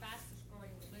it's the fastest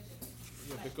growing religion.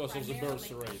 Yeah, because of the birth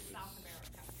primarily rate. in South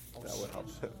America. That would help.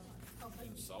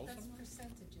 In South That's America?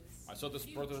 percentages. I thought it's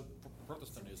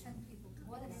Protestantism.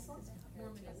 More than Islam? More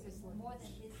than Islam? More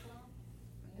than Islam.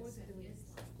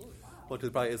 Well, because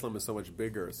probably Islam is so much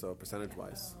bigger, so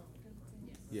percentage-wise.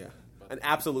 Yeah. And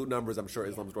absolute numbers, I'm sure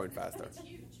Islam's growing faster.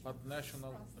 But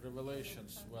national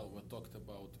revelations, well, we talked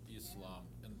about Islam.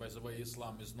 And by the way,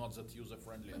 Islam is not that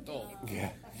user-friendly at all.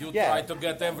 Yeah. You Yeah. try to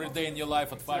get every day in your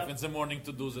life at 5 in the morning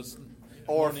to do this.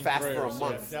 Or morning fast for a prayers,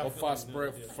 month. yeah, or fast Definitely,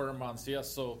 prayer yeah. for a month. Yes.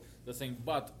 So the thing,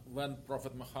 but when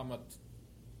Prophet Muhammad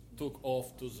took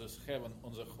off to this heaven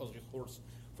on the horse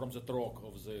from the rock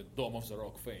of the Dome of the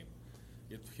Rock fame,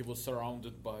 he was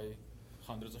surrounded by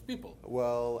hundreds of people.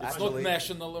 Well, It's actually, not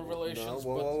national relations. No,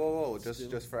 but whoa. still.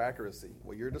 Just for accuracy,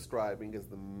 what you're describing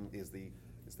is the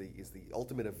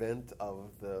ultimate event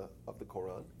of the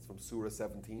Quran. It's from Surah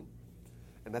 17,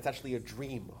 and that's actually a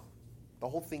dream. The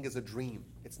whole thing is a dream.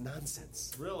 It's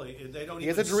nonsense. Really? They don't He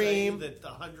has even a dream. say that the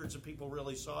hundreds of people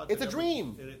really saw it? It's They a never-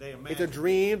 dream. They It's a imagine.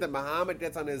 dream that Muhammad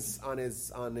gets on his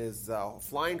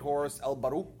flying horse El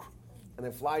Baruch, and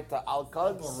they fly to Al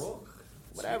Quds, Baruch.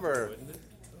 whatever. Isn't it?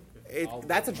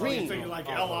 That's a Oh, you dream. think like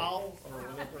El Al or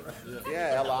whatever?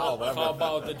 Yeah, El Al, whatever. How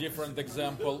about a different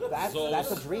example? That's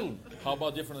a dream. How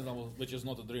about different example, which is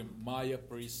not a dream? Maya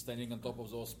priests standing on top of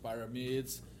those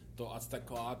pyramids to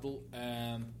Aztecatl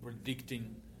and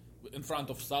predicting, in front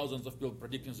of thousands of people,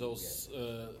 predicting those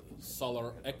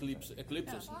solar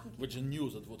eclipses, which is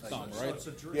news that would come, right? it's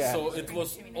a dream. Yeah. So it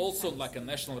was also like a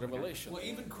national revelation. Well,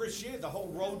 even Christianity, the whole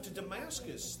road to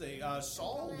Damascus,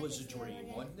 Saul was a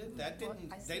dream, wasn't it? That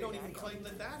didn't. They don't even claim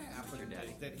that happened.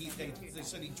 They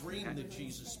said he dreamed that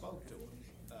Jesus spoke to him.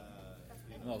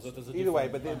 No, that is a Either way,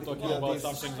 different- but I'm talking you know, about these-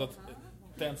 something that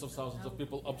tens of thousands of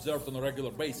people observed on a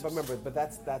regular basis. But remember,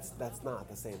 that's not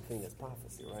the same thing as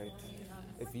prophecy, right?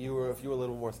 If you were a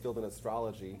little more skilled in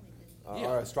astrology Yeah.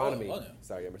 or astronomy, Oh, yeah.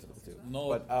 sorry, I mixed up the two. No.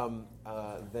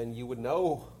 But then you would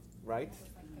know, right?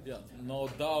 Yeah, no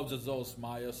doubt that those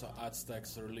Mayas or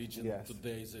Aztecs religion Yes.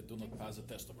 today they do not pass the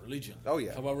test of religion. Oh,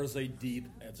 yeah. However, they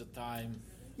did at the time.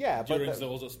 Yeah, but during the-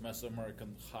 those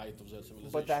Mesoamerican height of their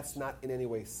civilization. But that's not in any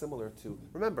way similar to.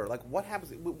 Remember, like what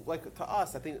happens? Like to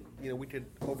us, I think we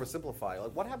could oversimplify.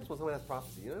 Like what happens when someone has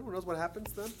prophecy? Anyone knows what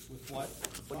happens then With what?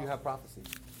 when you have prophecy?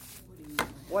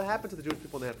 What happened to the Jewish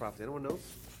people when they had prophecy? Anyone knows?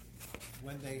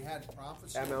 When they had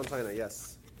prophecy, At Mount Sinai,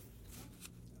 yes.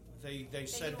 they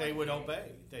said they would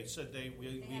obey. They said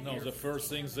we No, hear- the first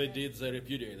things they did, they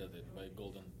repudiated it by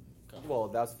golden calf. Well,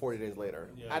 that was 40 days later.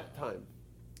 Yeah. At the time.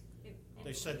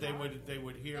 They said they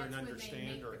would hear and That's when they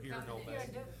understand make or the hear and covenant.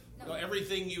 obey. No,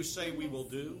 everything you say we will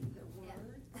do. Yeah.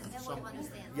 And then we'll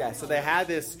understand. Yeah, so they had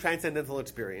this transcendental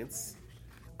experience.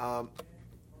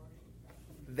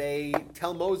 They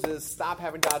tell Moses, stop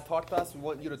having God talk to us. We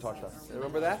want you to talk to us.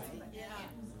 Remember that? Yeah,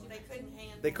 they couldn't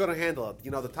handle. They couldn't handle it.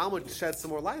 The Talmud sheds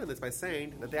some more light on this by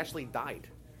saying that they actually died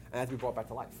and had to be brought back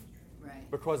to life. Right.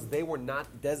 Because they were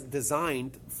not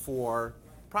designed for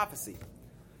prophecy.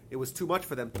 It was too much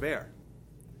for them to bear.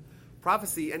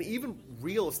 Prophecy, and even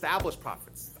real established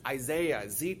prophets, Isaiah,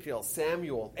 Ezekiel,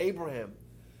 Samuel, Abraham.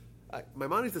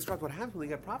 Maimonides described what happens when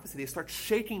they get prophecy. They start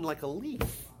shaking like a leaf.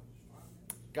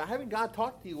 Having God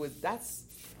talk to you that's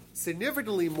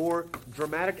significantly more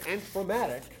dramatic and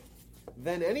traumatic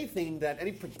than anything that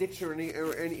any prediction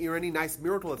or any nice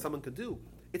miracle that someone could do.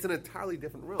 It's an entirely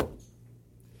different realm.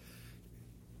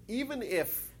 Even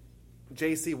if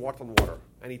JC walked on water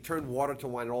and he turned water to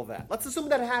wine and all that, let's assume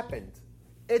that happened.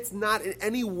 It's not in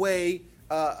any way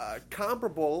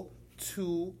comparable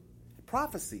to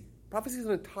prophecy. Prophecy is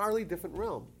an entirely different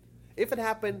realm. If it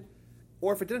happened,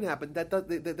 or if it didn't happen,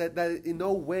 that in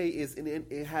no way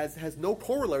it has no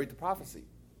corollary to prophecy.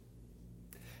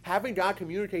 Having God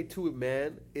communicate to a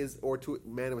man or to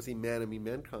man, I would say man, I mean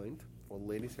mankind. Well,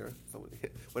 ladies here, so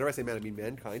whenever I say man, I mean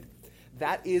mankind.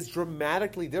 That is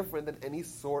dramatically different than any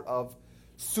sort of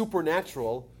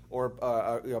supernatural or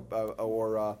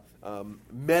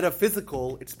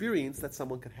metaphysical experience that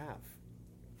someone could have.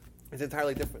 It's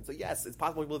entirely different. So yes, it's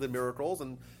possible people did miracles,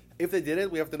 and if they did it,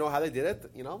 we have to know how they did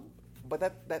it. But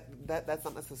that's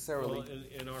not necessarily. Well,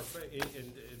 in our faith,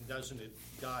 and doesn't it?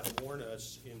 God warn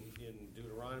us in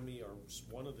Deuteronomy or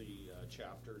one of the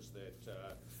chapters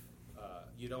that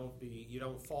you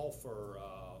don't fall for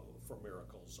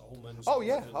miracles, omens. Oh,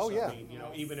 yeah. portents. Oh, yeah. I mean,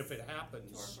 even if it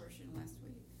happens. Our portion last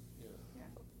week. Yeah. Yeah,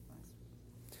 last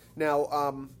week.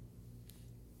 Now,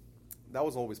 that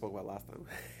was all we spoke about last time.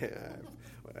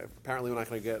 Apparently, we're not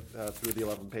going to get through the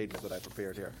 11 pages that I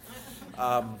prepared here.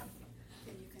 Can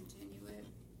you continue it?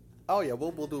 Oh yeah,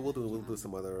 we'll do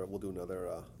some other. We'll do another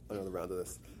round of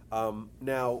this.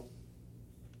 Now,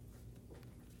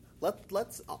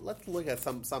 let's look at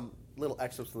some little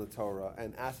excerpts from the Torah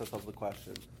and ask ourselves the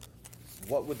question: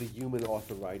 what would the human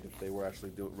author write if they were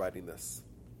actually writing this?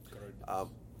 Correct.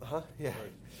 Yeah. Right.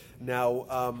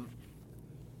 Now,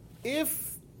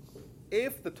 if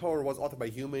the Torah was authored by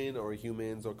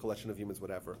humans or collection of humans,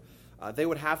 whatever, they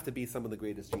would have to be some of the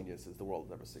greatest geniuses the world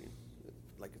has ever seen.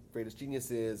 Like greatest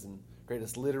geniuses and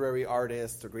greatest literary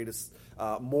artists or greatest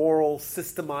moral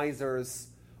systemizers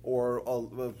or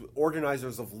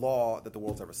organizers of law that the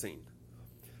world's ever seen.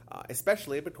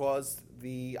 Especially because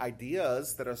the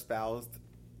ideas that are espoused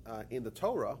in the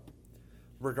Torah,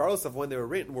 regardless of when they were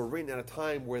written at a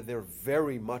time where they're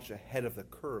very much ahead of the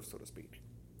curve, so to speak.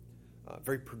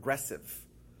 Very progressive.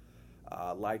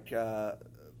 The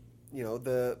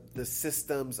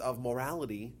systems of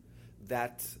morality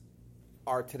that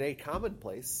are today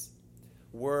commonplace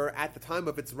were at the time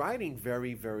of its writing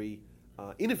very, very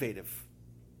innovative.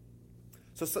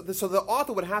 So the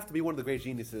author would have to be one of the great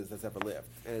geniuses that's ever lived.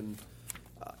 And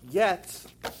yet,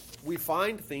 we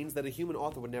find things that a human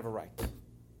author would never write.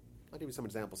 I'll give you some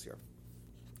examples here.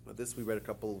 This we read a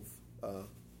couple of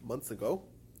months ago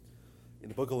in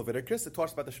the book of Leviticus. It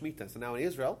talks about the Shemitah. So now in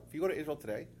Israel, if you go to Israel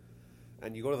today,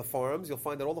 and you go to the farms, you'll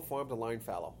find that all the farms are lying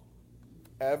fallow.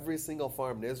 Every single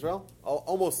farm in Israel,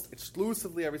 almost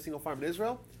exclusively every single farm in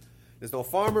Israel, there's no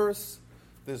farmers,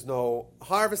 there's no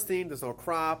harvesting, there's no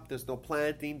crop, there's no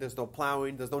planting, there's no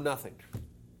plowing, there's no nothing.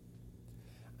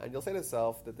 And you'll say to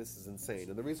yourself that this is insane.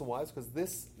 And the reason why is because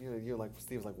this, you're like,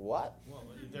 Steve's like, what? Well,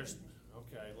 there's,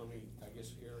 okay, let me, I guess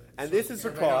here. And so this is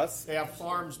because they have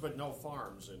farms but no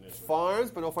farms in Israel. Farms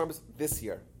but no farmers this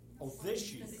year. Oh,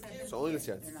 this year. So only this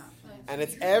year. And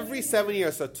it's every 7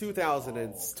 years, so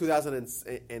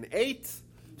 2008,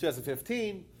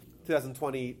 2015,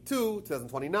 2022,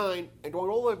 2029, and going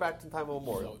all the way back to the time of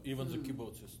Memorial. So even the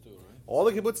kibbutzes too, right? All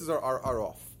the kibbutzes are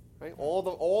off, right?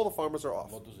 All the farmers are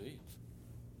off. What do they eat?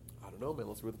 I don't know, man.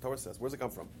 Let's read what the Torah says. Where's it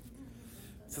come from?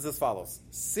 It says as follows: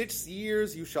 6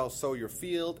 years you shall sow your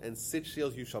field, and 6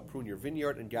 years you shall prune your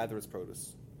vineyard and gather its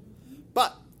produce.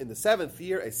 But in the 7th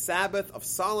year, a Sabbath of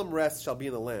solemn rest shall be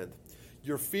in the land.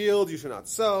 Your field you shall not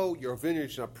sow, your vineyard you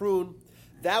shall not prune.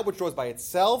 That which grows by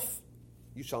itself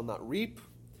you shall not reap,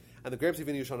 and the grapes of the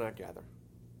vineyard you shall not gather.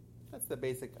 That's the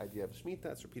basic idea of Shemitah.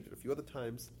 It's repeated a few other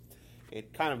times.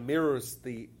 It kind of mirrors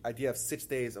the idea of 6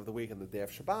 days of the week and the day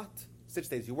of Shabbat. 6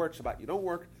 days you work, Shabbat you don't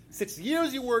work. 6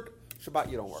 years you work,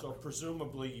 Shabbat you don't work. So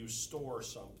presumably you store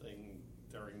something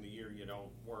during the year you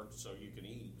don't work so you can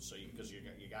eat, because you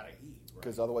got to eat.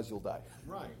 Because otherwise you'll die.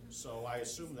 Right. So I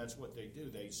assume that's what they do.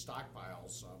 They stockpile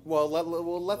some. Well,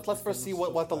 let's first see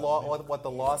what the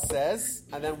law says,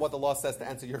 and then what the law says to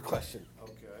answer your question.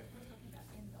 Okay. In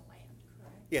the land,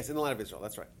 correct? Yes, in the land of Israel.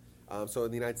 That's right. So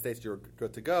in the United States, you're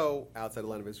good to go. Outside the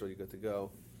land of Israel, you're good to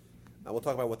go. We'll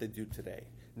talk about what they do today.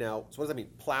 Now, so what does that mean?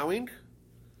 Plowing,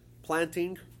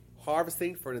 planting,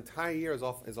 harvesting for an entire year is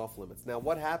off limits. Now,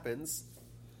 what happens?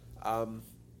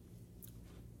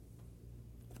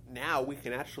 Now we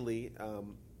can actually,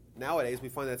 nowadays we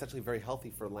find that it's actually very healthy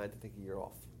for land to take a year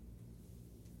off.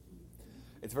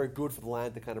 It's very good for the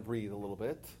land to kind of breathe a little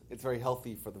bit. It's very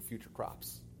healthy for the future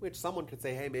crops, which someone could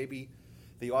say, hey, maybe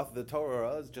the author of the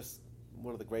Torah is just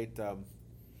one of the great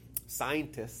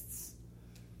scientists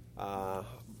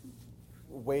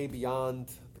way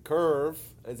beyond the curve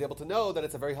and is able to know that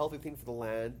it's a very healthy thing for the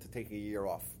land to take a year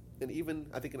off. And even,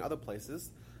 I think in other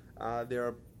places, there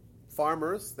are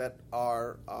farmers that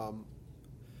are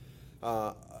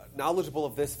knowledgeable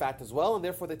of this fact as well, and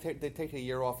therefore they take a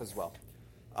year off as well.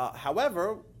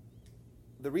 However,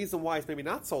 the reason why it's maybe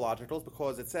not so logical is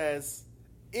because it says,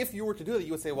 if you were to do that,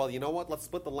 you would say, well, you know what, let's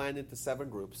split the land into 7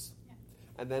 groups,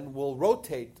 and then we'll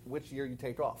rotate which year you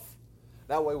take off.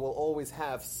 That way we'll always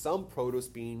have some produce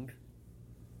being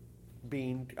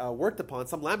worked upon,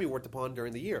 some land being worked upon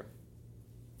during the year.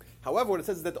 However, what it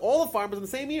says is that all the farmers in the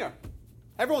same year,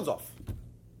 everyone's off.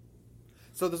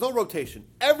 So there's no rotation.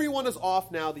 Everyone is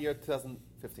off now the year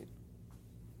 2015.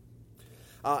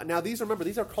 Now these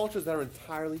are cultures that are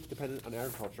entirely dependent on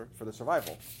agriculture for their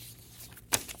survival.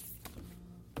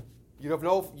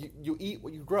 You eat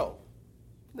what you grow.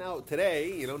 Now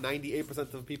today, 98%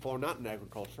 of the people are not in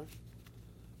agriculture.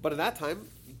 But at that time,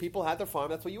 people had their farm,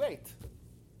 that's what you ate.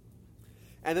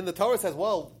 And then the Torah says,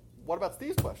 well, what about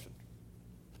Steve's question?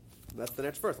 That's the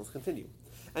next verse. Let's continue.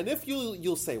 And if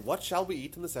you'll say, what shall we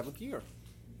eat in the 7th year?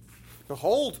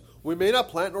 Behold, we may not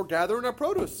plant nor gather in our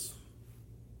produce.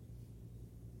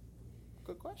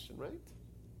 Good question, right?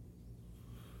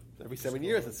 Every 7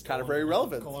 years, it's kind of very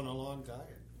relevant. Going a long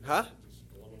diet. Huh?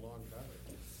 Going a long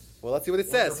diet. Well, let's see what it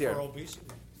says here. For obesity.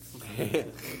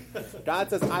 God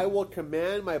says, I will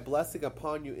command my blessing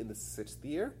upon you in the 6th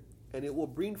year, and it will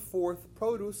bring forth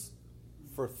produce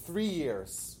for 3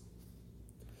 years.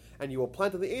 And you will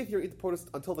plant in the 8th year, eat the produce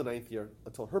until the 9th year,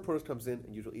 until her produce comes in,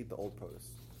 and you shall eat the old produce.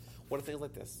 What are things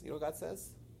like this? You know what God says?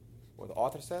 Or the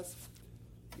author says?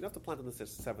 You don't have to plant in the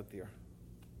 7th year.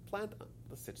 Plant on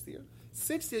the 6th year.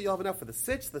 6th year, you'll have enough for the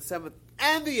 6th, the 7th,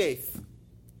 and the 8th.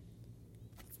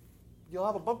 You'll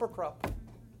have a bumper crop.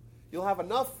 You'll have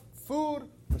enough food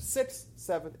for 6,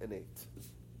 7, and 8.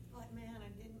 Like manna,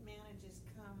 didn't manna just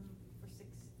come for 6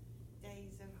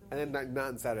 days of the And then not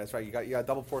on Saturday. That's right. You got a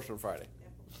double portion on Friday. week?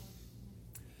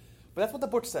 But that's what the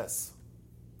book says.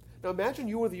 Now imagine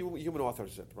you were the human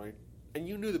authorship, right? And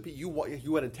you knew that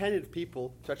you had intended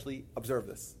people to actually observe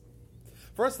this.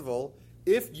 First of all,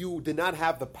 if you did not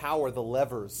have the power, the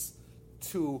levers,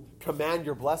 to command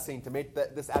your blessing to make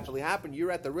this actually happen,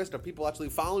 you're at the risk of people actually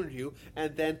following you,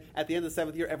 and then at the end of the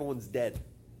 7th year, everyone's dead.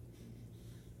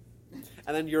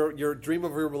 And then your dream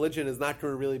of your religion is not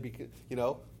going to really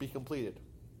be completed.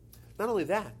 Not only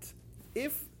that,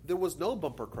 if there was no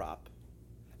bumper crop,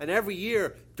 and every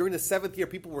year during the 7th year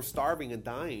people were starving and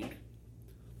dying,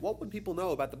 what would people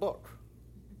know about the book?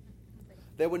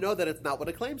 They would know that it's not what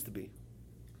it claims to be.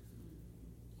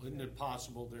 Isn't it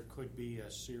possible there could be a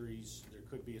series, there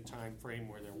could be a time frame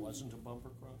where there wasn't a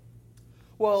bumper crop?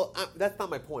 Well, that's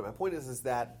not my point. My point is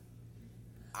that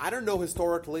I don't know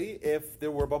historically if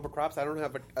there were bumper crops. I don't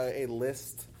have a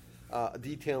list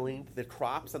detailing the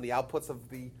crops and the outputs of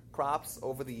the crops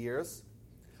over the years.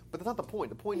 But that's not the point.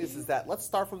 The point is that let's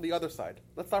start from the other side.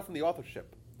 Let's start from the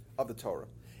authorship of the Torah.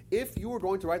 If you were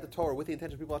going to write the Torah with the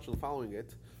intention of people actually following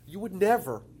it, you would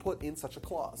never put in such a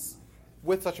clause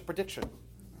with such a prediction.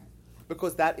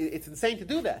 Because it's insane to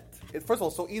do that. It's, first of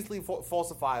all, so easily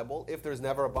falsifiable if there's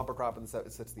never a bumper crop in the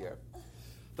 6th year.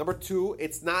 Number 2,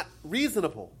 it's not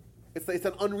reasonable. It's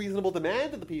an unreasonable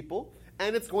demand of the people,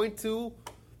 and it's going to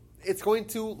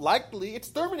likely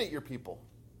exterminate your people.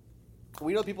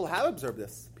 We know people have observed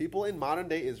this. People in modern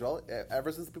day Israel,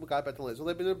 ever since people got back to Israel,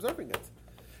 they've been observing it.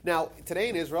 Now, today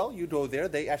in Israel, you go there,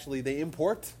 they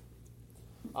import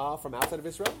from outside of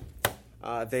Israel.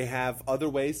 They have other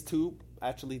ways to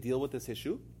actually deal with this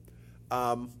issue.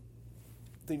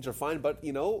 Things are fine, but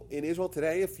in Israel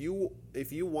today, if you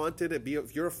wanted to be,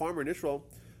 if you're a farmer in Israel,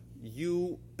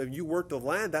 if you work the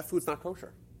land, that food's not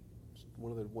kosher. It's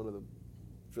one of the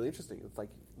it's really interesting. It's like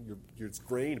it's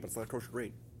grain, but it's not kosher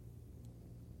grain.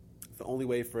 It's the only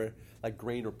way for like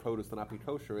grain or produce to not be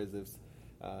kosher is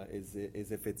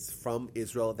if it's from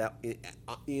Israel that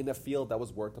in a field that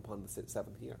was worked upon the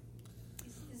 7th year.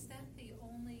 Is that the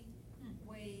only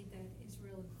way that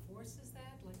Israel enforces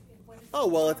that? Like, what is Oh,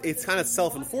 well, it's kind of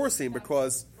self-enforcing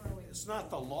because It's not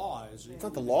the law, is it? it's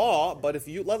not the law, but if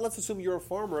you let's assume you're a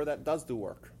farmer that does do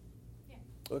work. Yeah.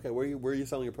 Okay, where are you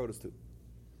selling your produce to?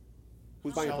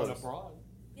 Who's buying your Sell it produce? abroad.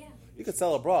 Yeah. You could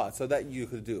sell abroad, so that you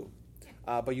could do,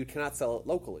 but you cannot sell it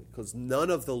locally because none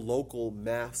of the local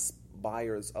mass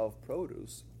buyers of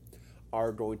produce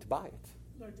are going to buy it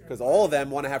because all of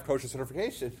them want to have kosher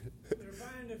certification. They're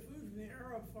buying the food from the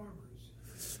Arab farmers.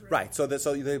 Right, so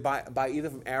they buy either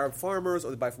from Arab farmers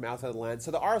or they buy from outside of the land.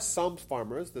 So there are some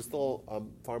farmers. There's still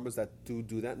farmers that do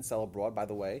that and sell abroad. By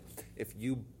the way,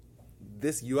 you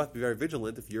have to be very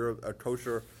vigilant if you're a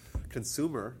kosher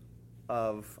consumer.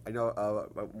 I know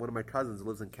one of my cousins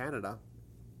lives in Canada.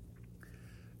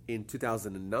 In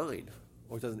 2009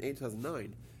 or 2008,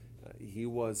 2009, he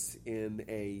was in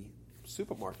a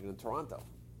supermarket in Toronto,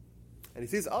 and he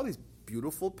sees all these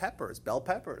beautiful peppers, bell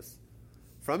peppers,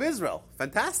 from Israel.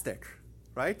 Fantastic,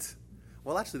 right?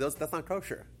 Well, actually, that's not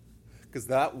kosher, because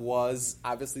that was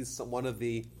obviously one of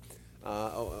the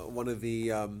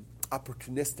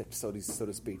opportunistic, so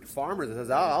to speak, farmers that says,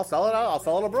 "Oh, I'll sell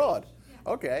it abroad."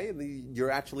 Okay,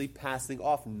 you're actually passing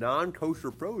off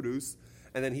non-kosher produce,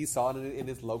 and then he saw it in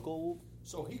his local.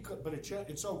 So he could, but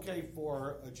it's okay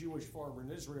for a Jewish farmer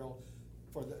in Israel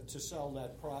to sell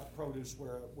that produce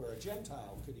where a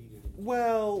Gentile could eat it.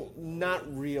 Well, not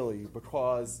really,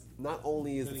 because not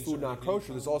only is Then the he's food not already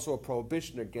kosher, there's also a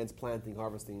prohibition against planting,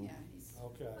 harvesting. Yeah,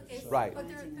 Okay. Okay, so- Right. But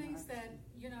there are things that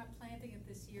you're not planting it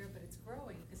this year, but it's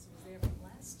growing because it was there from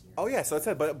last year. Oh yeah, so it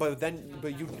said, you're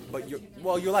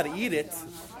allowed to eat it.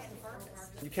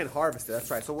 You can't harvest it.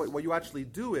 That's right. So what you actually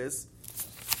do is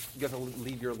you have to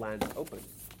leave your land open.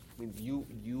 I mean, you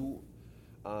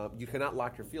cannot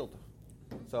lock your field.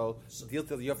 So you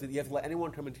have to let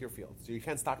anyone come into your field. So you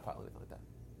can't stockpile anything like that.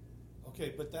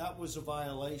 Okay, but that was a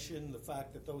violation, the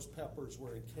fact that those peppers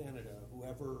were in Canada.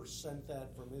 Whoever sent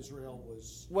that from Israel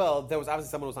was... Well, there was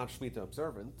obviously someone who was not Shemitah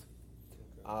observant.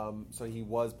 So he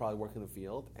was probably working in the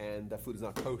field, and the food is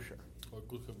not kosher. Or it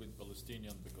could have been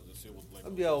Palestinian because the civil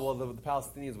labor. Yeah, well, the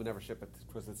Palestinians would never ship it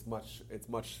because it's much.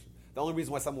 The only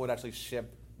reason why someone would actually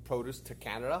ship produce to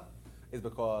Canada is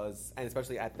because, and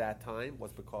especially at that time,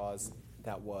 was because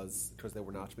they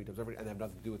were not Shemitah observant and they have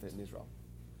nothing to do with it in Israel.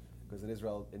 Because in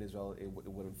Israel, it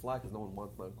wouldn't fly because no one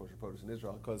wants non-kosher produce in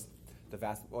Israel because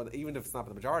even if it's not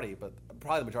the majority, but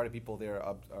probably the majority of people there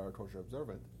are kosher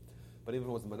observant. But even if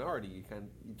it was the minority, you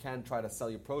can try to sell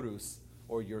your produce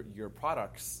or your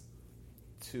products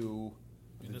to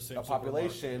In the same a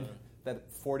population supermarket,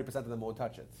 that 40% of them won't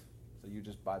touch it. So you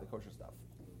just buy the kosher stuff.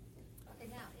 Okay,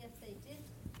 now, if they did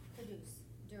produce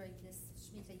during this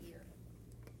Shemitah year,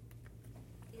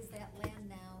 is that land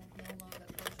now no longer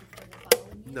kosher for the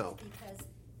following years? No. Because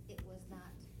it was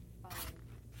not followed?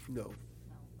 No. No,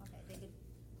 okay, they could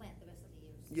plant the rest of the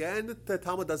years. Yeah, and the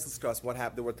Talmud does discuss what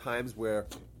happened. There were times where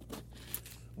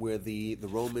the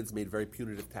Romans made very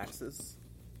punitive taxes.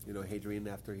 You know, Hadrian,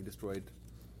 after he destroyed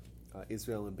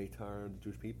Israel and Beitar and the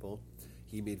Jewish people,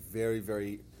 he made very,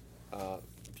 very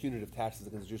punitive taxes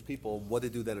against the Jewish people. What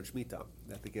did they do then in Shemitah?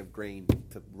 They had to give grain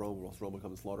to Rome, or else Rome would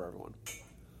come and slaughter everyone.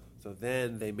 So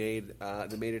then they made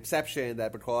an exception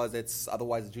that because it's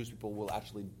otherwise the Jewish people will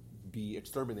actually be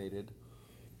exterminated.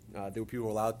 There were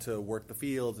people allowed to work the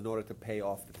fields in order to pay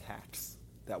off the tax.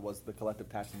 That was the collective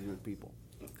tax of the Jewish people.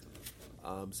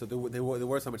 So there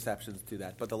were some exceptions to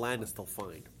that, but the land is still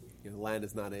fine. You know, the land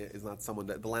is not someone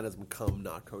that the land has become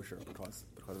not kosher because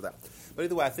of that. But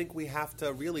either way, I think we have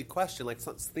to really question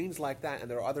things like that,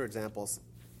 and there are other examples.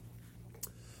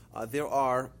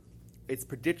 It's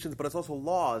predictions, but it's also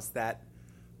laws that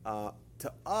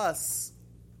to us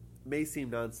may seem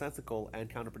nonsensical and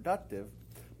counterproductive,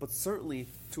 but certainly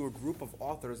to a group of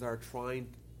authors that are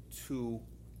trying to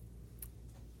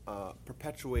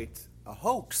perpetuate a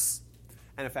hoax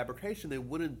and a fabrication, they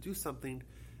wouldn't do something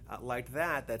like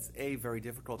that. That's A, very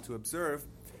difficult to observe,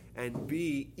 and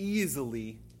B,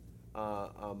 easily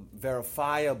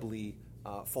verifiably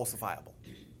falsifiable.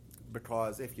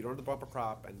 Because if you don't have the bumper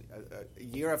crop, and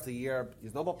year after year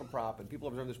there's no bumper crop, and people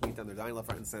observe this Shemitah and they're dying left,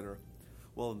 right, and center,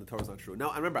 well, then the Torah's not true.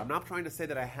 Now, remember, I'm not trying to say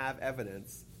that I have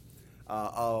evidence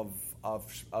of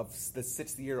the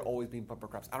sixth year always being bumper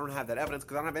crops. I don't have that evidence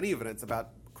because I don't have any evidence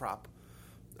about crop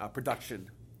production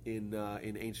in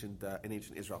ancient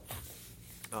Israel.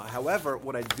 However,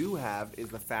 what I do have is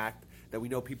the fact that we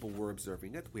know people were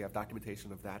observing it. We have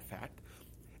documentation of that fact,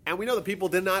 and we know that people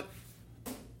did not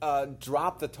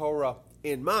drop the Torah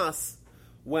en masse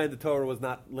when the Torah was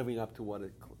not living up to what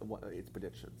its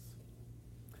predictions.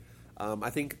 I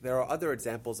think there are other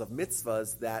examples of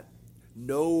mitzvahs that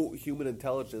no human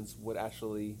intelligence would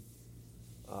actually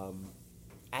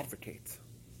advocate.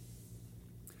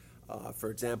 For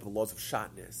example, the laws of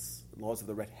shatnez, the laws of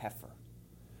the red heifer.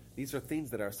 These are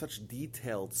things that are such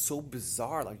detailed, so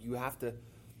bizarre. Like you have to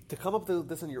come up with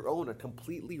this on your own. A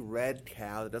completely red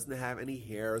cow that doesn't have any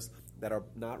hairs that are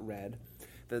not red.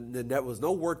 Then there was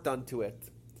no work done to it.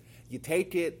 You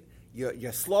take it,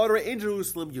 you slaughter it in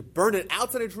Jerusalem. You burn it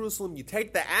outside of Jerusalem. You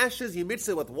take the ashes, you mix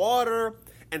it with water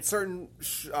and certain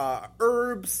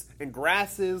herbs and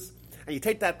grasses, and you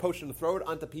take that potion and throw it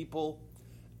onto people,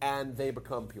 and they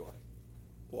become pure.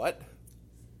 What?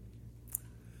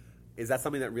 Is that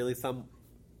something that really some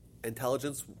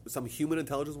human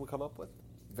intelligence will come up with?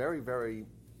 Very, very,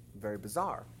 very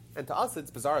bizarre. And to us, it's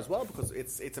bizarre as well because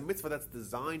it's a mitzvah that's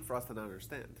designed for us to not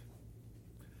understand.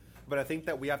 But I think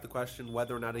that we have to question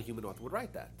whether or not a human author would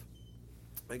write that.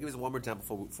 I'll give you one more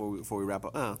example before we wrap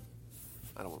up. I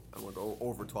don't want to go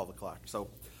over 12 o'clock. So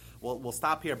we'll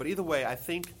stop here. But either way, I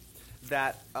think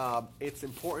that it's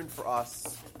important for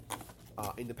us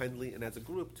independently and as a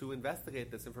group to investigate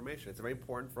this information. It's very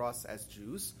important for us as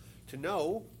Jews to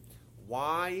know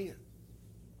why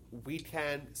we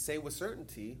can say with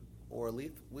certainty, or at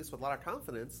least with a lot of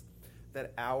confidence,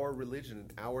 that our religion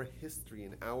and our history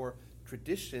and our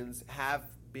traditions have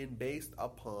been based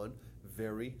upon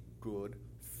very good,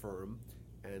 firm,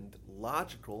 and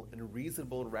logical and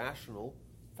reasonable and rational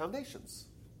foundations.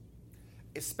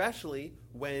 Especially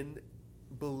when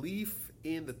belief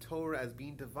in the Torah as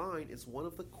being divine is one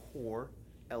of the core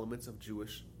elements of the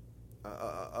Jewish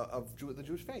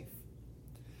faith.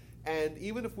 And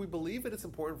even if we believe it, it's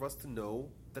important for us to know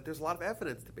that there's a lot of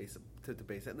evidence to base it,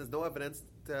 and there's no evidence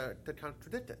to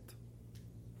contradict it.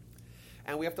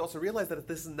 And we have to also realize that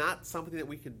this is not something that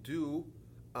we can do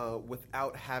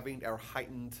without having our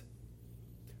heightened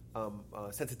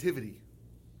sensitivity.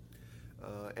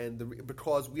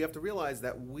 Because we have to realize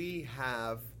that we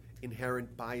have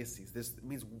inherent biases. This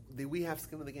means that we have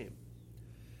skin in the game.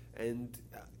 And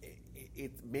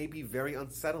it may be very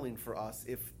unsettling for us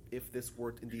if this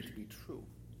were indeed to be true.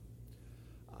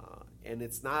 And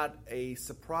it's not a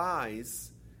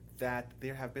surprise that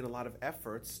there have been a lot of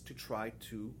efforts to try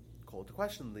to call into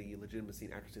question the legitimacy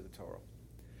and accuracy of the Torah.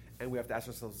 And we have to ask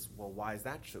ourselves, well, why is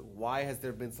that true? Why has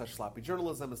there been such sloppy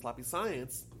journalism and sloppy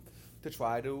science to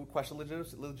try to question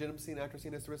legitimacy and accuracy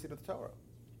and historicity of the Torah?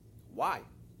 Why?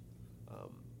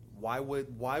 Why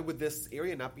would this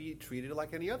area not be treated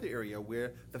like any other area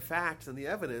where the facts and the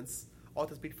evidence ought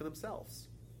to speak for themselves?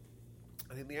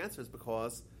 I think the answer is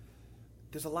because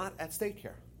there's a lot at stake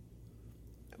here,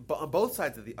 but on both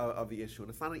sides of the issue, and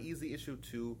it's not an easy issue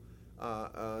to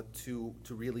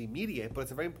really mediate, but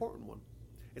it's a very important one.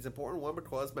 It's an important one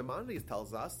because Maimonides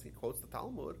tells us, he quotes the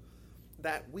Talmud,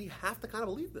 that we have to kind of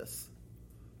believe this.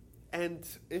 And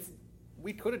if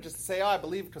we could have just say, I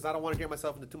believe because I don't want to get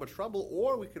myself into too much trouble,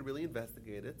 or we could really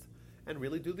investigate it and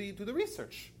really do the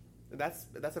research. And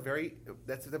that's a very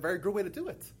good way to do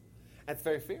it. That's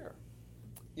very fair.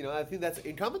 I think that's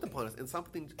incumbent upon us. And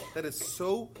something that is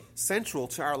so central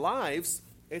to our lives,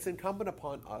 it's incumbent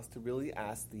upon us to really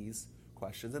ask these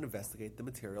questions and investigate the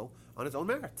material on its own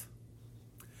merit.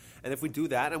 And if we do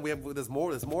that, and there's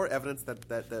more evidence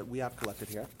that we have collected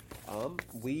here,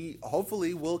 we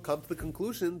hopefully will come to the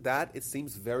conclusion that it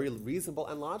seems very reasonable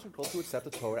and logical to accept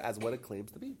the Torah as what it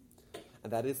claims to be.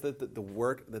 And that is the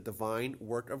divine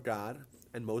work of God,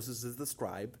 and Moses is the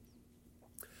scribe.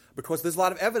 Because there's a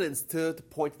lot of evidence to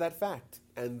point to that fact.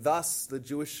 And thus, the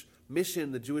Jewish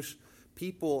mission, the Jewish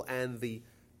people, and the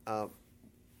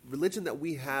religion that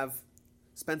we have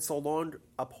spent so long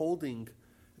upholding,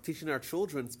 teaching our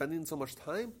children, spending so much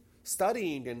time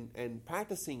studying and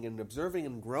practicing and observing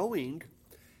and growing,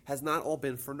 has not all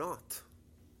been for naught.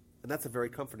 And that's a very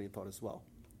comforting thought as well.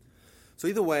 So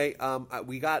either way,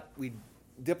 we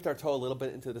dipped our toe a little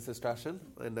bit into this discussion,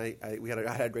 and I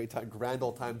had a great time, grand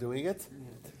old time doing it.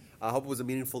 I hope it was a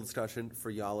meaningful discussion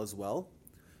for y'all as well.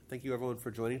 Thank you, everyone,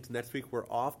 for joining. Next week, we're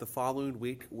off. The following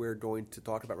week, we're going to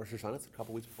talk about Rosh Hashanah. It's a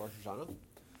couple weeks before Rosh Hashanah,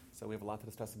 so we have a lot to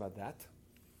discuss about that.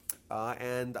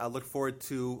 And I look forward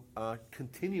to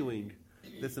continuing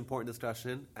this important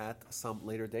discussion at some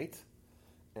later date.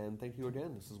 And thank you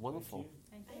again. This is wonderful.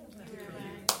 Thank you.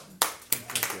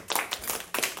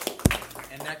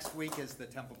 And next week is the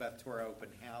Temple Beth Torah open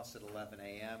house at 11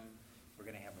 a.m. We're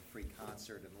going to have a free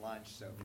concert and lunch, so